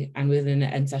authentically and within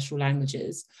their ancestral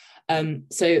languages.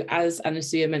 So as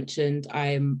Anasuya mentioned,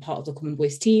 I'm part of the Common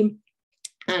Voice team.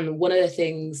 And one of the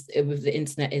things with the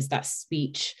internet is that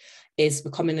speech is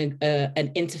becoming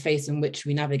an interface in which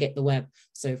we navigate the web.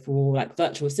 So for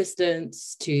virtual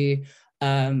assistants to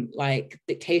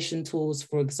dictation tools,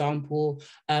 for example,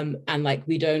 and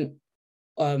we're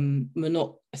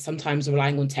not sometimes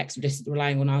relying on text, we're just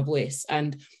relying on our voice.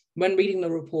 And when reading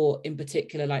the report, in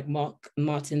particular,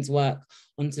 Martin's work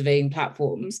on surveying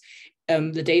platforms,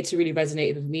 the data really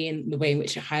resonated with me in the way in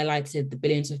which it highlighted the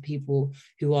billions of people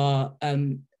who are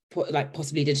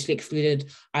possibly digitally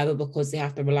excluded, either because they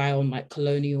have to rely on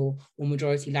colonial or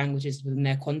majority languages within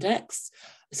their context.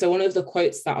 So one of the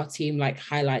quotes that our team like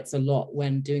highlights a lot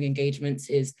when doing engagements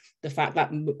is the fact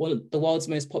that one of the world's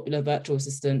most popular virtual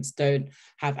assistants don't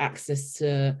have access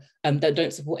to, that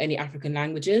don't support any African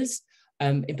languages,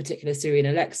 in particular Siri and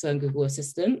Alexa and Google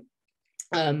Assistant.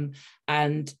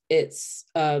 And it's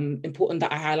important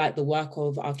that I highlight the work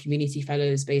of our community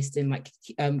fellows based in like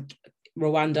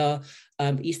Rwanda,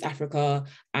 East Africa,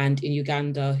 and in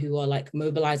Uganda, who are like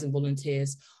mobilizing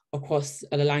volunteers across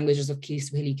the languages of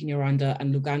Kiswahili, Kinyarwanda,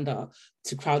 and Luganda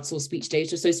to crowdsource speech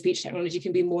data so speech technology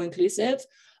can be more inclusive,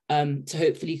 to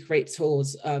hopefully create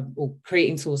tools or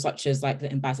creating tools such as like the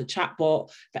Ambassador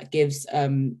chatbot that gives,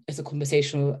 it's a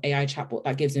conversational AI chatbot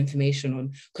that gives information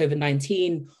on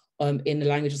COVID-19 in the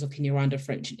languages of Kinyarwanda,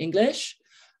 French, and English.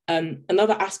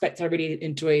 Another aspect I really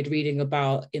enjoyed reading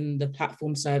about in the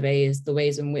platform survey is the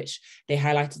ways in which they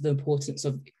highlighted the importance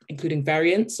of including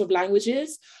variants of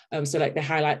languages. So like they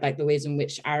highlight like the ways in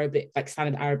which Arabic, like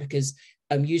standard Arabic is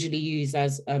usually used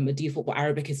as a default, but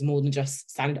Arabic is more than just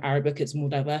standard Arabic, it's more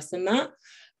diverse than that.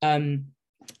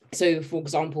 So for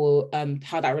example,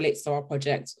 how that relates to our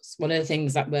project, one of the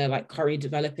things that we're like currently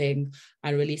developing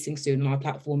and releasing soon on our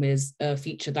platform is a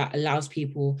feature that allows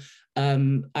people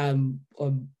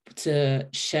to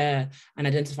share and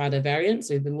identify their variants.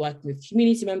 So we've been working with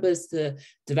community members to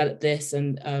develop this,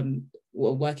 and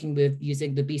we're working with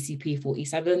using the BCP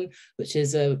 47, which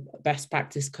is a best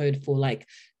practice code for like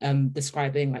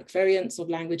describing like variants of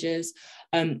languages.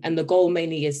 And the goal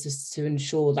mainly is just to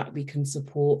ensure that we can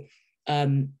support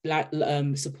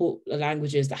support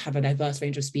languages that have a diverse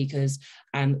range of speakers,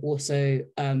 and also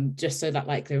just so that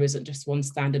like there isn't just one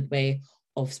standard way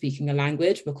of speaking a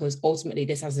language, because ultimately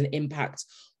this has an impact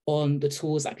on the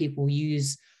tools that people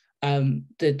use,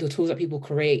 the tools that people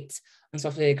create and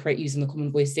software they create using the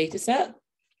Common Voice dataset.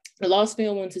 The last thing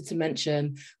I wanted to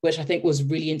mention, which I think was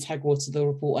really integral to the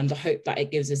report and the hope that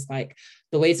it gives, is like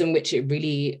the ways in which it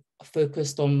really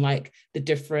focused on like the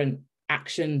different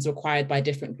actions required by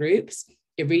different groups.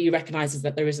 It really recognizes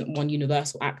that there isn't one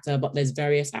universal actor, but there's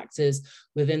various actors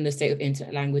within the state of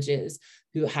internet languages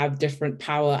who have different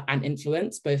power and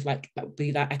influence, both like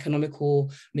be that economical,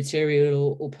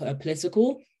 material, or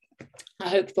political. I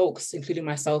hope folks, including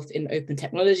myself in open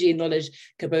technology and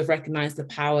knowledge, can both recognize the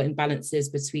power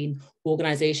imbalances between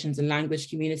organizations and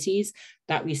language communities,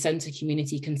 that we center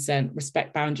community consent,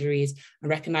 respect boundaries,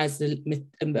 and recognize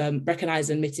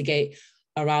and mitigate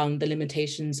around the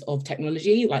limitations of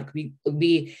technology. Like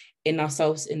we in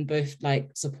ourselves in both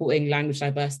like supporting language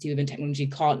diversity within technology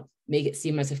can't make it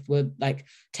seem as if we're like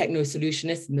techno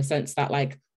solutionists, in the sense that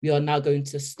like we are now going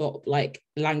to stop like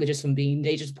languages from being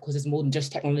endangered because it's more than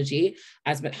just technology,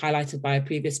 as been highlighted by a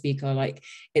previous speaker, like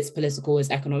it's political, it's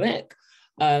economic.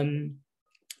 And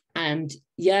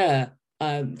yeah,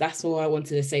 that's all I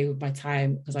wanted to say with my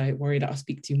time, because I worry that I'll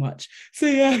speak too much. So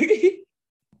yeah.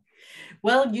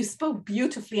 Well, you spoke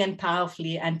beautifully and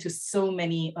powerfully, and to so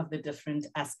many of the different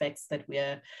aspects that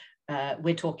we're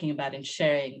talking about and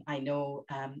sharing. I know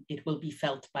it will be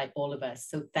felt by all of us.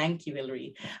 So thank you,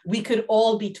 Hilary. We could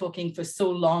all be talking for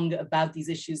so long about these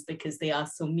issues because they are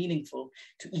so meaningful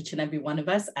to each and every one of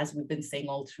us, as we've been saying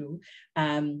all through.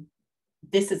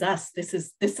 This is us. This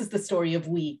is the story of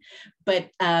we.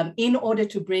 But in order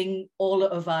to bring all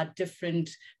of our different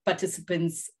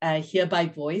participants here by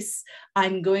voice,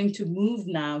 I'm going to move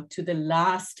now to the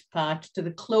last part, to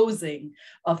the closing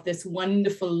of this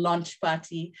wonderful launch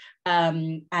party.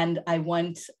 And I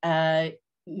want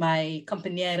my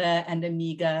compañera and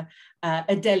amiga,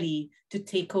 Adeli, to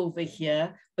take over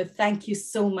here. But thank you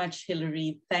so much,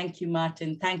 Hilary. Thank you,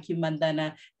 Martin. Thank you,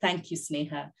 Mandana. Thank you,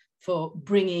 Sneha, for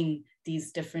bringing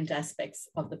these different aspects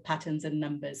of the patterns and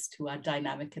numbers to our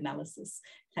dynamic analysis.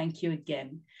 Thank you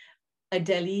again.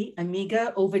 Adeli,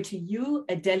 amiga, over to you.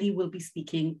 Adeli will be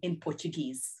speaking in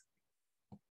Portuguese.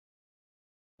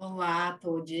 Olá a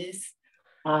todos.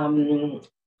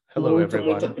 Hello,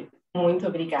 everyone. Muito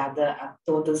obrigada a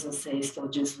todos vocês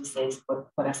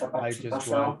por essa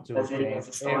participação, trazerem as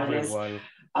histórias,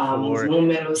 os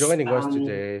números, joining us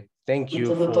today. Thank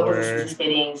you todas essas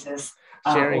experiências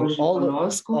sharing hoje all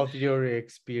conosco. of your E o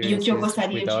experiences que eu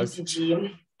gostaria with de us.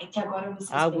 pedir é que agora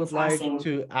vocês I would like pensassem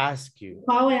to ask you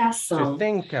qual é a ação to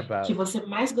think about que você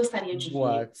mais gostaria de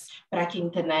ver para que a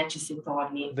internet se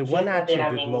torne the one action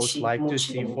you'd most verdadeiramente like to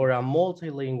see multilingual. for a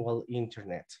multilingual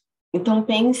internet. Então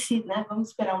pense, né? Vamos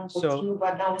esperar pouquinho,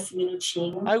 guardar esse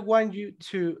minutinho. I want you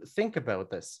to think about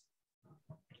this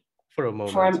for a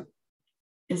moment.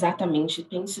 Exatamente,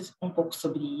 pense pouco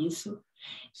sobre isso.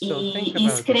 So think E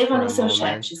about escreva no this for seu a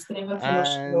moment chat, escreva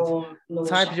aqui no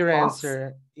type chat your box.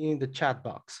 answer in the chat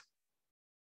box.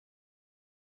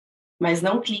 Mas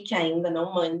não clique ainda,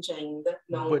 não mande ainda,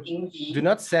 não But envie. do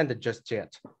not send it just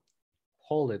yet.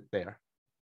 Hold it there.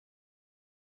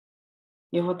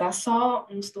 Eu vou dar só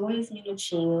uns 2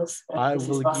 minutinhos para I que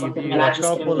vocês will possam give you terminar a de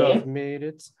couple of escrever.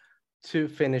 minutes to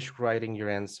finish writing your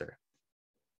answer.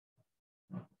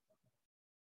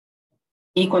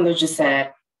 E quando eu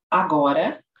disser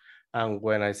agora, And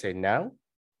when I say now,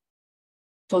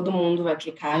 todo mundo vai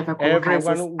clicar e vai colocar as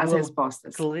everyone will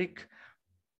respostas. click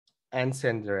and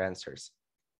send their answers.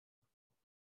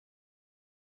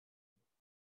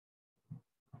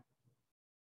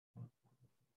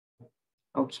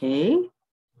 Ok.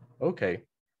 Okay.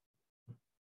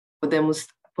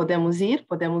 Podemos ir?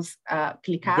 Podemos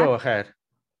clicar? Go ahead.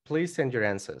 Please send your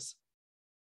answers.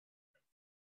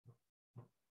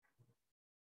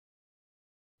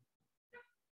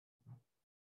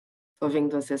 Estou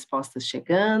vendo as respostas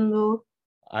chegando.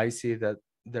 I see that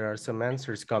there are some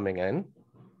answers coming in.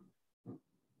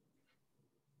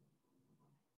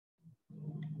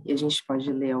 E a gente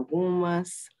pode ler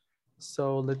algumas.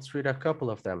 So let's read a couple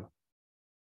of them.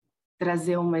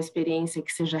 Trazer uma experiência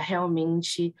que seja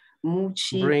realmente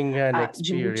Bring an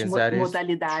de experience that is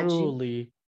multimodalidade.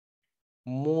 truly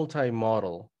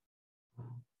multimodal.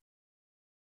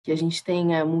 Que a gente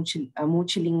tenha a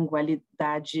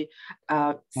multilingualidade,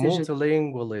 seja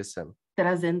Multilingualism.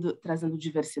 trazendo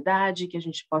diversidade, que a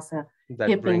gente possa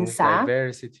That brings repensar.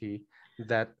 diversity,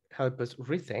 that help us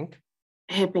rethink.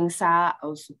 Repensar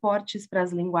os suportes para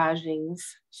as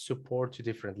linguagens. Support to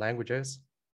different languages.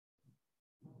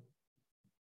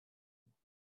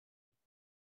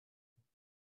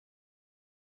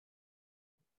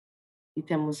 E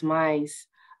temos mais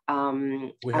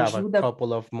We have ajuda, a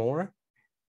couple of more.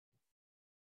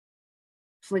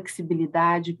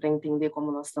 flexibilidade para entender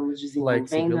como nós estamos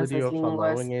desenvolvendo essas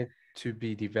línguas. Allowing it to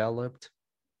be developed.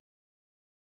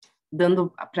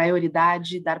 Dar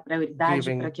prioridade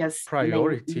para que as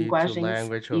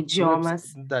linguagens e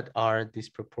idiomas that are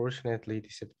disproportionately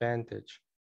disadvantaged.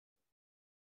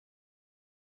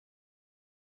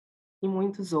 E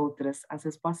muitas outras. As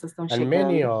respostas estão And chegando.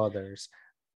 many others.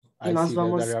 E nós see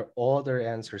vamos, that there are other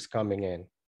answers coming in.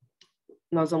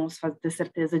 Nós vamos ter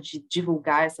certeza de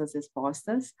divulgar essas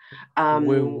respostas.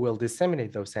 We will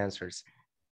disseminate those answers.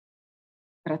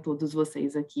 Para todos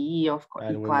vocês aqui, e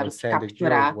claro, will send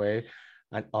capturar. It your way,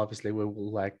 and obviously we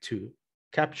would like to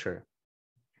capture.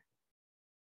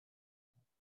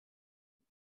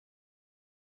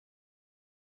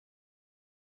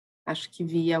 Acho que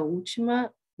vi a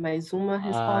última, mais uma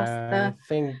resposta. I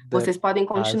think that Vocês podem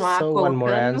continuar I saw one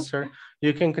more colocando. answer.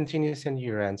 You can continue sending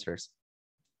your answers.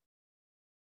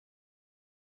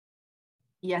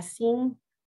 E assim,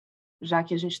 já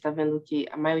que a gente está vendo que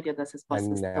a maioria das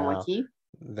respostas estão aqui,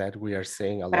 that we are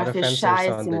seeing a lot para of fechar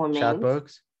answers on esse the momento, chat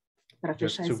box, para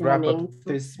just fechar to esse wrap momento, up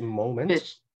this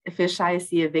moment, fechar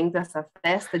esse evento, essa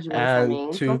festa de and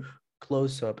lançamento, to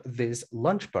close up this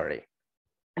lunch party.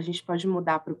 A gente pode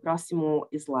mudar para o próximo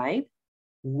slide.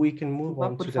 We can move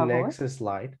on to the next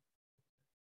slide.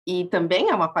 E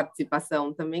também é uma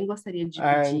participação, também gostaria de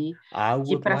pedir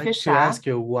que para fechar,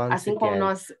 assim como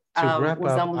nós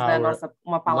usamos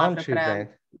uma palavra para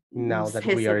nos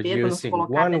receber, para nos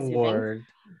colocar nesse evento,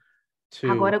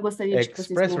 agora eu gostaria de que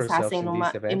vocês pensassem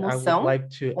numa emoção,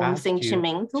 um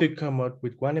sentimento,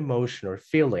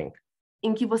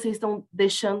 em que vocês estão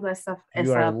deixando essa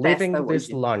festa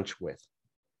hoje.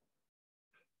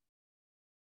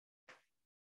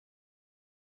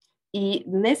 E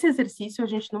nesse exercício a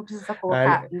gente não precisa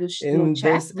colocar no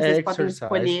chat, vocês podem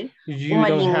escolher uma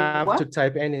língua,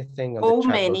 ou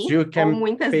many, ou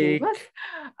muitas línguas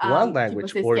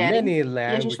que vocês querem, e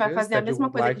a gente vai fazer a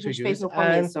mesma coisa que a gente fez no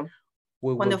começo.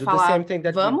 Quando eu falar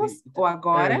vamos ou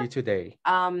agora, nós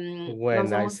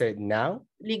vamos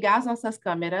ligar as nossas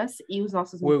câmeras e os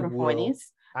nossos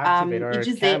microfones e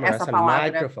dizer essa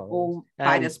palavra ou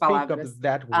várias palavras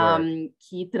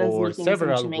que transmitem o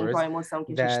sentimento ou a emoção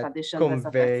que a gente está deixando nessa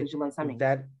festa de lançamento.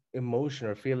 That emotion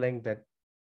or feeling that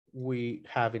we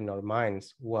have in our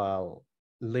minds while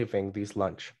living this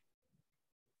lunch.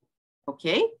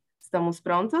 Ok? Estamos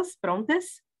prontos?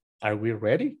 Prontas? Are we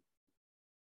ready?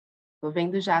 Estou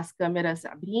vendo já as câmeras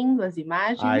abrindo, as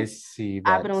imagens. I see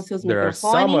that Abram seus there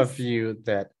microfones. are some of you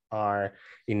that are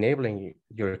enabling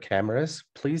your cameras.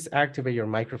 Please activate your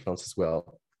microphones as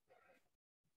well.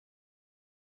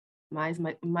 Mais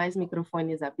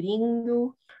microfones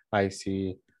abrindo. I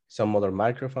see some other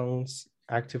microphones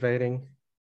activating.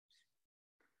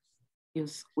 E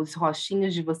os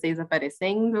rostinhos de vocês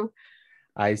aparecendo.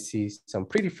 I see some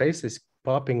pretty faces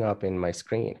popping up in my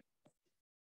screen.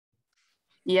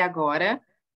 E agora,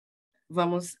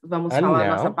 vamos falar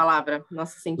nossa palavra,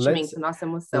 nosso sentimento, nossa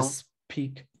emoção.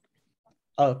 pick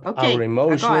up our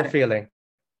emotional feeling.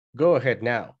 Go ahead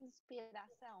now.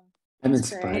 I'm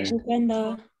inspired.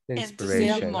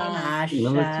 Inspiration.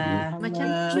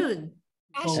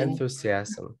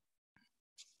 Enthusiasm.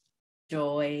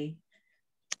 Joy.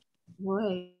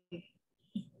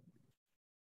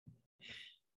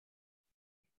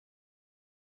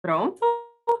 Pronto?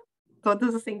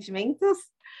 Todos os sentimentos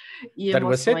e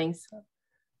emoções.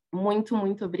 Muito,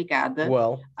 muito obrigada.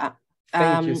 Well,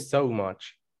 thank you so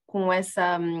much. Com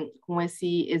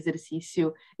esse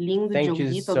exercício lindo de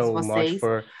ouvir todos vocês. Thank you so much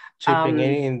for chipping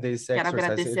in this exercise. Quero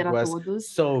agradecer a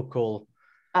todos. So cool.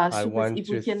 I want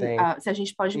to thank se a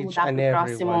gente pode mudar para o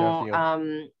próximo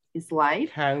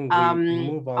slide. Can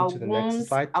we move on to the next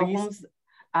slide, please?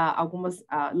 Algumas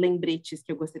lembretes que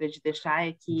eu gostaria de deixar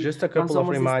é que Just a couple of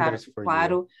reminders for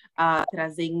you.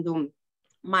 Trazendo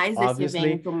mais desse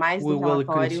evento, mais do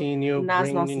relatório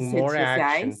nas nossas redes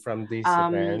sociais.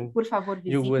 Por favor,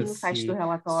 visitem o site do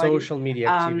relatório.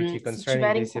 Se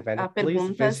tiverem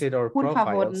perguntas, por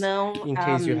favor, não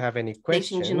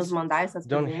deixem de nos mandar essas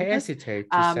perguntas. E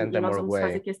nós vamos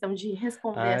fazer questão de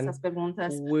responder essas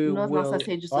perguntas nas nossas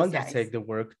redes sociais.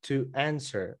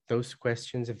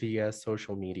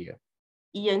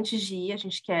 E antes de ir, a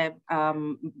gente quer,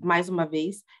 mais uma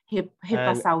vez,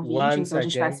 repassar o vídeo. Então, a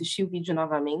gente vai assistir o vídeo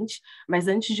novamente. Mas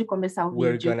antes de começar o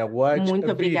vídeo, muito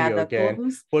obrigada a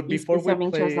todos,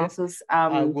 especialmente aos nossos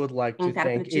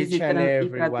intérpretes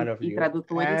e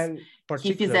tradutores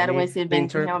que fizeram esse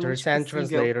evento realmente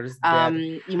possível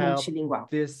e multilingual.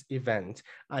 This event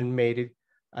and made it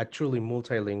a truly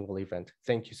multilingual event.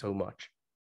 Thank you so much.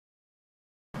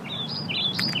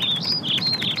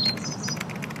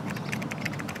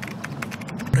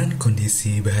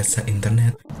 Kondisi bahasa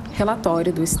internet.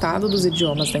 Relatório do estado dos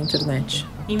idiomas da internet.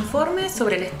 Informe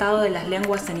sobre el estado de las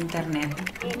lenguas en internet.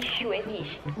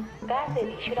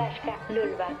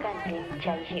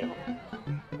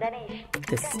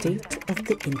 The state of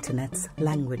the internet's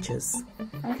languages.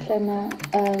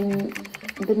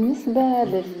 بالنسبة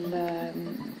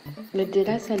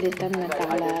للدراسة اللي تمت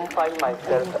على find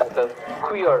myself as a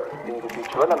queer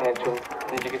individual. আমি একজন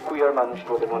নিজেকে queer মানুষ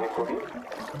বলে মনে করি।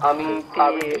 আমি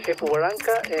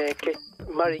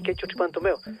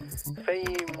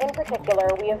In particular,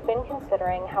 we have been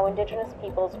considering how indigenous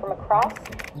peoples from across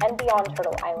and beyond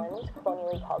Turtle Island,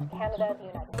 colonially called Canada, the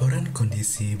United States. Laporan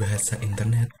kondisi bahasa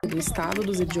internet. Do estado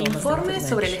dos idiomas Informe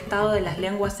sobre el estado de las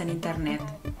lenguas en internet.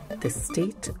 The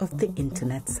state of the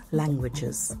internet's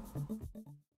languages.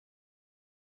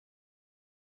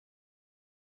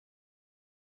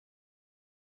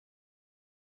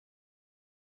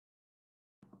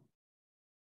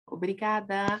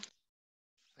 Obrigada.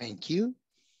 Thank you.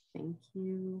 Thank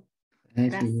you.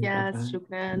 Gracias,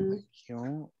 shukran.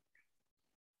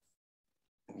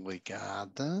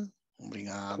 Obrigada.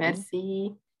 Obrigado.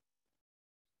 Merci.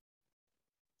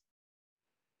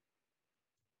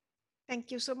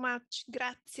 Thank you so much.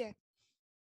 Grazie.